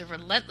 years of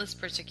relentless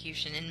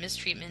persecution and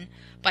mistreatment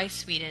by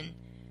Sweden,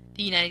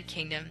 the United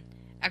Kingdom,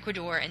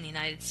 Ecuador, and the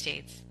United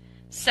States.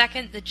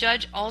 Second, the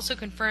judge also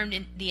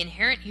confirmed the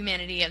inherent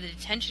humanity of the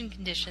detention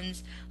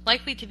conditions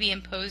likely to be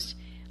imposed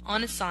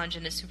on Assange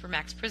in a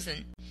Supermax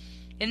prison.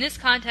 In this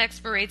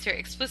context, Baratzer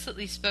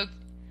explicitly spoke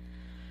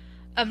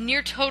of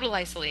near total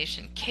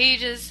isolation,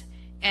 cages,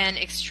 and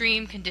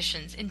extreme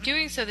conditions. In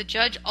doing so, the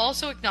judge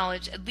also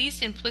acknowledged, at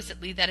least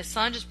implicitly, that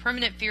Assange's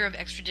permanent fear of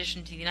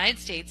extradition to the United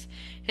States,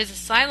 his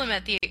asylum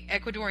at the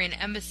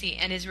Ecuadorian embassy,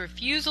 and his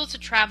refusal to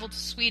travel to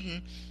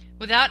Sweden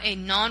without a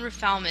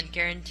non-refoulement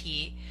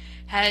guarantee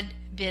had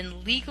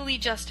been legally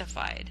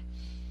justified,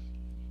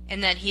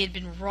 and that he had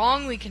been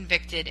wrongly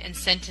convicted and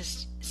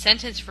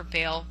sentenced for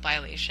bail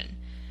violation.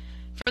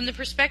 From the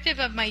perspective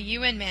of my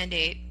UN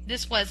mandate,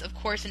 this was, of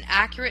course, an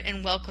accurate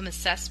and welcome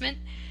assessment.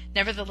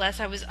 Nevertheless,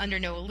 I was under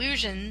no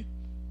illusion.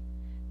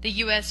 The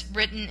U.S.,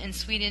 Britain, and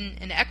Sweden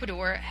and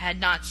Ecuador had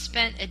not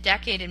spent a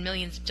decade and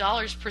millions of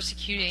dollars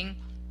persecuting,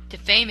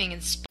 defaming,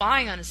 and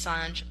spying on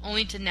Assange,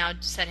 only to now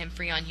set him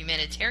free on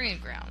humanitarian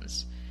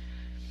grounds.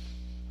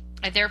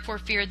 I therefore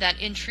feared that,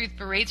 in truth,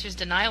 Baratzer's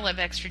denial of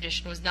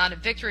extradition was not a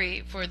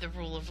victory for the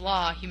rule of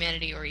law,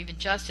 humanity, or even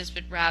justice,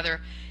 but rather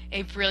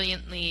a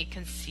brilliantly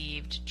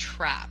conceived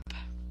trap.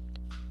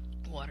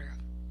 Water.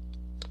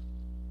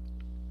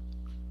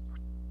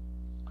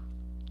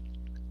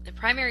 The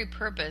primary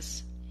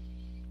purpose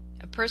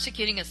of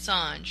persecuting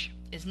Assange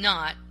is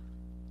not,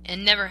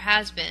 and never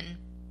has been,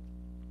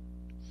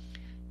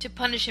 to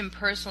punish him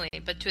personally,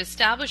 but to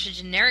establish a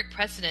generic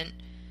precedent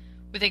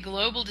with a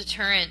global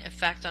deterrent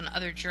effect on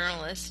other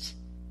journalists,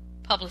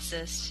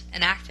 publicists,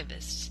 and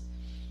activists.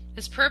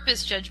 This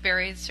purpose Judge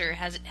Baratzer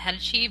had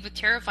achieved with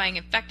terrifying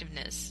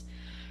effectiveness.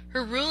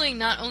 Her ruling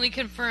not only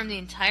confirmed the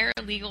entire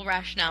legal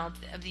rationale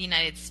of the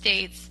United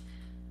States,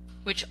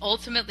 which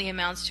ultimately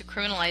amounts to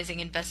criminalizing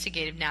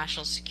investigative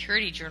national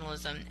security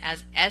journalism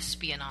as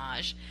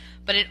espionage,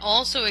 but it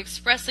also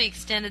expressly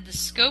extended the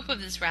scope of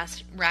this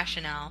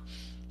rationale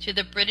to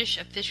the British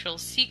Official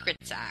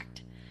Secrets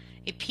Act,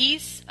 a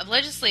piece of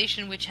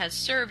legislation which has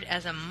served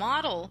as a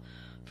model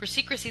for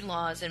secrecy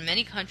laws in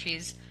many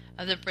countries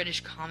of the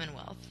British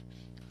Commonwealth.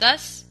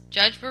 Thus,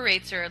 Judge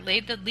Baratzer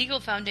laid the legal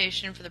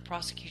foundation for the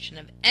prosecution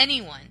of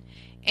anyone,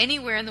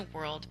 anywhere in the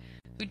world,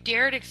 who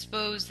dared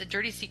expose the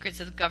dirty secrets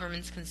of the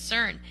governments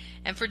concerned,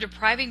 and for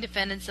depriving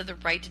defendants of the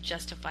right to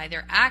justify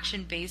their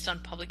action based on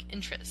public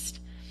interest.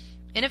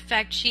 In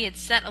effect, she had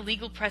set a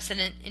legal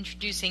precedent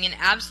introducing an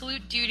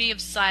absolute duty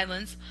of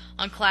silence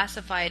on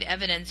classified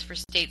evidence for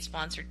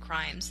state-sponsored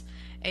crimes,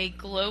 a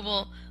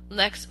global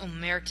lex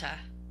omerta.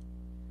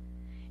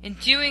 In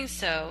doing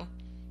so,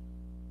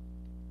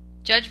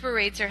 Judge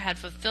Baraitser had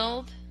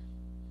fulfilled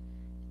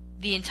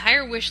the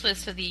entire wish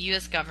list of the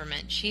U.S.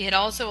 government. She had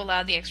also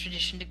allowed the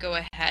extradition to go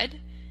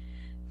ahead.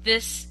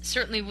 This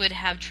certainly would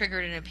have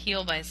triggered an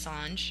appeal by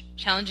Assange,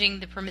 challenging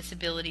the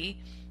permissibility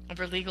of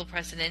her legal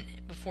precedent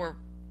before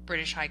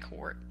British High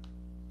Court.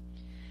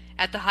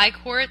 At the High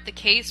Court, the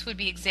case would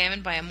be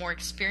examined by a more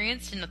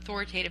experienced and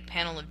authoritative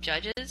panel of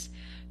judges,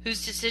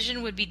 whose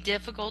decision would be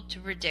difficult to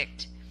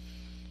predict.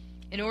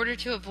 In order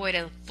to avoid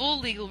a full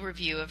legal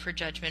review of her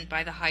judgment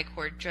by the High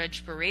Court,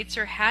 Judge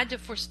Baraitser had to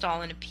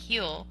forestall an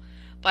appeal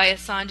by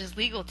Assange's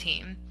legal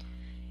team.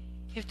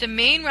 If the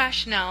main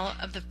rationale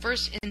of the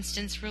first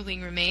instance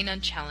ruling remained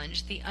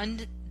unchallenged,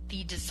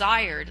 the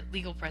desired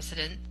legal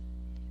precedent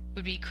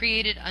would be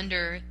created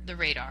under the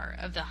radar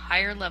of the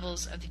higher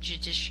levels of the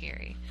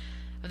judiciary,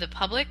 of the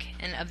public,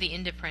 and of the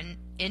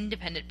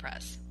independent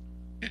press.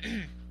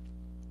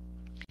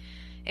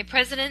 A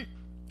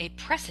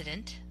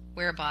precedent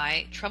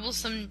whereby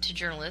troublesome to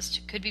journalists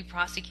could be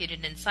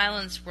prosecuted in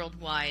silence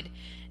worldwide,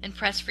 and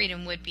press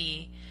freedom would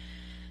be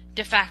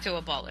de facto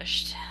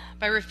abolished.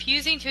 By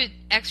refusing to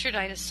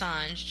extradite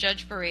Assange,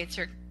 Judge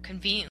Baraitser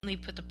conveniently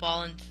put the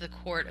ball into the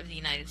court of the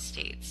United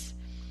States.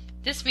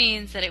 This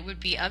means that it would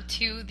be up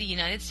to the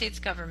United States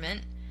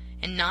government,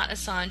 and not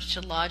Assange,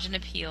 to lodge an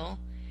appeal,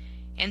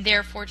 and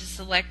therefore to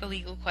select the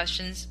legal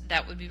questions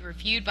that would be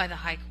reviewed by the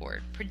High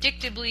Court.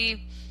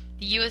 Predictably,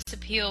 the U.S.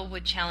 appeal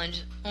would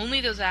challenge only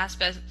those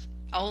aspects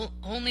of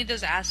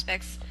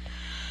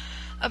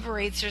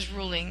Baraitser's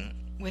ruling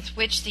with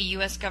which the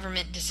U.S.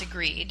 government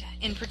disagreed,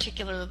 in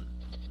particular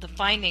the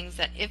findings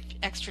that if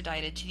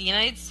extradited to the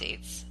United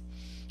States,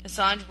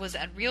 Assange was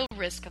at real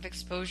risk of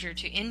exposure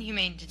to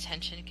inhumane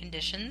detention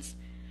conditions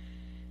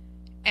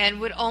and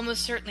would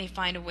almost certainly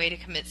find a way to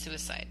commit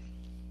suicide.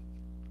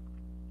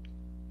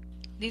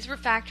 These were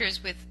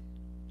factors with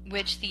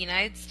which the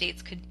United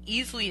States could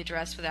easily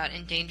address without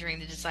endangering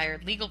the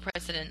desired legal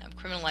precedent of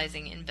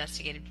criminalizing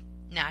investigative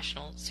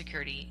national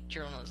security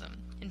journalism.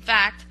 In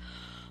fact,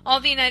 all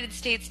the United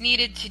States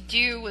needed to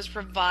do was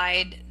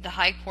provide the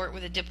High Court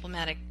with a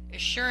diplomatic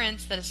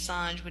assurance that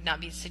Assange would not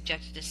be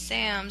subjected to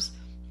SAMs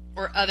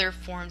or other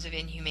forms of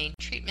inhumane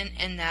treatment,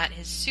 and that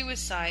his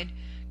suicide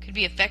could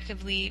be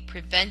effectively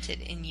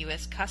prevented in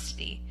U.S.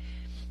 custody.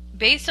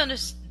 Based on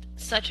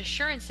such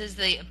assurances,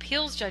 the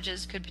appeals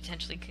judges could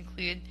potentially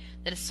conclude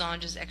that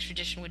Assange's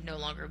extradition would no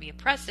longer be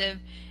oppressive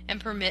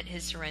and permit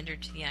his surrender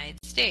to the United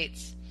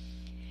States.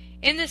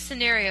 In this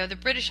scenario, the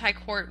British High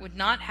Court would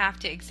not have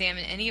to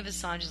examine any of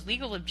Assange's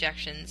legal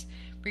objections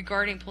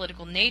regarding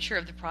political nature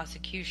of the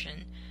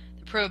prosecution,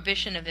 the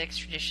prohibition of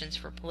extraditions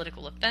for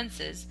political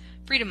offenses,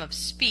 freedom of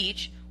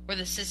speech, or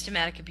the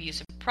systematic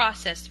abuse of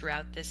process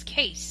throughout this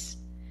case.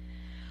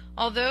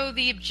 Although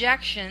the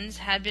objections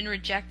had been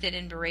rejected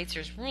in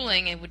Baraitser's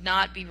ruling and would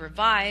not be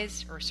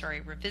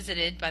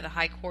revisited by the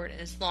High Court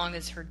as long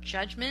as her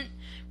judgment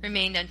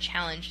remained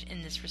unchallenged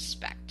in this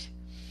respect.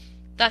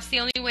 Thus, the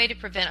only way to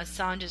prevent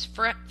Assange's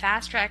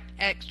fast-track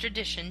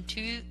extradition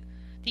to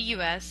the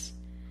U.S.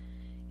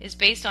 is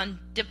based on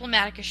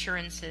diplomatic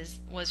assurances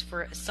was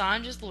for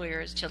Assange's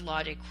lawyers to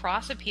lodge a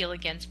cross-appeal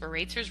against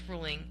Baraitser's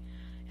ruling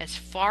as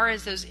far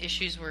as those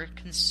issues were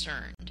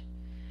concerned.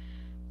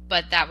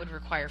 But that would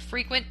require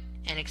frequent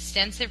and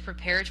extensive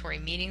preparatory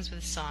meetings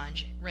with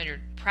Assange,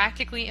 rendered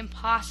practically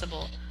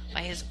impossible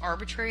by his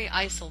arbitrary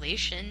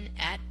isolation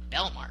at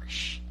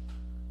Belmarsh.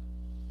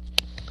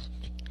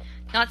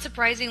 Not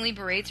surprisingly,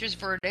 Baraitser's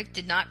verdict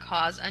did not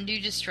cause undue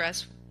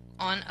distress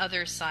on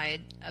either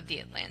side of the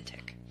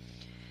Atlantic.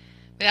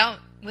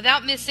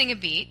 Without missing a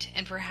beat,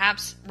 and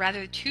perhaps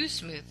rather too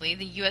smoothly,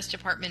 the U.S.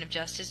 Department of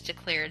Justice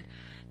declared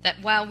that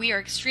while we are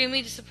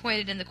extremely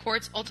disappointed in the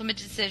court's ultimate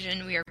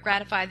decision, we are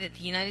gratified that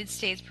the United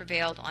States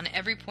prevailed on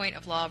every point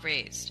of law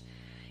raised.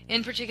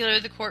 In particular,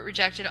 the court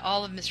rejected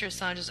all of Mr.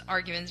 Assange's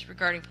arguments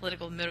regarding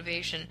political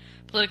motivation,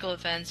 political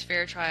offense,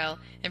 fair trial,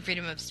 and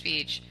freedom of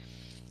speech.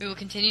 We will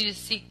continue to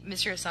seek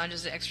Mr.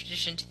 Assange's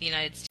extradition to the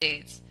United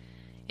States.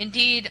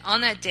 Indeed,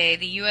 on that day,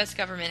 the U.S.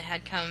 government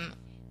had come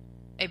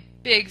a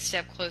big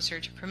step closer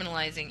to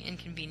criminalizing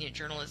inconvenient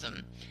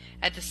journalism.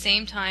 At the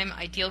same time,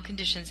 ideal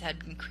conditions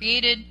had been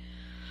created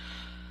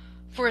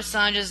for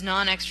Assange's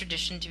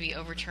non-extradition to be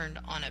overturned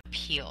on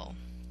appeal.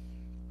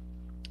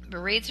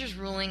 Baraitser's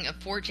ruling of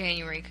 4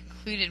 January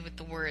concluded with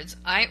the words,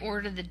 "I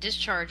order the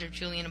discharge of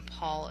Julian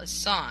Paul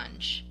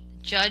Assange."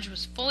 The judge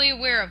was fully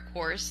aware, of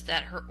course,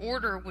 that her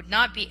order would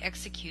not be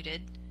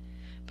executed,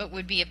 but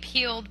would be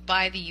appealed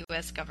by the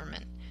U.S.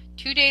 government.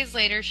 2 days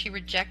later, she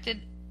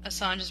rejected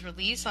Assange's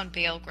release on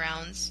bail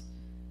grounds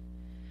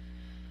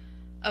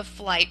of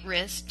flight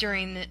risk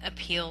during the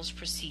appeals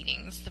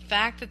proceedings. The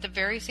fact that the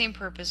very same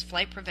purpose,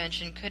 flight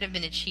prevention, could have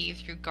been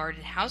achieved through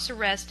guarded house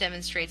arrest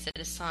demonstrates that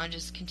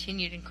Assange's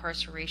continued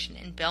incarceration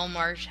in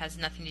Belmarsh has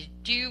nothing to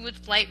do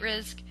with flight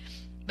risk,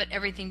 but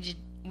everything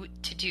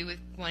to do with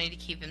wanting to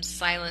keep him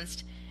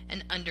silenced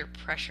and under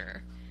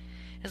pressure.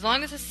 As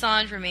long as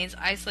Assange remains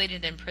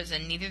isolated in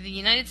prison, neither the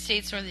United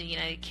States nor the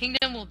United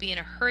Kingdom will be in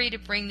a hurry to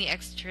bring the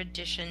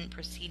extradition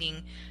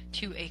proceeding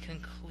to a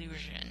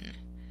conclusion.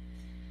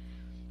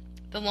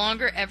 The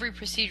longer every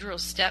procedural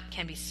step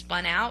can be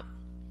spun out,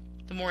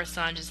 the more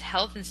Assange's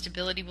health and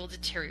stability will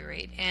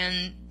deteriorate,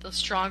 and the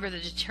stronger the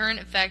deterrent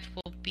effect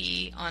will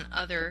be on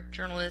other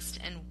journalists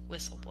and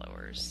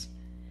whistleblowers.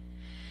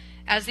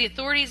 As the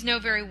authorities know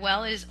very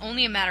well, it is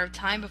only a matter of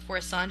time before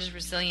Assange's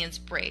resilience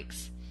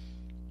breaks.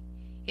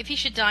 If he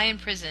should die in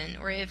prison,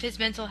 or if his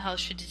mental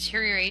health should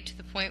deteriorate to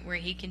the point where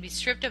he can be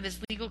stripped of his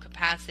legal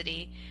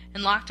capacity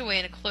and locked away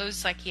in a closed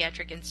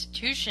psychiatric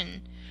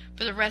institution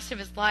for the rest of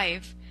his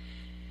life,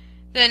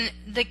 then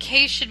the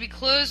case should be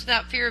closed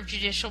without fear of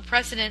judicial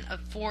precedent of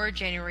 4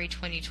 January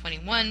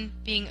 2021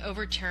 being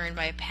overturned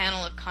by a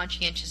panel of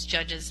conscientious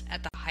judges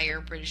at the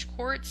higher British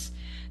courts,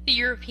 the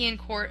European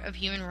Court of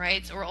Human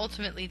Rights, or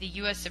ultimately the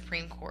U.S.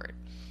 Supreme Court.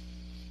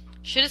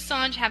 Should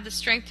Assange have the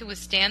strength to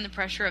withstand the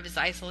pressure of his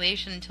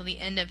isolation until the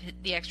end of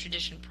the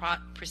extradition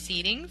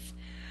proceedings?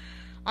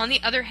 On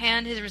the other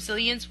hand, his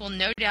resilience will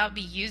no doubt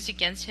be used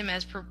against him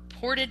as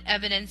purported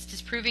evidence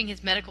disproving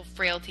his medical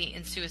frailty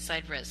and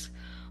suicide risk.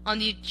 On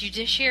the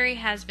judiciary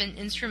has been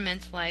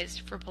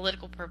instrumentalized for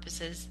political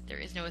purposes. There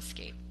is no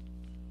escape.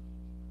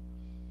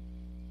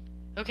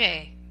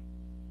 Okay.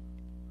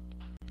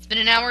 It's been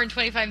an hour and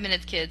 25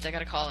 minutes, kids. I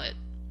gotta call it.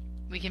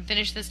 We can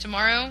finish this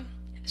tomorrow,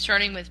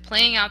 starting with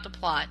playing out the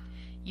plot.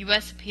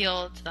 U.S.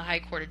 appeal to the High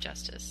Court of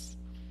Justice.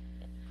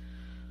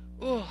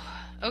 Ooh.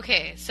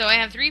 Okay, so I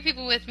have 3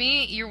 people with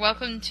me. You're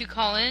welcome to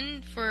call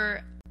in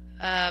for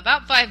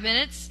about 5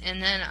 minutes,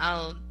 and then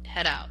I'll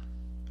head out.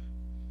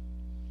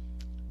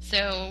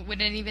 So,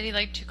 would anybody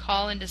like to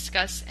call and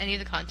discuss any of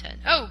the content?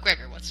 Oh,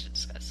 Gregor wants to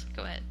discuss.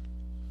 Go ahead.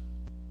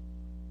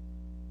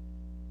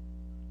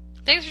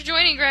 Thanks for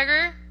joining,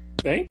 Gregor.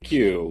 Thank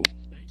you.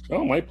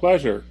 Oh, my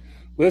pleasure.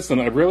 Listen,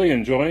 I'm really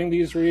enjoying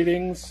these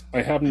readings.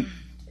 I haven't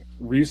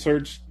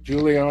researched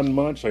Julian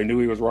much. I knew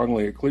he was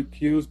wrongly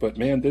accused, but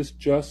man, this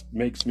just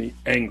makes me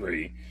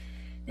angry.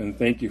 And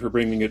thank you for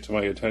bringing it to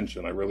my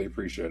attention. I really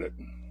appreciate it.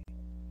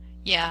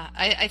 Yeah,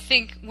 I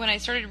think when I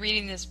started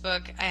reading this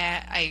book,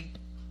 I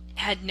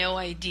had no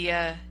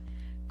idea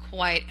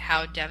quite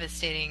how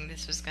devastating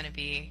this was going to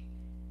be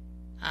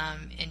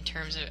in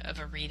terms of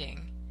a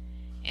reading.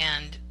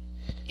 And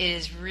it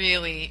has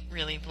really,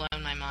 really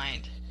blown my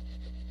mind.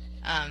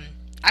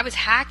 I was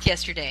hacked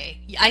yesterday.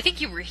 I think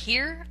you were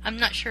here. I'm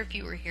not sure if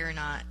you were here or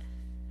not.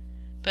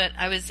 But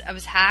I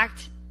was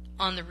hacked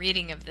on the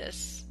reading of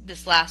this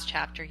last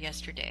chapter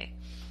yesterday.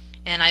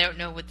 And I don't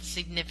know what the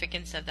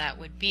significance of that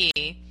would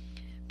be,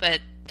 but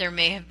there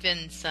may have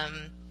been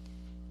some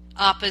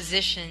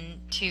opposition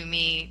to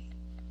me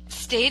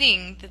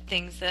stating the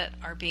things that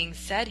are being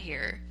said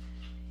here.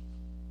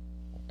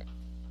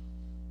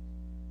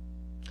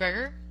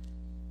 Gregor,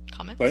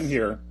 comments? I'm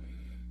here.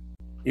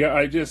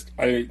 Yeah,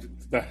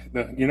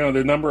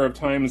 the number of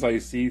times I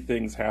see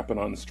things happen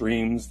on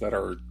streams that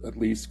are at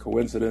least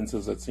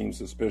coincidences that seem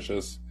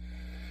suspicious.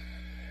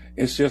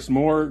 It's just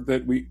more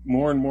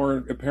and more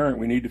apparent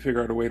we need to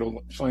figure out a way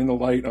to shine the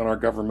light on our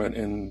government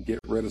and get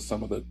rid of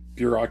some of the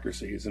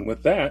bureaucracies. And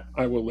with that,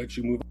 I will let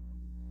you move on.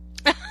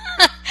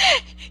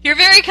 You're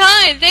very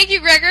kind. Thank you,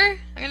 Gregor.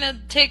 I'm going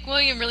to take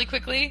William really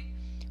quickly.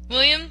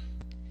 William,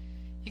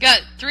 you got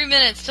 3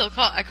 minutes till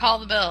I call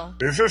the bell.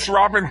 Is this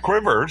Robin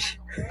Quivers?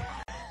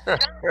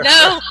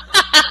 No.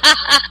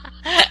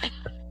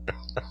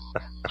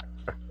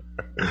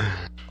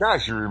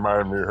 Gosh, you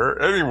reminded me of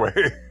her. Anyway,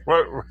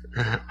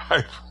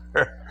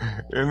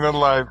 in the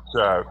live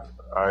chat,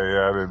 I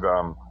added,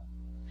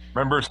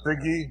 remember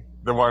Siggy,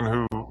 the one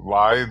who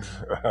lied?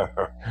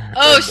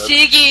 Oh,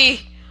 Siggy.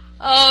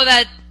 Oh,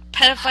 that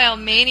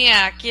pedophile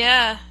maniac,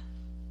 yeah.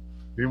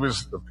 He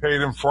was a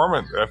paid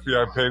informant,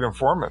 FBI paid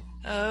informant.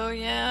 Oh,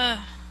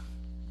 yeah.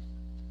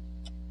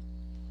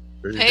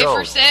 There you Pay go.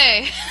 for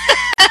say.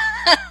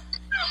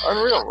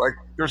 Unreal. Like,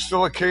 there's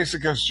still a case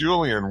against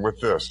Julian with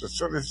this. It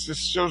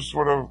just shows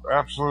what an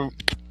absolute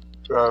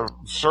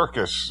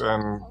circus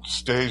and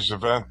staged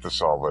event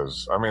this all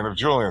is. I mean, if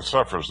Julian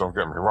suffers, don't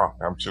get me wrong.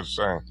 I'm just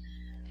saying,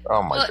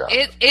 oh my God.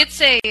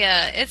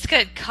 It's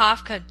got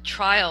Kafka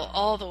trial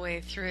all the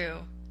way through.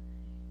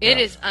 It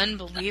is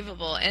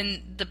unbelievable.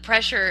 And the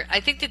pressure,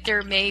 I think that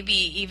there may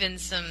be even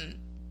some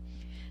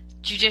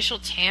judicial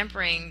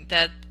tampering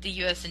that the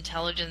U.S.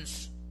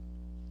 intelligence,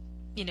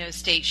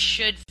 state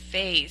should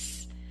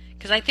face.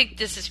 Because I think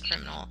this is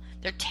criminal.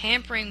 They're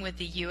tampering with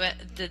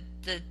the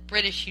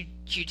British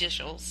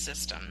judicial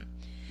system.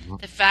 Mm-hmm.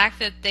 The fact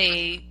that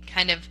they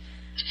kind of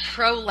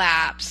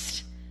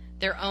prolapsed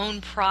their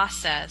own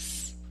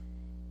process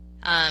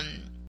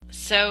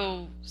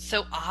so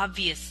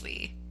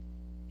obviously.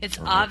 It's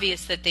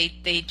obvious that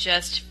they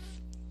just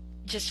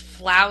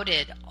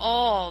flouted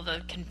all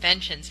the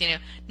conventions,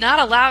 not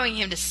allowing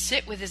him to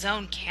sit with his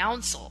own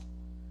counsel.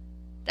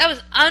 That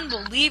was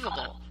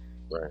unbelievable.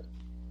 Right.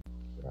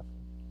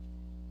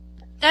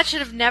 That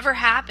should have never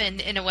happened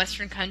in a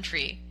Western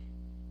country.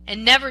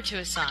 and never to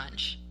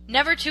Assange.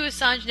 Never to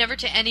Assange, never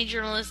to any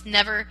journalist,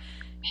 never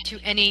to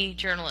any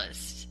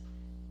journalist.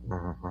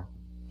 Mm-hmm.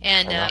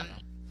 And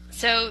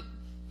so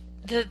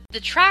the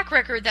track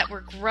record that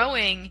we're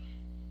growing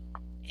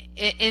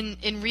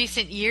in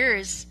recent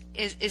years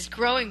is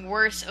growing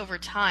worse over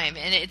time,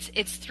 and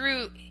it's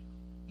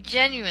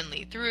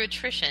genuinely through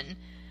attrition.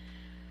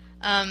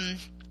 I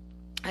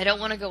don't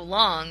want to go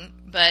long,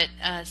 but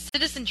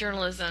citizen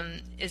journalism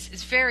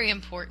is very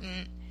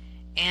important,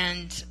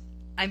 and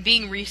I'm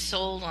being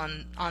resold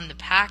on the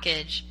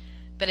package,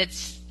 but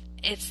it's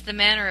the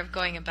manner of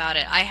going about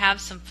it. I have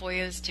some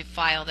FOIAs to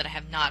file that I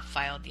have not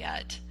filed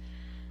yet.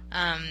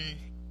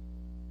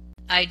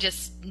 I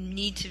just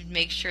need to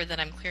make sure that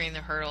I'm clearing the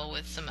hurdle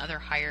with some other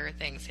higher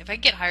things. If I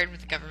get hired with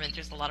the government,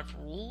 there's a lot of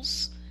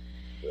rules.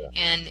 Yeah.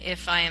 And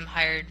if I am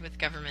hired with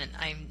government,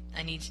 I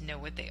need to know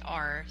what they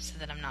are so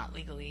that I'm not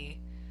legally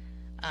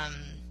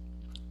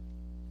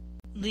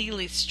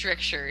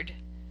strictured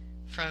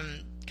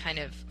from kind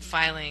of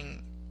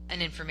filing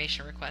an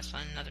information request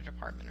on another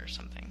department or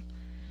something.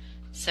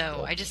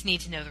 So I just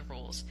need to know the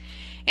rules.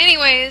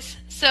 Anyways,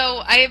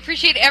 so I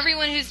appreciate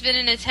everyone who's been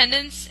in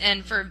attendance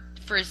and for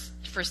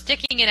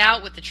sticking it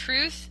out with the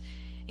truth.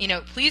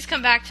 Please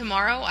come back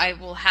tomorrow. I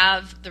will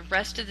have the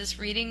rest of this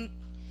reading.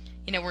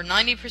 We're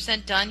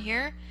 90% done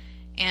here,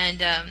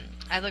 and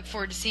I look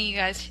forward to seeing you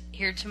guys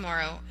here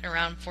tomorrow at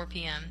around 4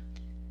 p.m.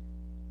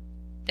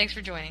 Thanks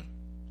for joining.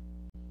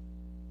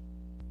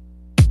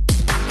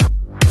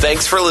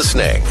 Thanks for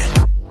listening.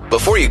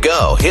 Before you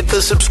go, hit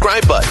the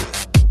subscribe button.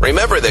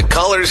 Remember that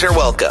callers are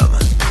welcome.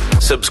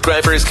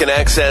 Subscribers can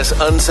access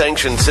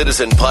Unsanctioned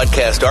Citizen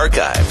podcast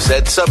archives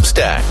at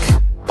Substack,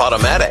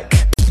 Podomatic,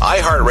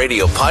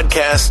 iHeartRadio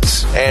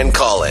podcasts, and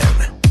Call-In.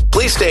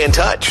 Please stay in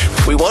touch.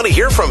 We want to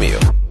hear from you.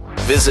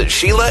 Visit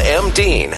SheilaMDean.com.